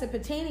dwellers in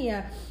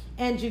Mesopotamia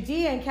and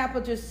Judea and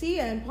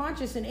Cappadocia and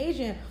Pontus and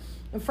Asia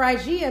and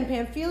Phrygia and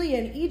Pamphylia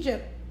and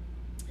Egypt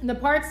and the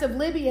parts of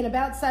Libya and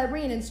about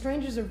Cyrene and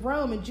strangers of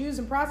Rome and Jews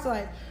and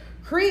proselytes,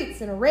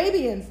 Cretes and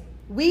Arabians.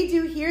 We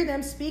do hear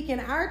them speak in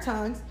our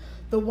tongues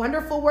the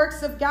wonderful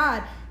works of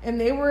God. And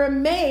they were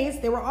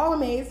amazed, they were all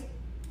amazed,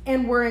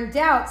 and were in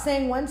doubt,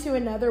 saying one to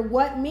another,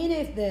 what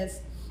meaneth this?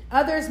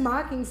 Others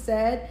mocking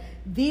said,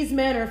 these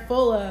men are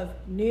full of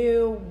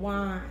new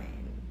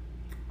wine.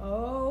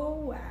 Oh,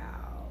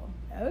 wow.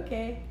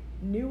 Okay.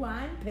 New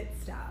wine pit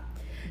stop.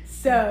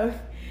 So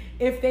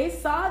if they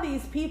saw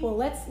these people,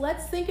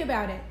 let's think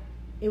about it.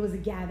 It was a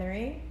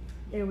gathering.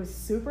 It was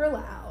super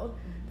loud.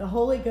 The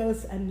Holy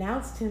Ghost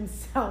announced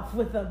himself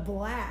with a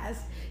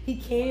blast. He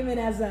came in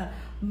as a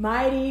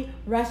mighty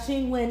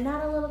rushing wind,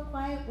 not a little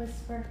quiet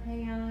whisper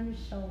hanging out on your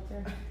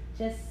shoulder.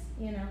 Just,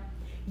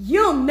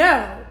 You'll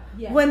know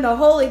when the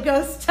Holy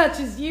Ghost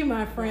touches you,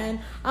 my friend.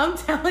 I'm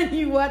telling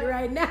you what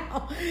right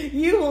now.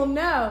 You will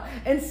know.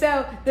 And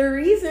so the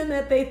reason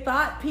that they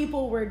thought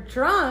people were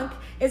drunk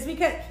is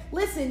because,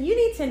 listen, you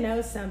need to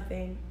know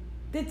something.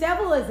 The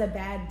devil is a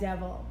bad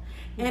devil.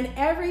 And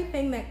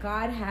everything that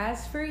God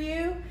has for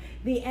you,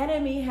 the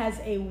enemy has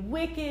a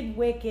wicked,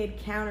 wicked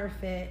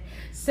counterfeit.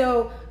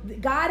 So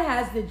God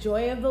has the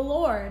joy of the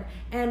Lord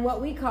and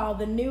what we call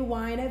the new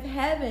wine of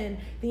heaven.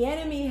 The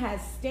enemy has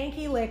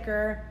stanky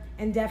liquor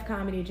and Def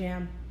Comedy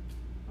Jam.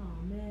 Oh,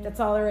 man. That's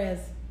all there is.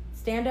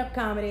 Stand-up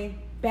comedy,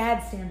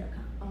 bad stand-up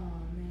comedy.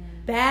 Oh, man.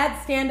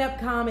 Bad stand-up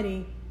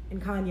comedy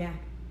and cognac.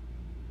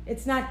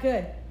 It's not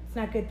good. It's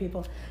not good,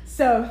 people.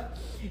 So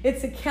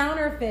it's a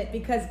counterfeit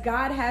because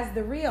God has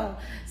the real.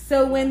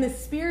 So when the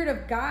Spirit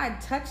of God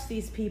touched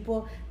these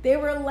people, they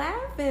were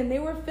laughing. They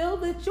were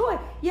filled with joy.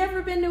 You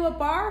ever been to a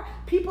bar?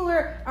 People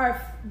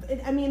are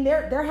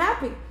they're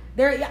happy.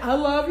 They're, I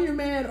love you,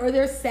 man. Or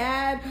they're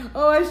sad.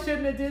 Oh, I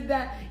shouldn't have did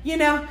that.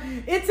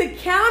 It's a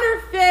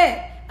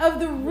counterfeit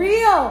of the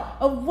real,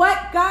 of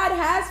what God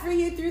has for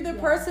you through the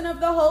person of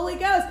the Holy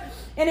Ghost.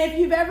 And if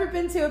you've ever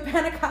been to a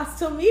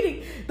Pentecostal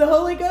meeting, the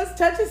Holy Ghost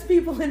touches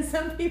people and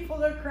some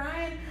people are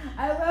crying,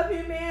 I love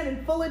you, man,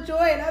 and full of joy.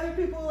 And other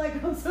people are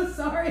like, I'm so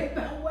sorry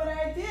about what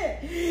I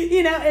did.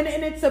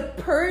 And it's a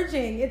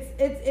purging.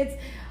 It's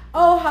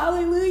oh,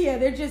 hallelujah.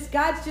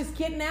 God's just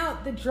getting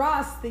out the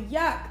dross, the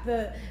yuck,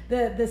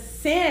 the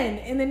sin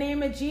in the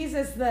name of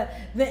Jesus, the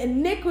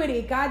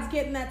iniquity. God's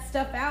getting that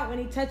stuff out when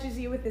he touches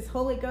you with his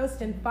Holy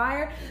Ghost and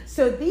fire.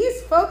 So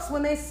these folks,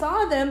 when they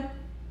saw them,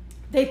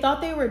 they thought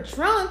they were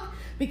drunk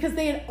because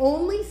they had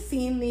only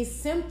seen these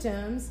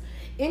symptoms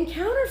in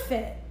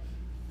counterfeit.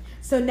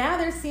 So now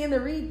they're seeing the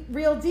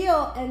real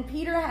deal, and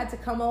Peter had to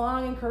come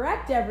along and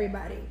correct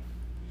everybody.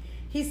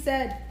 It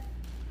says,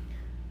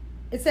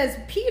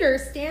 Peter,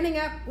 standing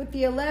up with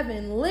the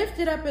 11,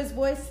 lifted up his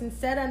voice and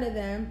said unto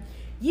them,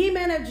 Ye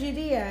men of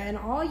Judea, and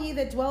all ye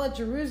that dwell at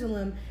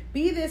Jerusalem,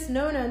 be this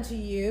known unto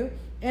you,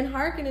 and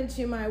hearken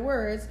unto my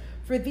words,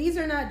 for these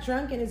are not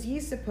drunken as ye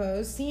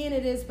suppose, seeing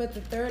it is but the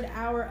 3rd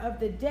hour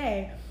of the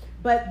day.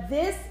 But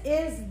this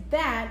is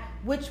that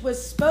which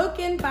was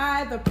spoken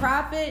by the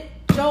prophet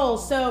Joel.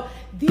 So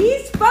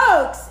these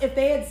folks, if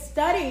they had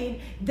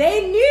studied,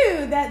 they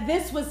knew that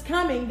this was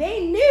coming.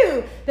 They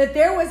knew that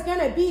there was going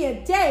to be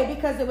a day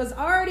because it was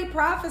already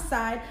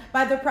prophesied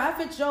by the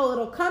prophet Joel.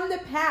 It'll come to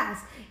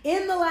pass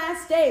in the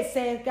last days,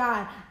 saith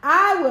God,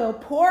 I will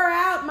pour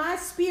out my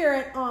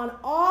spirit on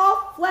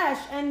all flesh,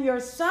 and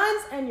your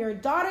sons and your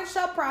daughters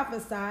shall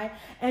prophesy,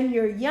 and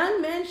your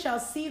young men shall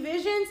see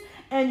visions,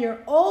 and your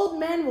old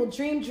men will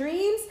dream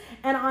dreams,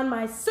 and on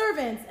my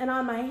servants and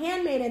on my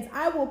handmaidens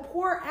I will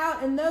pour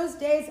out in those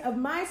days of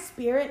my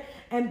spirit,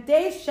 and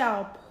they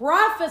shall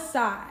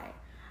prophesy.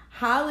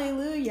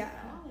 Hallelujah.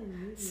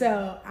 Hallelujah.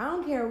 So I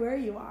don't care where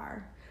you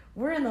are.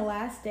 we're in the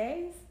last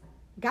days.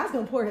 God's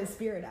going to pour his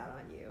spirit out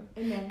on you.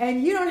 Amen.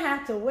 And you don't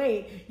have to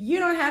wait. You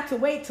don't have to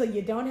wait till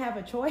you don't have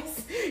a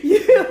choice.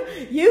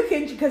 You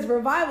can, because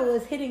revival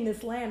is hitting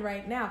this land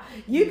right now.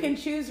 You can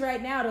choose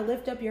right now to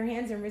lift up your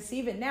hands and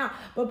receive it now.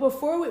 But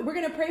before we're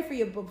going to pray for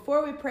you. But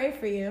before we pray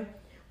for you,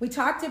 we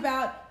talked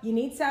about you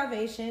need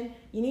salvation.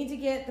 You need to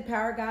get the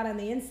power of God on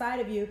the inside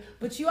of you.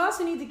 But you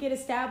also need to get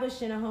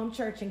established in a home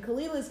church. And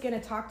Kalila is going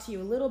to talk to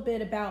you a little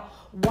bit about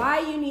why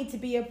you need to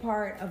be a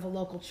part of a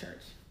local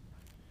church.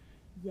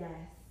 Yes.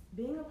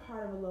 Being a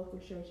part of a local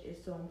church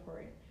is so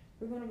important.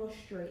 We're going to go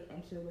straight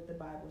into what the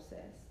Bible says.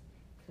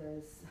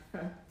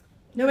 Because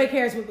nobody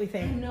cares what we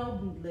think.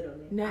 No,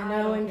 literally.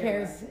 No one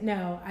cares.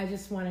 No, I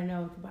just want to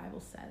know what the Bible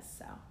says.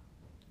 So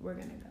we're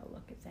going to go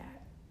look at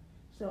that.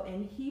 So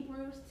in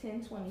Hebrews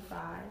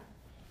 10:25,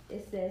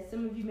 it says,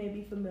 some of you may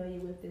be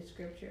familiar with this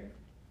scripture.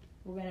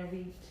 We're going to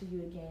read to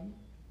you again.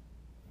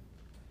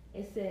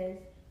 It says,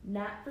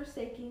 not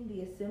forsaking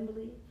the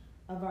assembly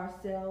of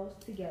ourselves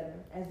together,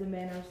 as the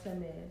manner of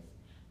some is,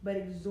 but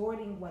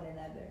exhorting one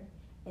another,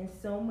 and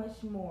so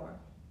much more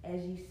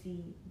as you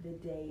see the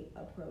day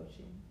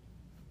approaching.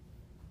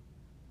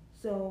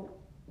 So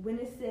when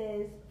it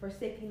says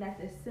forsaking, that's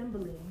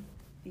assembling,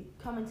 the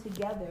coming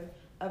together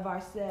of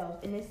ourselves,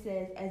 and it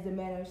says as the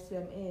manner of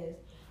some is,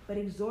 but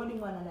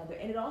exhorting one another.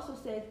 And it also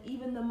says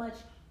even the much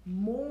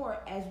more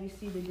as we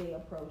see the day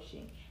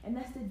approaching. And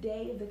that's the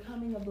day of the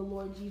coming of the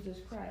Lord Jesus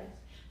Christ.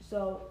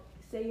 So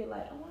say you're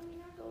like, oh, I mean,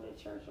 I go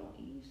to church on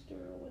Easter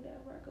or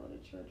whatever. I go to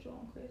church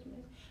on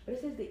Christmas. But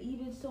it says that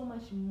even so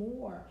much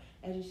more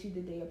as you see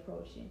the day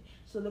approaching.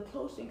 So the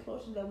closer and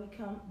closer that we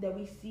come, that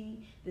we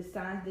see the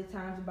signs, the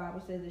times the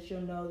Bible says that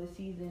you'll know the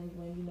seasons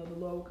when, you know, the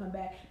Lord will come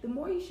back, the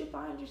more you should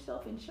find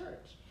yourself in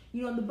church.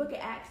 You know, in the book of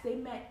Acts, they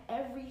met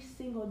every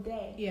single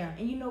day. Yeah.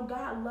 And you know,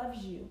 God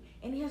loves you.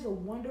 And he has a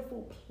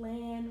wonderful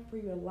plan for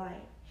your life.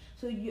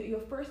 So your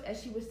first,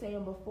 as she was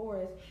saying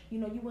before, is, you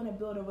know, you want to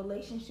build a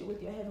relationship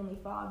with your Heavenly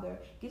Father.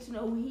 Get to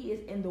know who he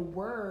is in the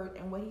Word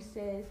and what he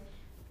says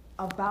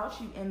about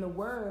you in the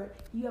Word.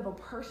 You have a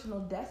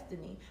personal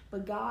destiny.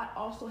 But God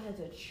also has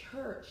a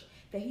church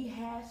that he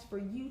has for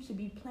you to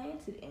be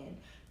planted in,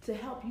 to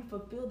help you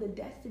fulfill the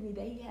destiny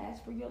that he has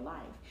for your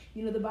life.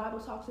 You know, the Bible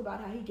talks about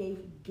how he gave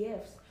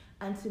gifts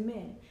unto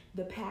men.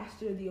 The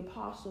pastor, the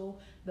apostle,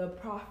 the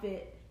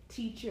prophet,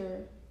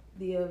 teacher,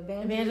 the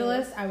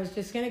evangelist. I was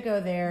just going to go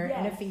there. Yes.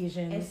 In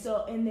Ephesians. And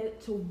so,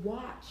 to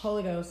watch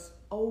Holy Ghost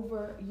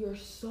over your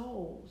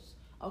souls.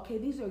 Okay,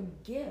 these are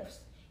gifts.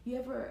 You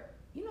ever,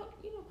 you know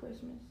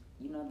Christmas.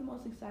 You know the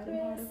most exciting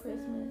part of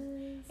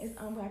Christmas is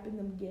unwrapping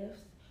them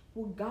gifts.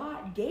 Well,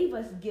 God gave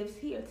us gifts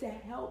here to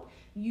help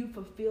you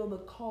fulfill the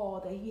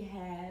call that he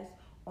has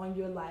on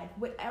your life,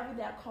 whatever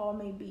that call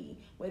may be,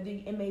 whether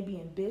it may be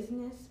in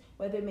business,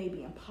 whether it may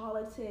be in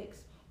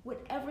politics,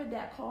 whatever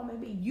that call may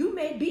be. You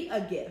may be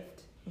a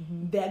gift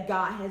that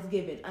God has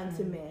given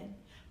unto men,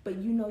 but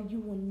you know, you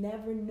will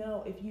never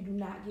know if you do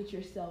not get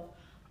yourself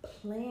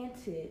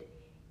planted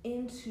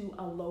into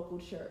a local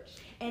church.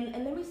 And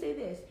let me say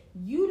this,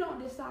 you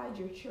don't decide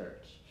your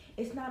church.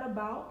 It's not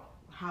about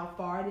how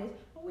far it is.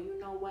 Oh, well, you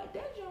know what,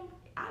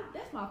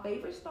 that's my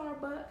favorite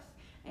Starbucks,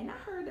 and I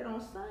heard that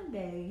on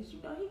Sundays,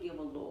 you know, he give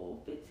a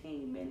little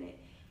 15-minute.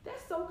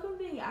 That's so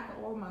convenient. I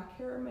can order my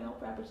caramel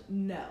frappuccino.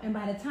 No. And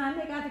by the time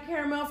they got the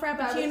caramel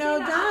frappuccino Frappuccino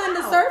done, the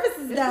out. service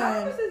is The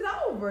done. service is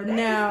over. That's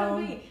No.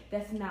 convenient.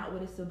 That's not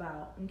what it's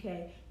about,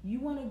 okay?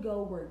 You want to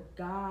go where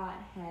God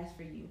has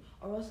for you.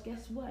 Or else,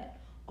 guess what?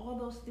 All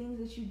those things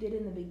that you did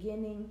in the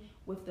beginning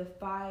with the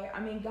fire, I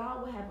mean,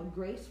 God will have a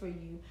grace for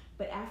you,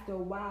 but after a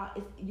while,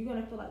 you're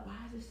going to feel like, why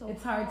is it so hard?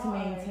 It's hard to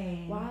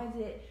maintain. Why is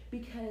it?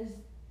 Because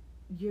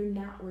you're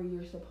not where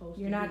you're supposed to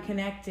be. You're not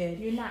connected.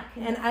 You're not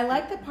connected. And I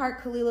like the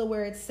part, Kalila,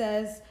 where it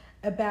says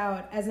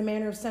about as a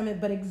manner of some,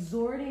 but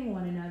exhorting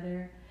one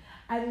another.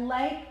 I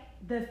like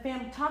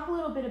talk a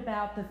little bit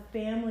about the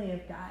family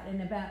of God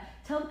and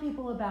tell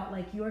people about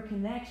like your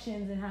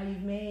connections and how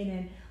you've made,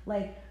 and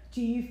like,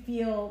 do you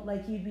feel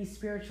like you'd be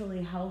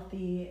spiritually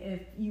healthy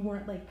if you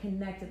weren't like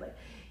connected? Like,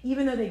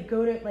 even though they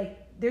go to, like,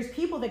 there's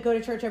people that go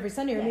to church every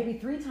Sunday or maybe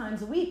 3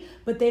 times a week,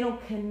 but they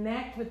don't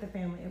connect with the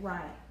family of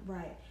God.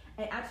 Right.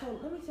 And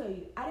let me tell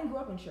you, I didn't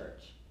grow up in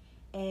church.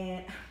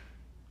 And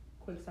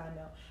quick side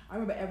note, I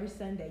remember every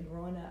Sunday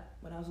growing up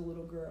when I was a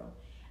little girl,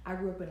 I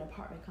grew up in an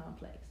apartment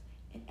complex.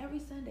 And every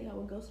Sunday I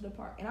would go to the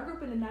park. And I grew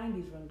up in the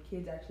 90s when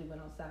kids actually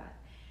went outside.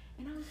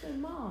 And I would say,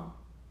 Mom,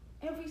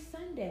 every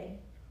Sunday,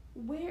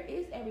 where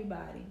is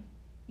everybody?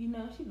 You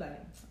know, she'd be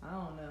like, I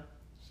don't know.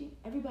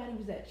 Everybody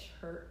was at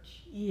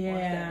church.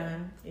 Yeah.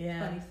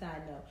 Funny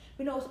side note.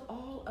 But no, it's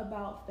all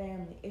about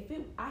family.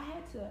 I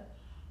had to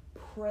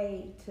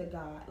pray to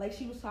God. Like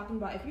she was talking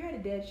about, if you're at a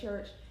dead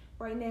church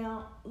right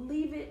now,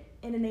 leave it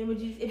in the name of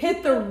Jesus.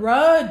 Hit the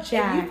road,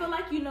 Jack. If you feel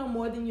like you know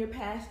more than your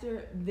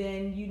pastor,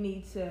 then you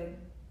need to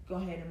go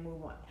ahead and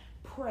move on.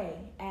 Pray,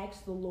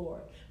 ask the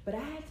Lord. But I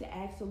had to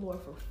ask the Lord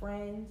for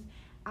friends.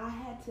 I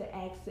had to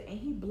ask, and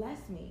he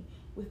blessed me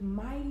with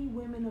mighty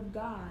women of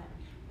God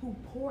who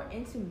pour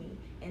into me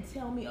and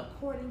tell me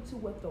according to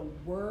what the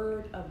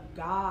Word of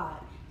God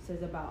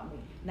says about me.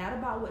 Not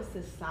about what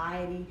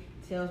society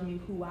tells me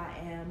who I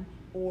am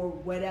or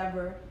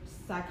whatever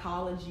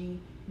psychology.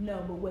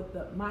 No, but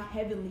what my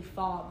Heavenly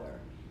Father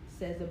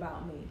says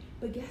about me.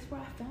 But guess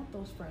where I found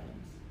those friends?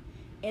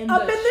 In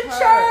the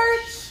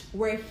church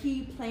where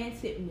He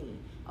planted me.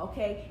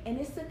 Okay, and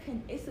it's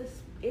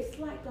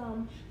like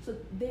so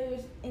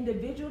there's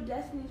individual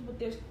destinies, but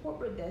there's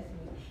corporate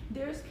destinies.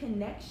 There's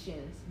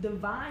connections,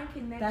 divine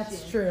connections.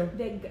 That's true.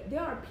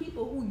 There are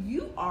people who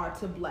you are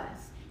to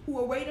bless, who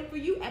are waiting for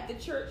you at the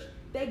church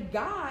that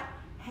God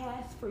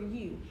has for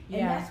you.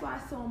 And that's why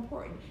it's so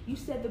important. You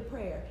said the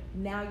prayer,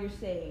 now you're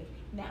saved.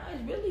 Now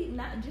it's really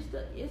not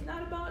it's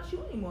not about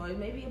you anymore. It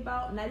may be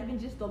about not even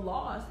just the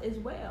lost as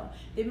well.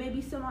 There may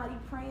be somebody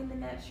praying in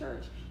that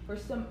church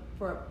with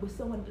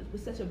someone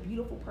with such a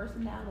beautiful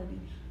personality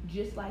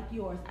just like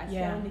yours. I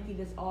tell Nikki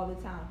this all the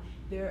time.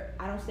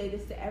 I don't say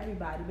this to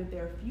everybody, but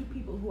there are a few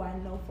people who I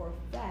know for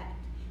a fact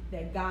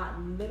that God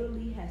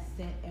literally has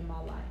sent in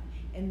my life.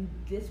 And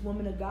this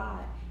woman of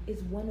God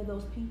is one of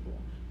those people.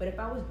 But if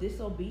I was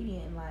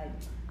disobedient, I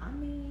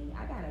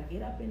gotta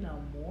get up in the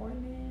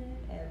morning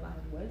at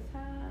what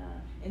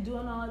time and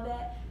doing all of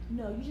that.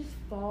 No, you just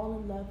fall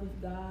in love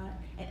with God.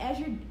 And as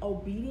you're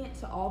obedient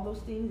to all those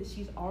things that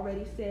she's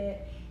already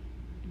said,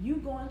 you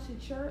going to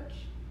church,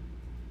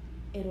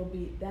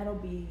 that'll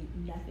be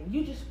nothing.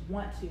 You just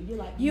want to. You're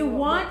like, you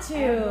want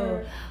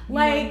to.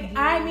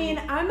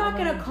 I'm not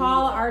going to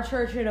call our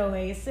church an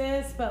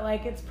oasis, but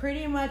it's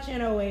pretty much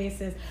an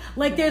oasis.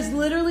 There's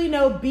literally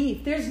no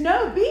beef. There's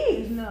no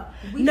beef. No.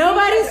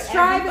 Nobody's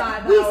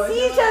striving. We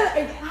see each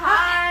other.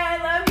 Hi,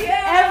 I love you.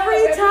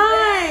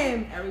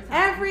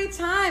 Every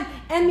time.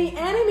 And the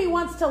enemy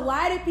wants to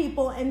lie to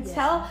people and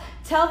tell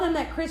them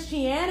that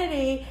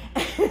Christianity,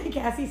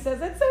 Cassie says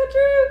that's so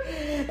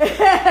true,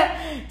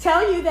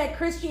 tell you that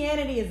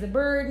Christianity is a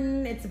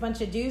burden, it's a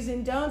bunch of do's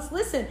and don'ts.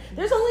 Listen,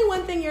 there's only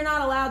one thing you're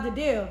not allowed to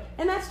do,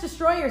 and that's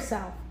destroy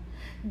yourself.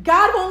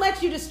 God won't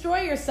let you destroy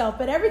yourself,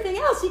 but everything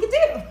else you can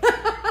do.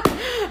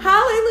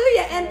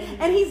 Hallelujah.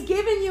 And He's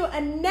given you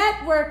a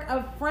network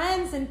of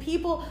friends and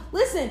people.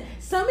 Listen,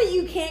 some of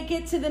you can't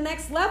get to the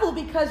next level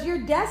because your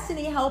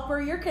destiny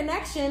helper, your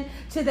connection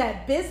to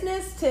that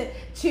business,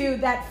 to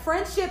that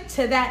friendship,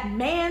 to that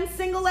man,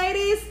 single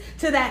ladies,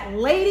 to that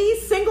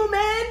lady, single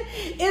men,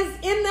 is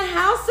in the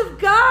house of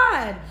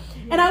God.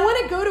 And I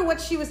want to go to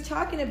what she was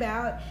talking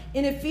about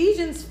in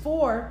Ephesians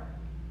 4.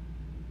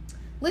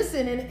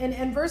 Listen,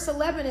 in verse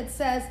 11 it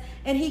says,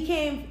 and He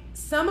gave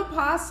some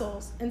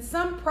apostles and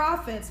some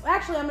prophets.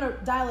 Actually, I'm going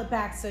to dial it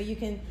back so you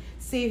can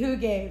see who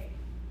gave.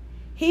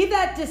 He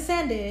that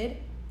descended,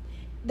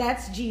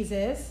 that's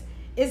Jesus,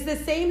 is the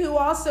same who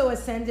also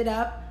ascended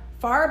up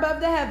far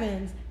above the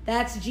heavens,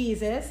 that's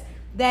Jesus,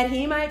 that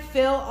He might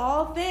fill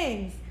all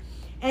things.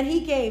 And He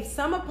gave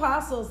some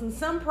apostles and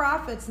some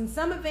prophets and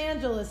some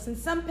evangelists and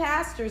some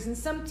pastors and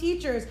some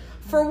teachers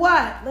for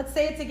what? Let's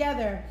say it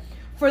together.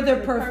 For the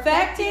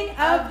perfecting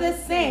of the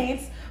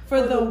saints,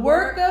 for the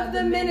work of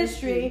the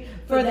ministry,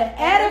 for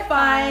the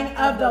edifying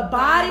of the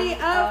body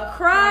of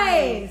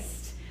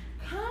Christ.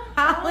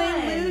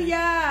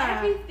 Hallelujah.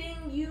 Everything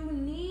you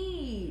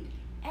need.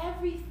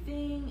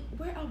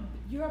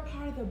 You're a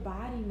part of the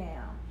body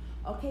now.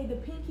 Okay, the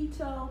pinky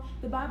toe,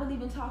 the Bible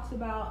even talks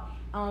about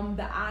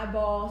the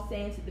eyeball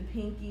saying to the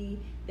pinky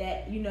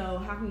that,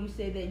 how can you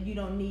say that you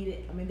don't need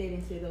it? I mean, they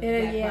didn't say those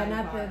exact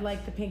body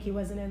parts. The pinky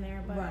wasn't in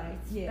there, but right,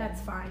 that's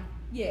fine.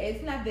 Yeah,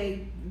 it's not the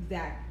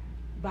exact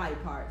body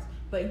parts,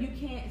 but you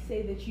can't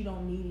say that you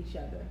don't need each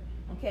other.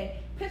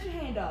 Okay, cut your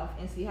hand off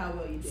and see how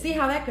well you do. See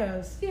how that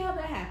goes. See how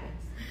that happens.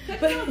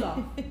 Cut your hand off.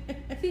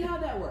 See how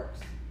that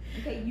works.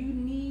 Okay, you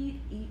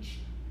need each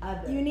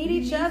other. You need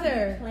each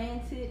other. To be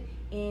planted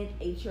in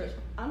a church.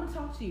 I'm gonna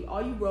talk to you,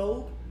 all you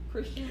rogue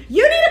Christians.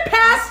 You need a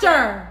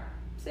pastor.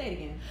 Say it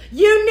again.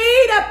 You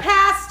need a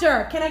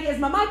pastor. Is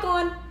my mic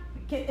on?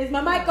 Is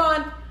my mic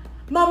on?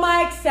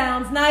 My mic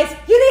sounds nice.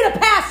 You need a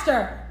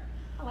pastor.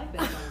 I like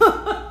that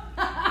song.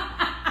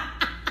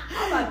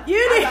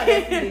 You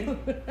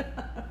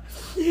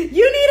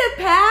need a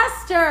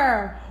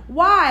pastor.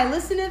 Why?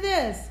 Listen to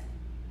this.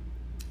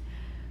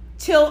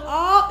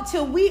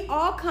 Till we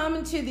all come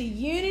into the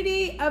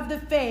unity of the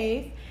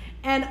faith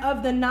and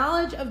of the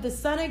knowledge of the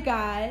Son of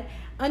God,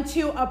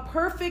 unto a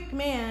perfect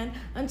man,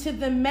 unto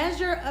the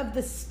measure of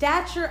the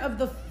stature of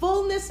the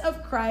fullness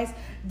of Christ,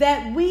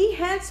 that we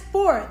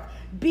henceforth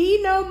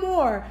be no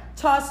more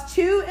tossed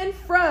to and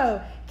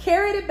fro,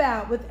 carried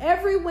about with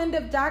every wind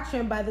of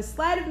doctrine by the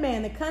sleight of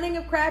man, the cunning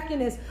of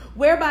craftiness,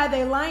 whereby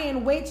they lie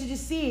in wait to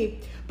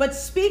deceive. But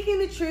speaking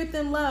the truth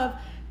in love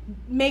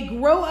may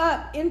grow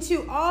up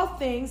into all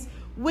things,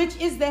 which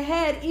is the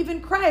head,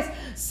 even Christ.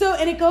 So,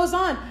 and it goes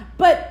on.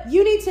 But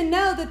you need to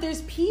know that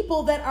there's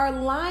people that are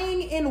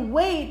lying in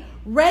wait,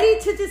 ready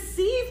to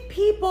deceive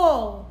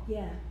people.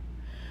 Yeah.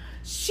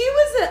 She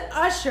was an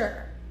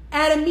usher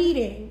at a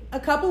meeting a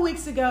couple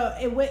weeks ago.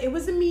 It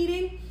was a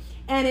meeting,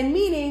 and in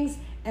meetings,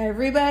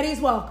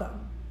 everybody's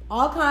welcome.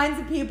 All kinds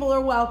of people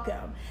are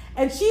welcome.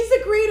 And she's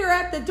a greeter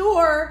at the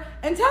door,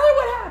 and tell her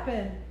what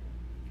happened.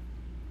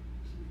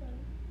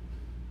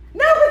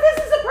 No, but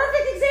this is a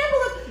perfect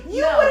example of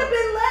you would have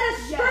been led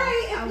astray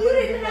if you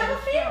didn't have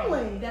a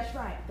family. That's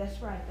right.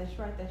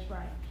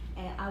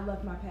 And I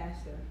love my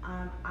pastor.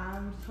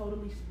 I'm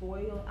totally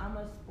spoiled. I'm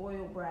a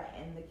spoiled brat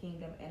in the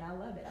kingdom, and I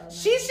love it.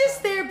 She's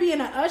just there being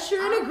an usher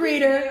and a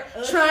greeter,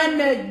 trying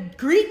to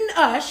greet and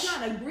ush.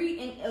 Trying to greet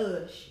and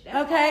ush. That's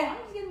okay. I'm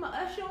just getting my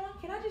usher on.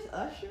 Can I just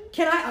usher?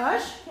 Can I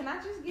ush? Can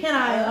I just get Can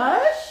I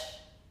ush?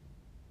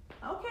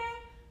 Okay.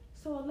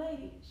 So a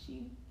lady,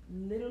 she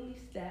literally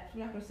steps.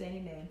 We're not going to say any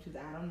names because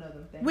I don't know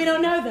them. We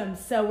don't know them,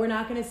 so we're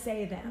not going to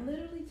say them.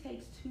 Literally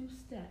takes 2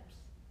 steps.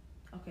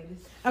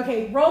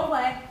 Okay, role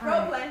play.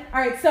 Role play.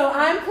 All right, so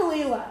I'm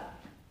Kalila.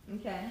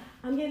 Okay.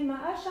 I'm getting my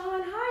ush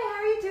on. Hi,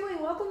 how are you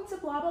doing? Welcome to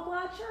blah, blah,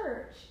 blah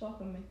church.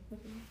 Welcome me.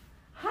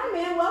 Hi,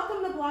 man.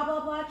 Welcome to blah,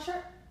 blah, blah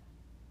church.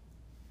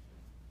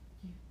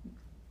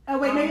 Oh,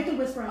 wait, no, you have to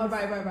whisper on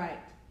this. Right.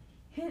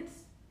 Hence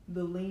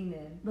the lean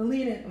in. The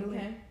lean in.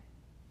 Okay.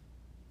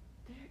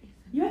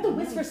 You have to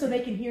whisper so they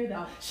can hear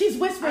them. She's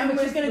whispering,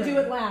 but she's going to do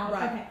it loud.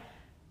 Right. Okay.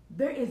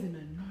 There is an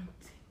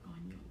anointing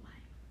on your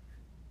life.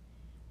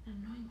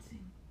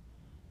 Anointing.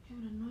 You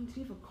have an anointing.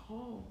 You have a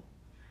call.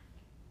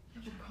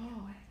 You have a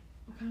call.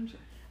 Okay,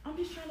 I'm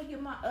just trying to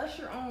get my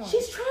usher on.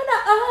 She's trying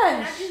to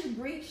And I ush. just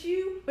greet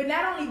you. But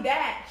not only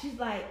that, she's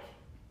like,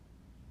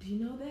 do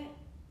you know that?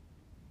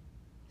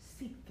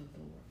 Seek the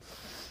Lord.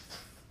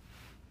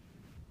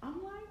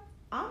 I'm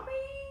like,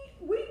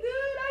 we good.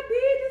 I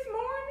did this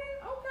morning.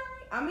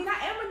 Okay.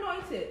 I am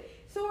anointed.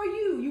 So are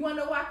you. You want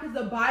to know why? Because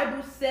the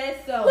Bible says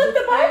so. Look,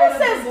 the Bible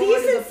says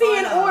decency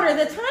and order.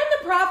 The time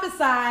to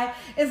prophesy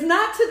is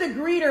not to the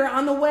greeter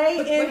on the way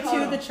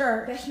into the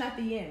church. That's not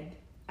the end.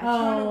 I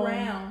turn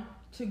around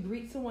to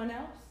greet someone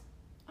else.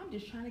 I'm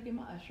just trying to get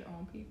my usher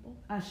on, people.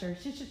 Usher.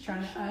 She's just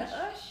trying to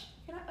ush.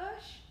 Can I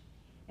ush?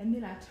 And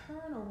then I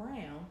turn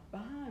around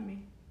behind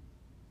me.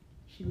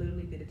 She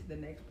literally did it to the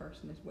next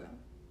person as well.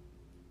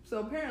 So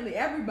apparently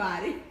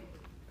everybody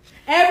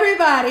had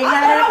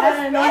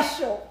a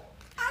special.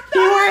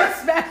 You weren't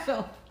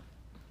special.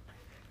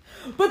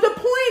 But the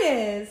point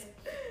is,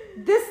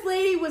 this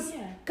lady was,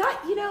 God,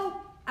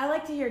 I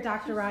like to hear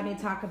Dr. Rodney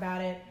talk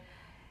about it.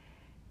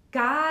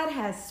 God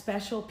has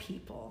special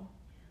people.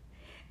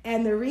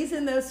 And the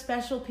reason those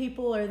special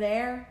people are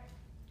there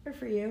are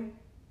for you.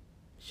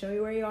 Show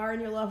you where you are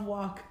in your love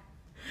walk.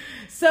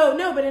 So,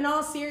 no, but in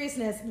all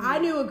seriousness, I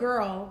knew a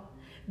girl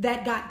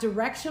that got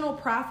directional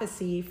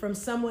prophecy from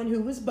someone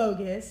who was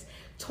bogus,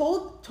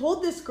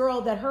 told this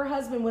girl that her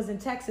husband was in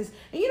Texas.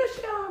 And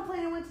she got on a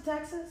plane and went to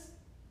Texas?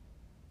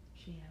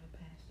 She had a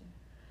pastor.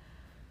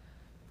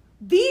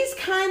 These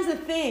kinds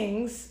of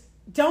things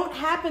don't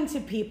happen to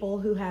people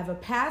who have a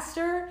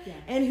pastor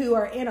and who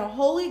are in a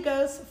Holy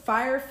Ghost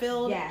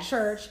fire-filled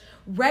church,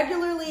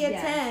 regularly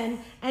attend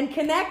and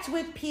connect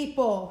with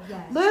people.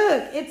 Yes.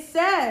 Look, it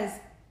says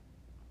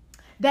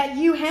that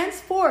you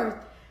henceforth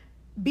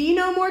be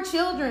no more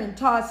children,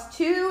 tossed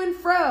to and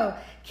fro,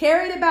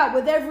 carried about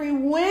with every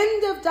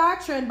wind of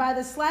doctrine by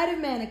the sleight of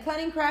men, a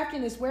cunning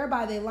craftiness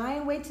whereby they lie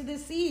in wait to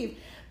deceive.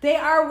 They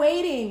are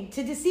waiting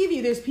to deceive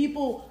you. There's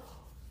people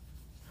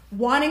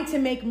wanting to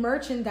make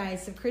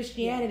merchandise of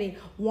Christianity,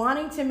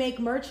 wanting to make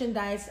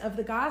merchandise of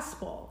the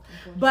gospel.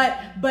 But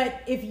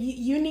if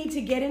you need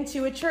to get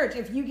into a church,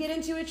 if you get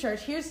into a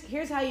church,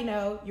 here's how you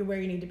know you're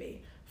where you need to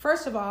be.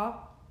 First of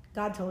all,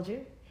 God told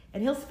you.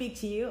 And he'll speak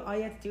to you. All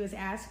you have to do is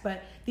ask.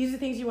 But these are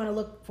things you want to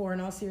look for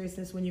in all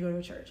seriousness when you go to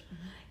a church.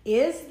 Mm-hmm.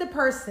 Is the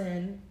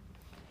person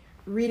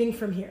reading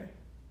from here?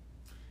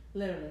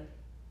 Literally.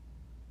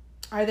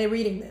 Are they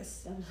reading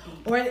this? That was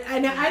deep. Or I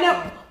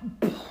know.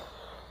 That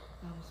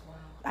was wild.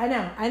 I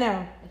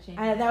know.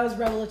 That was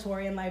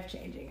revelatory and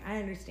life-changing. I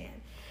understand.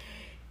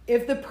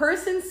 If the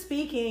person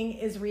speaking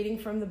is reading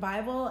from the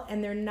Bible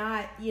and they're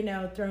not,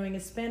 throwing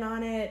a spin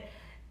on it,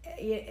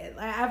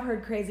 I've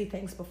heard crazy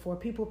things before.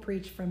 People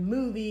preach from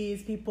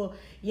movies. People,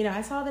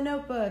 I saw The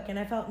Notebook and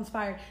I felt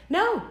inspired.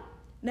 No.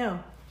 They're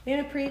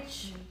going to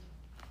preach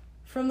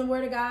from the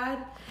Word of God.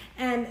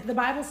 And the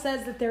Bible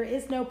says that there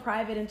is no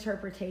private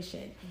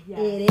interpretation. Yes.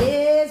 It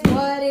is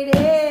what it is.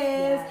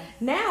 Yes.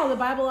 Now, the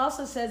Bible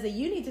also says that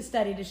you need to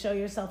study to show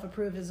yourself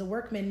approved as a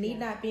workman, need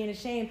not be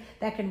ashamed,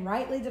 that can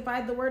rightly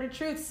divide the word of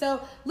truth. So,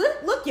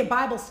 look, you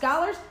Bible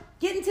scholars,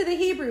 get into the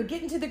Hebrew,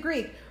 get into the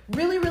Greek.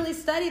 Really, really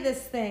study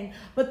this thing.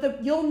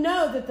 But you'll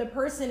know that the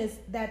person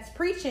that's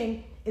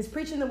preaching is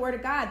preaching the word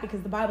of God,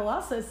 because the Bible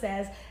also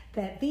says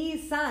that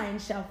these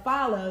signs shall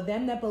follow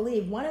them that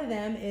believe. One of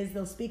them is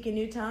they'll speak in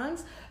new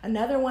tongues.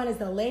 Another one is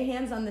they'll lay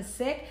hands on the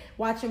sick,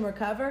 watch them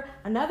recover.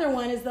 Another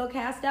one is they'll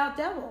cast out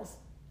devils.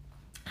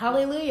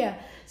 Hallelujah.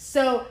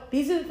 So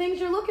these are the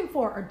things you're looking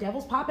for. Are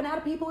devils popping out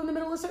of people in the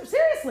middle of service?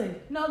 Seriously.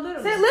 No,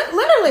 literally.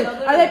 Literally.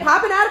 Are they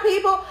popping out of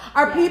people?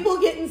 Are people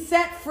getting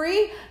set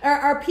free?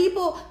 Are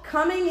people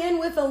coming in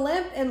with a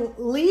limp and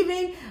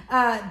leaving,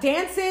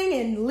 dancing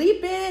and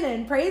leaping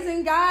and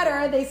praising God? Or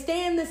are they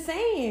staying the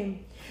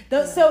same?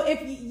 So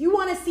if you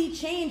want to see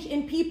change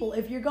in people,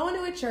 if you're going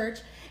to a church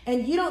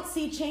and you don't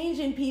see change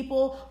in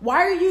people, why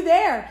are you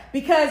there?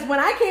 Because when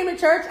I came to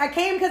church, I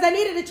came because I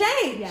needed a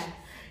change. Yes.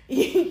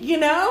 You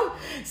know?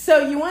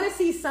 So you want to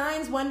see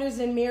signs, wonders,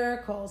 and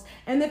miracles.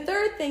 And the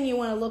third thing you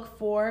want to look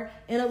for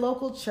in a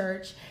local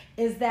church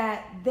is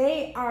that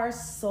they are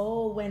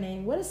soul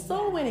winning. What is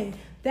soul winning?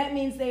 That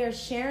means they are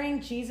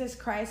sharing Jesus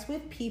Christ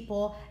with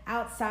people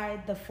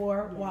outside the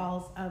four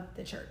walls of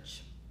the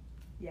church.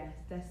 Yes,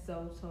 that's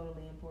so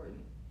totally important.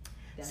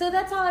 So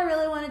that's all I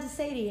really wanted to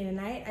say to you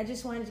tonight. I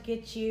just wanted to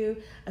get you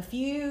a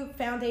few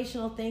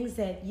foundational things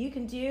that you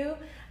can do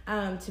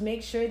to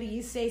make sure that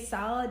you stay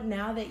solid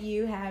now that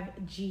you have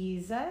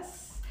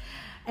Jesus.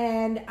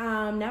 And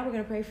now we're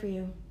going to pray for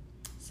you.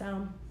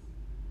 So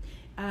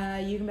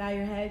you can bow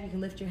your head. You can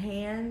lift your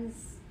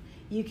hands.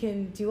 You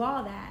can do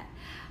all that.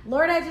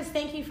 Lord, I just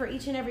thank you for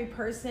each and every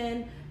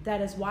person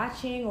that is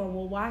watching or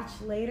will watch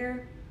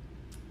later.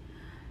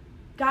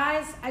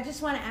 Guys, I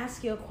just want to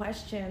ask you a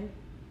question.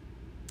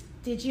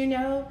 Did you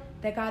know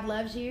that God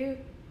loves you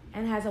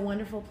and has a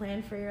wonderful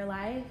plan for your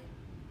life?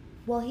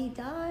 Well, he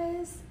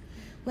does.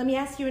 Let me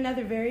ask you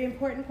another very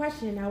important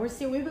question. Now,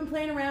 we've been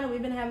playing around and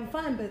we've been having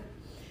fun, but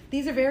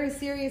these are very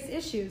serious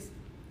issues.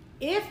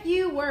 If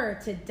you were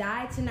to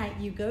die tonight,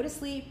 you go to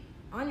sleep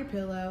on your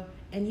pillow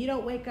and you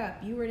don't wake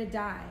up, you were to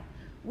die,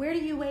 where do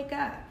you wake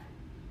up?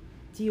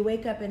 Do you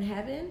wake up in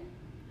heaven?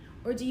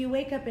 Or do you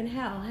wake up in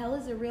hell? Hell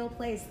is a real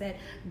place that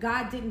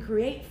God didn't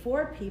create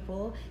for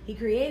people. He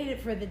created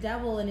it for the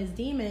devil and his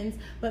demons,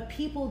 but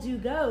people do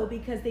go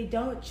because they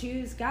don't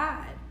choose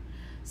God.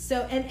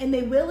 So, and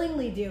they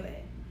willingly do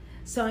it.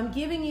 So I'm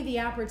giving you the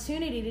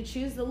opportunity to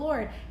choose the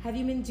Lord. Have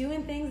you been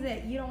doing things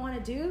that you don't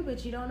want to do,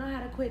 but you don't know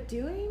how to quit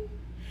doing?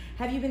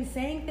 Have you been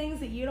saying things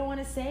that you don't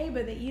want to say,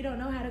 but that you don't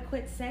know how to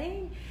quit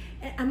saying?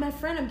 And my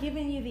friend, I'm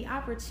giving you the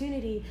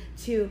opportunity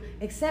to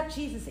accept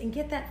Jesus and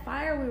get that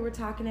fire we were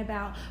talking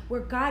about, where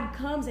God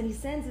comes and he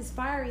sends his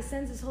fire, he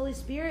sends his Holy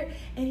Spirit,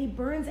 and he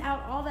burns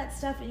out all that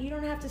stuff, and you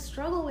don't have to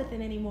struggle with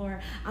it anymore.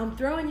 I'm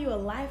throwing you a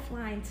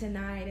lifeline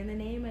tonight in the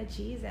name of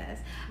Jesus.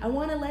 I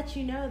want to let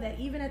you know that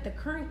even at the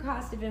current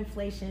cost of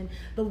inflation,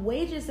 the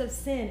wages of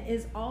sin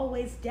is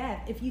always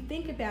death. If you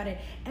think about it,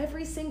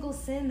 every single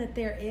sin that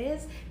there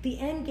is, the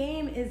end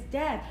game is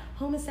death.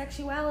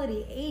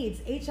 Homosexuality, AIDS,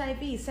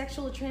 HIV,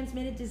 sexually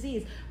transmitted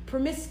disease,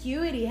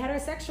 promiscuity,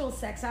 heterosexual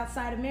sex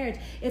outside of marriage.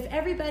 If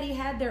everybody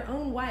had their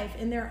own wife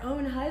and their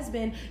own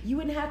husband, you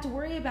wouldn't have to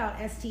worry about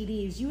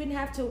STDs. You wouldn't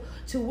have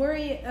to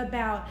worry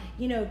about,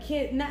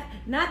 kid.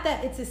 Not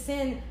that it's a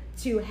sin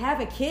to have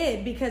a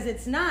kid, because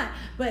it's not,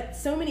 but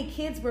so many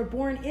kids were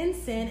born in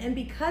sin, and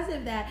because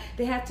of that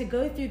they have to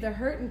go through the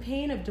hurt and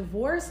pain of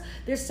divorce.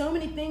 There's so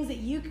many things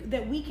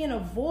that we can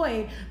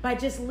avoid by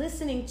just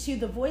listening to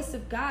the voice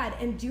of God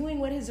and doing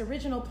what his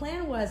original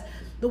plan was.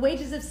 The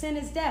wages of sin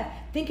is death.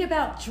 Think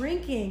about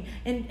drinking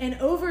and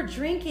over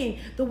drinking.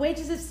 The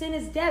wages of sin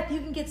is death. You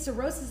can get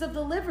cirrhosis of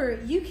the liver.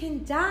 You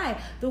can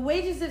die. The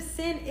wages of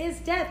sin is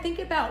death. Think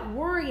about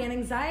worry and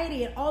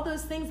anxiety and all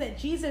those things that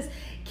Jesus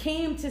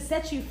came to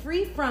set you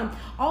free from.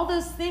 All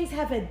those things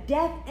have a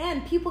death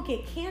end. People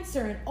get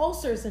cancer and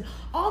ulcers and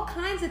all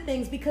kinds of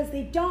things because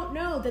they don't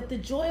know that the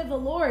joy of the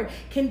Lord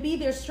can be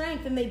their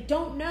strength, and they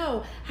don't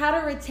know how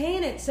to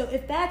retain it. So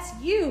if that's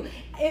you,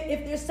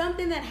 if there's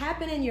something that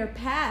happened in your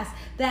past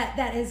that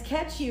has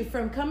kept you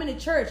from coming to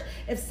church,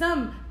 if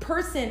some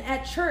person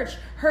at church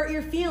hurt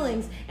your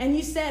feelings and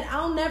you said,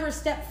 I'll never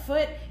step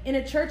foot in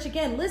a church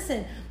again,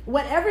 listen,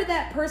 whatever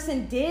that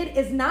person did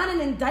is not an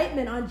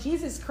indictment on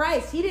Jesus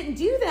Christ. He didn't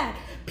do that.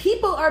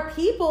 People are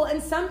people,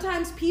 and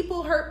sometimes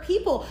people hurt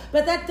people,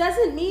 but that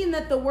doesn't mean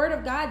that the word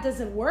of God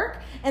doesn't work,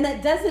 and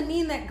that doesn't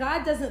mean that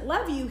God doesn't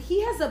love you.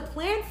 He has a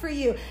plan for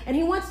you, and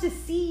he wants to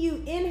see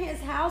you in his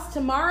house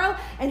tomorrow,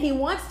 and he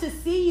wants to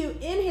see you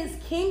in his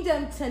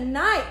kingdom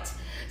tonight.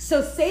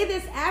 So say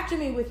this after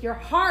me with your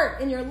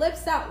heart and your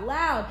lips out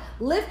loud.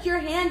 Lift your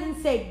hand and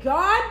say,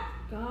 God,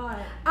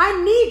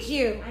 I need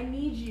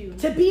you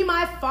to be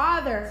my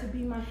Father.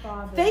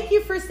 Thank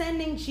you for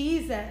sending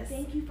Jesus.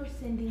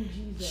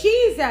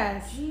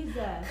 Jesus.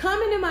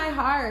 Come into my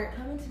heart.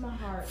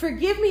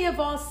 Forgive me of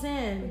all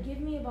sin.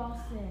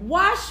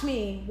 Wash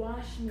me.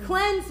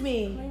 Cleanse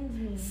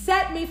me.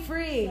 Set me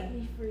free.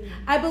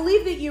 I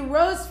believe that you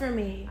rose for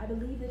me.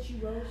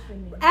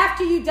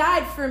 After you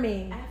died for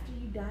me.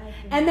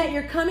 And that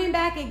you're coming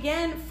back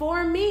again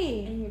for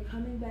me.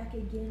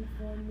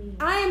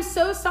 I am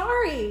so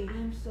sorry.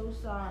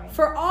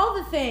 For all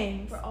the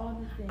things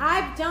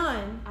I've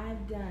done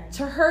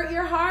to hurt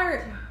your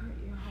heart.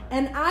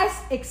 And I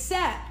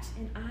accept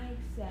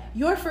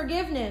your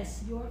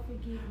forgiveness.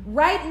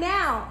 Right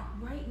now.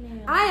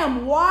 I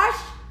am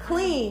washed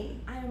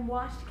clean.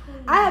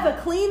 I have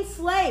a clean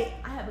slate.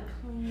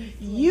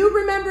 You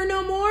remember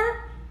no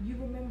more.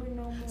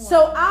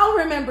 So I'll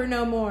remember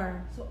no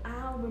more.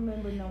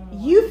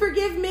 You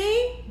forgive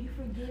me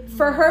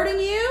for hurting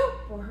you.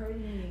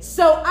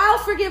 So I'll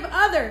forgive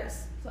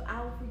others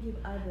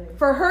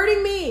for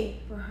hurting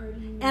me.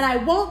 And I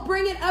won't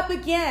bring it up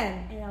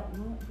again.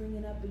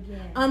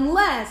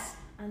 Unless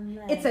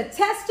it's a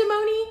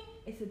testimony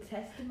It's a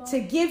testimony to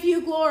give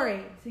you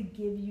glory. to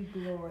give you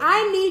glory.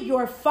 I need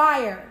your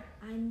fire.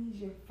 I need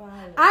your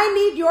fire. I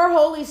need your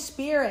Holy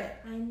Spirit.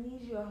 I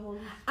need your Holy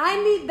Spirit.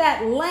 I need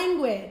that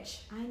language,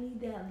 I need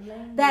that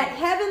language. that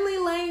heavenly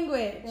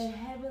language that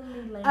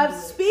heavenly language of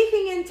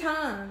speaking in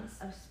tongues.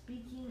 of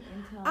speaking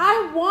in tongues.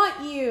 I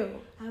want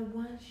you I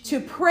want you to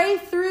pray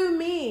through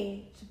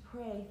me. to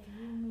pray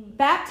through me.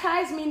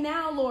 Baptize me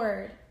now,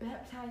 Lord,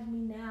 Baptize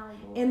me now,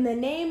 Lord. in the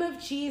name of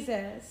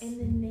Jesus. In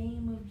the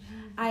name of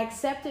Jesus. I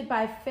accept it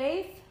by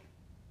faith,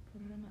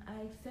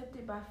 I accept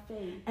it by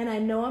faith. and I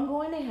know I'm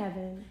going to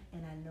heaven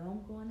And I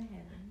know I'm going to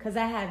heaven. because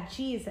I have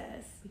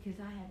Jesus Because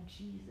I have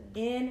Jesus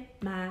in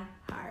my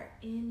heart.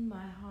 in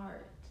my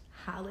heart.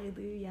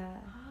 Hallelujah.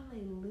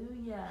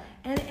 Hallelujah.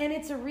 And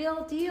it's a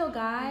real deal,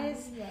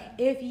 guys. Hallelujah.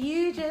 If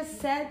you just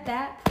said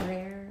that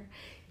prayer,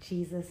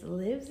 Jesus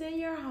lives in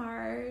your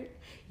heart.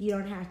 You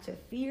don't have to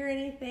fear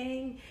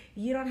anything.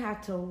 You don't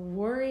have to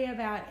worry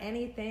about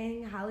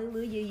anything.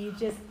 Hallelujah. You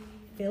just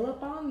fill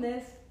up on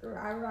this.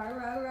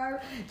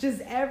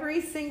 Just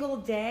every single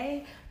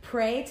day,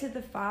 pray to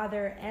the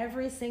Father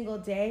every single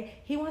day.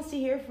 He wants to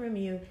hear from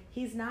you.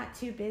 He's not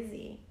too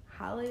busy.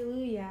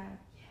 Hallelujah.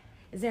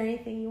 Is there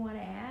anything you want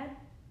to add?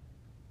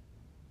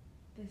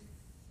 This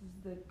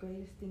is the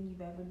greatest thing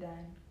you've ever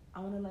done. I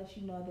want to let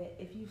you know that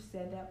if you've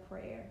said that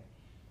prayer,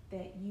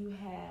 that you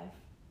have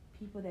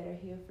people that are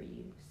here for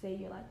you. Say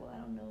you're like, well, I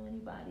don't know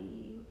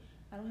anybody.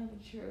 I don't have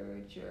a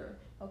church. Or,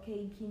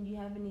 okay, can you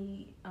have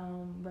any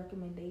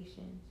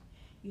recommendations?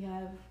 You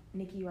have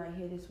Nikki right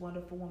here, this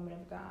wonderful woman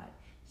of God.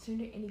 Send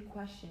her any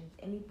questions,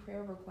 any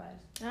prayer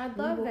requests. I'd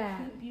love we will that.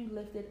 keep you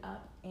lifted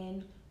up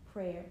in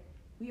prayer.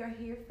 We are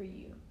here for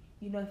you.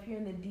 You know, if you're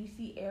in the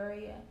D.C.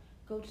 area,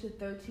 go to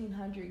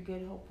 1300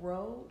 Good Hope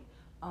Road.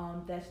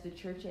 That's the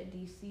church at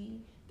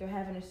D.C. They're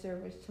having a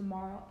service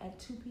tomorrow at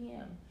 2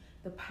 p.m.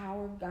 The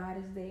power of God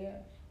is there.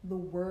 The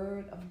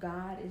word of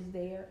God is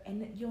there.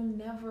 And you'll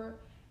never,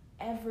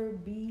 ever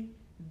be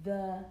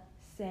the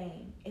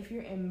same. If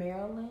you're in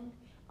Maryland,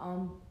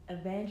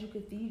 Evangel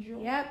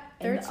Cathedral. Yep,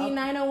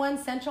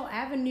 13901 Central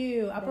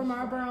Avenue, Upper That's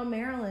Marlboro, right.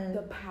 Maryland.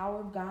 The power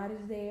of God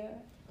is there.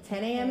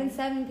 10 a.m. and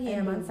 7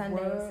 p.m. on The Sundays.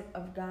 word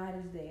of God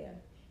is there.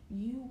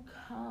 You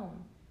come.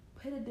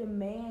 Put a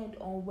demand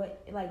on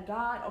what, like,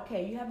 God,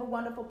 okay, you have a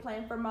wonderful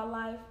plan for my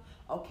life.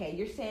 Okay,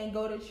 you're saying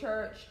go to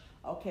church.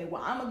 Okay,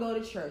 well, I'm going to go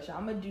to church.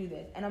 I'm going to do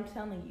this. And I'm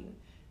telling you,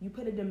 you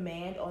put a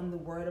demand on the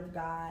word of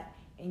God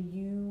and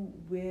you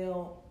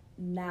will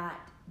not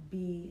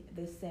be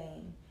the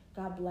same.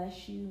 God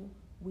bless you.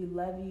 We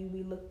love you.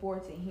 We look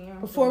forward to hearing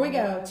Before from we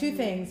go, you. two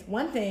things.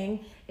 One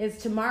thing is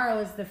tomorrow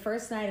is the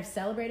first night of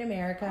Celebrate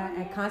America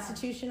at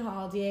Constitution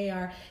Hall,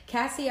 DAR.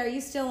 Cassie, are you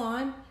still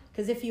on?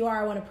 Because if you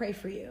are, I want to pray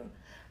for you.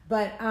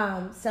 But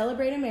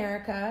Celebrate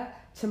America,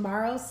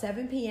 tomorrow,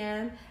 7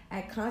 p.m.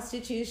 at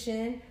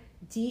Constitution,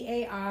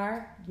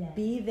 DAR. Yes.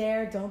 Be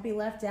there. Don't be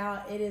left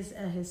out. It is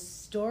a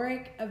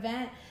historic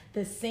event.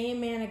 The same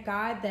man of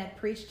God that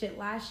preached it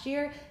last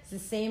year is the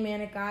same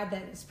man of God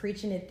that is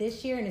preaching it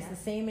this year, and it's the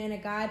same man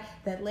of God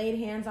that laid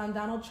hands on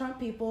Donald Trump.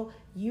 People,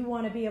 you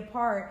want to be a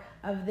part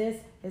of this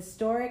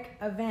historic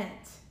event.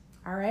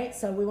 All right?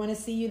 So we want to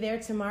see you there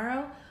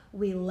tomorrow.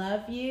 We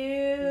love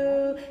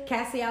you.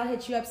 Cassie, I'll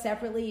hit you up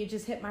separately. You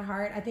just hit my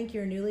heart. I think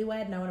you're a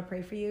newlywed, and I want to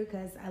pray for you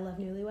because I love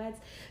newlyweds.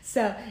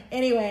 So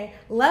anyway,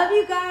 love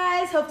you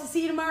guys. Hope to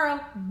see you tomorrow.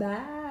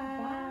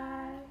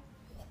 Bye.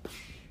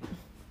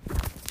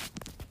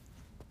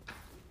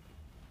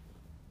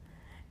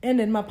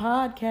 Ending my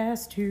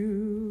podcast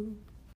too.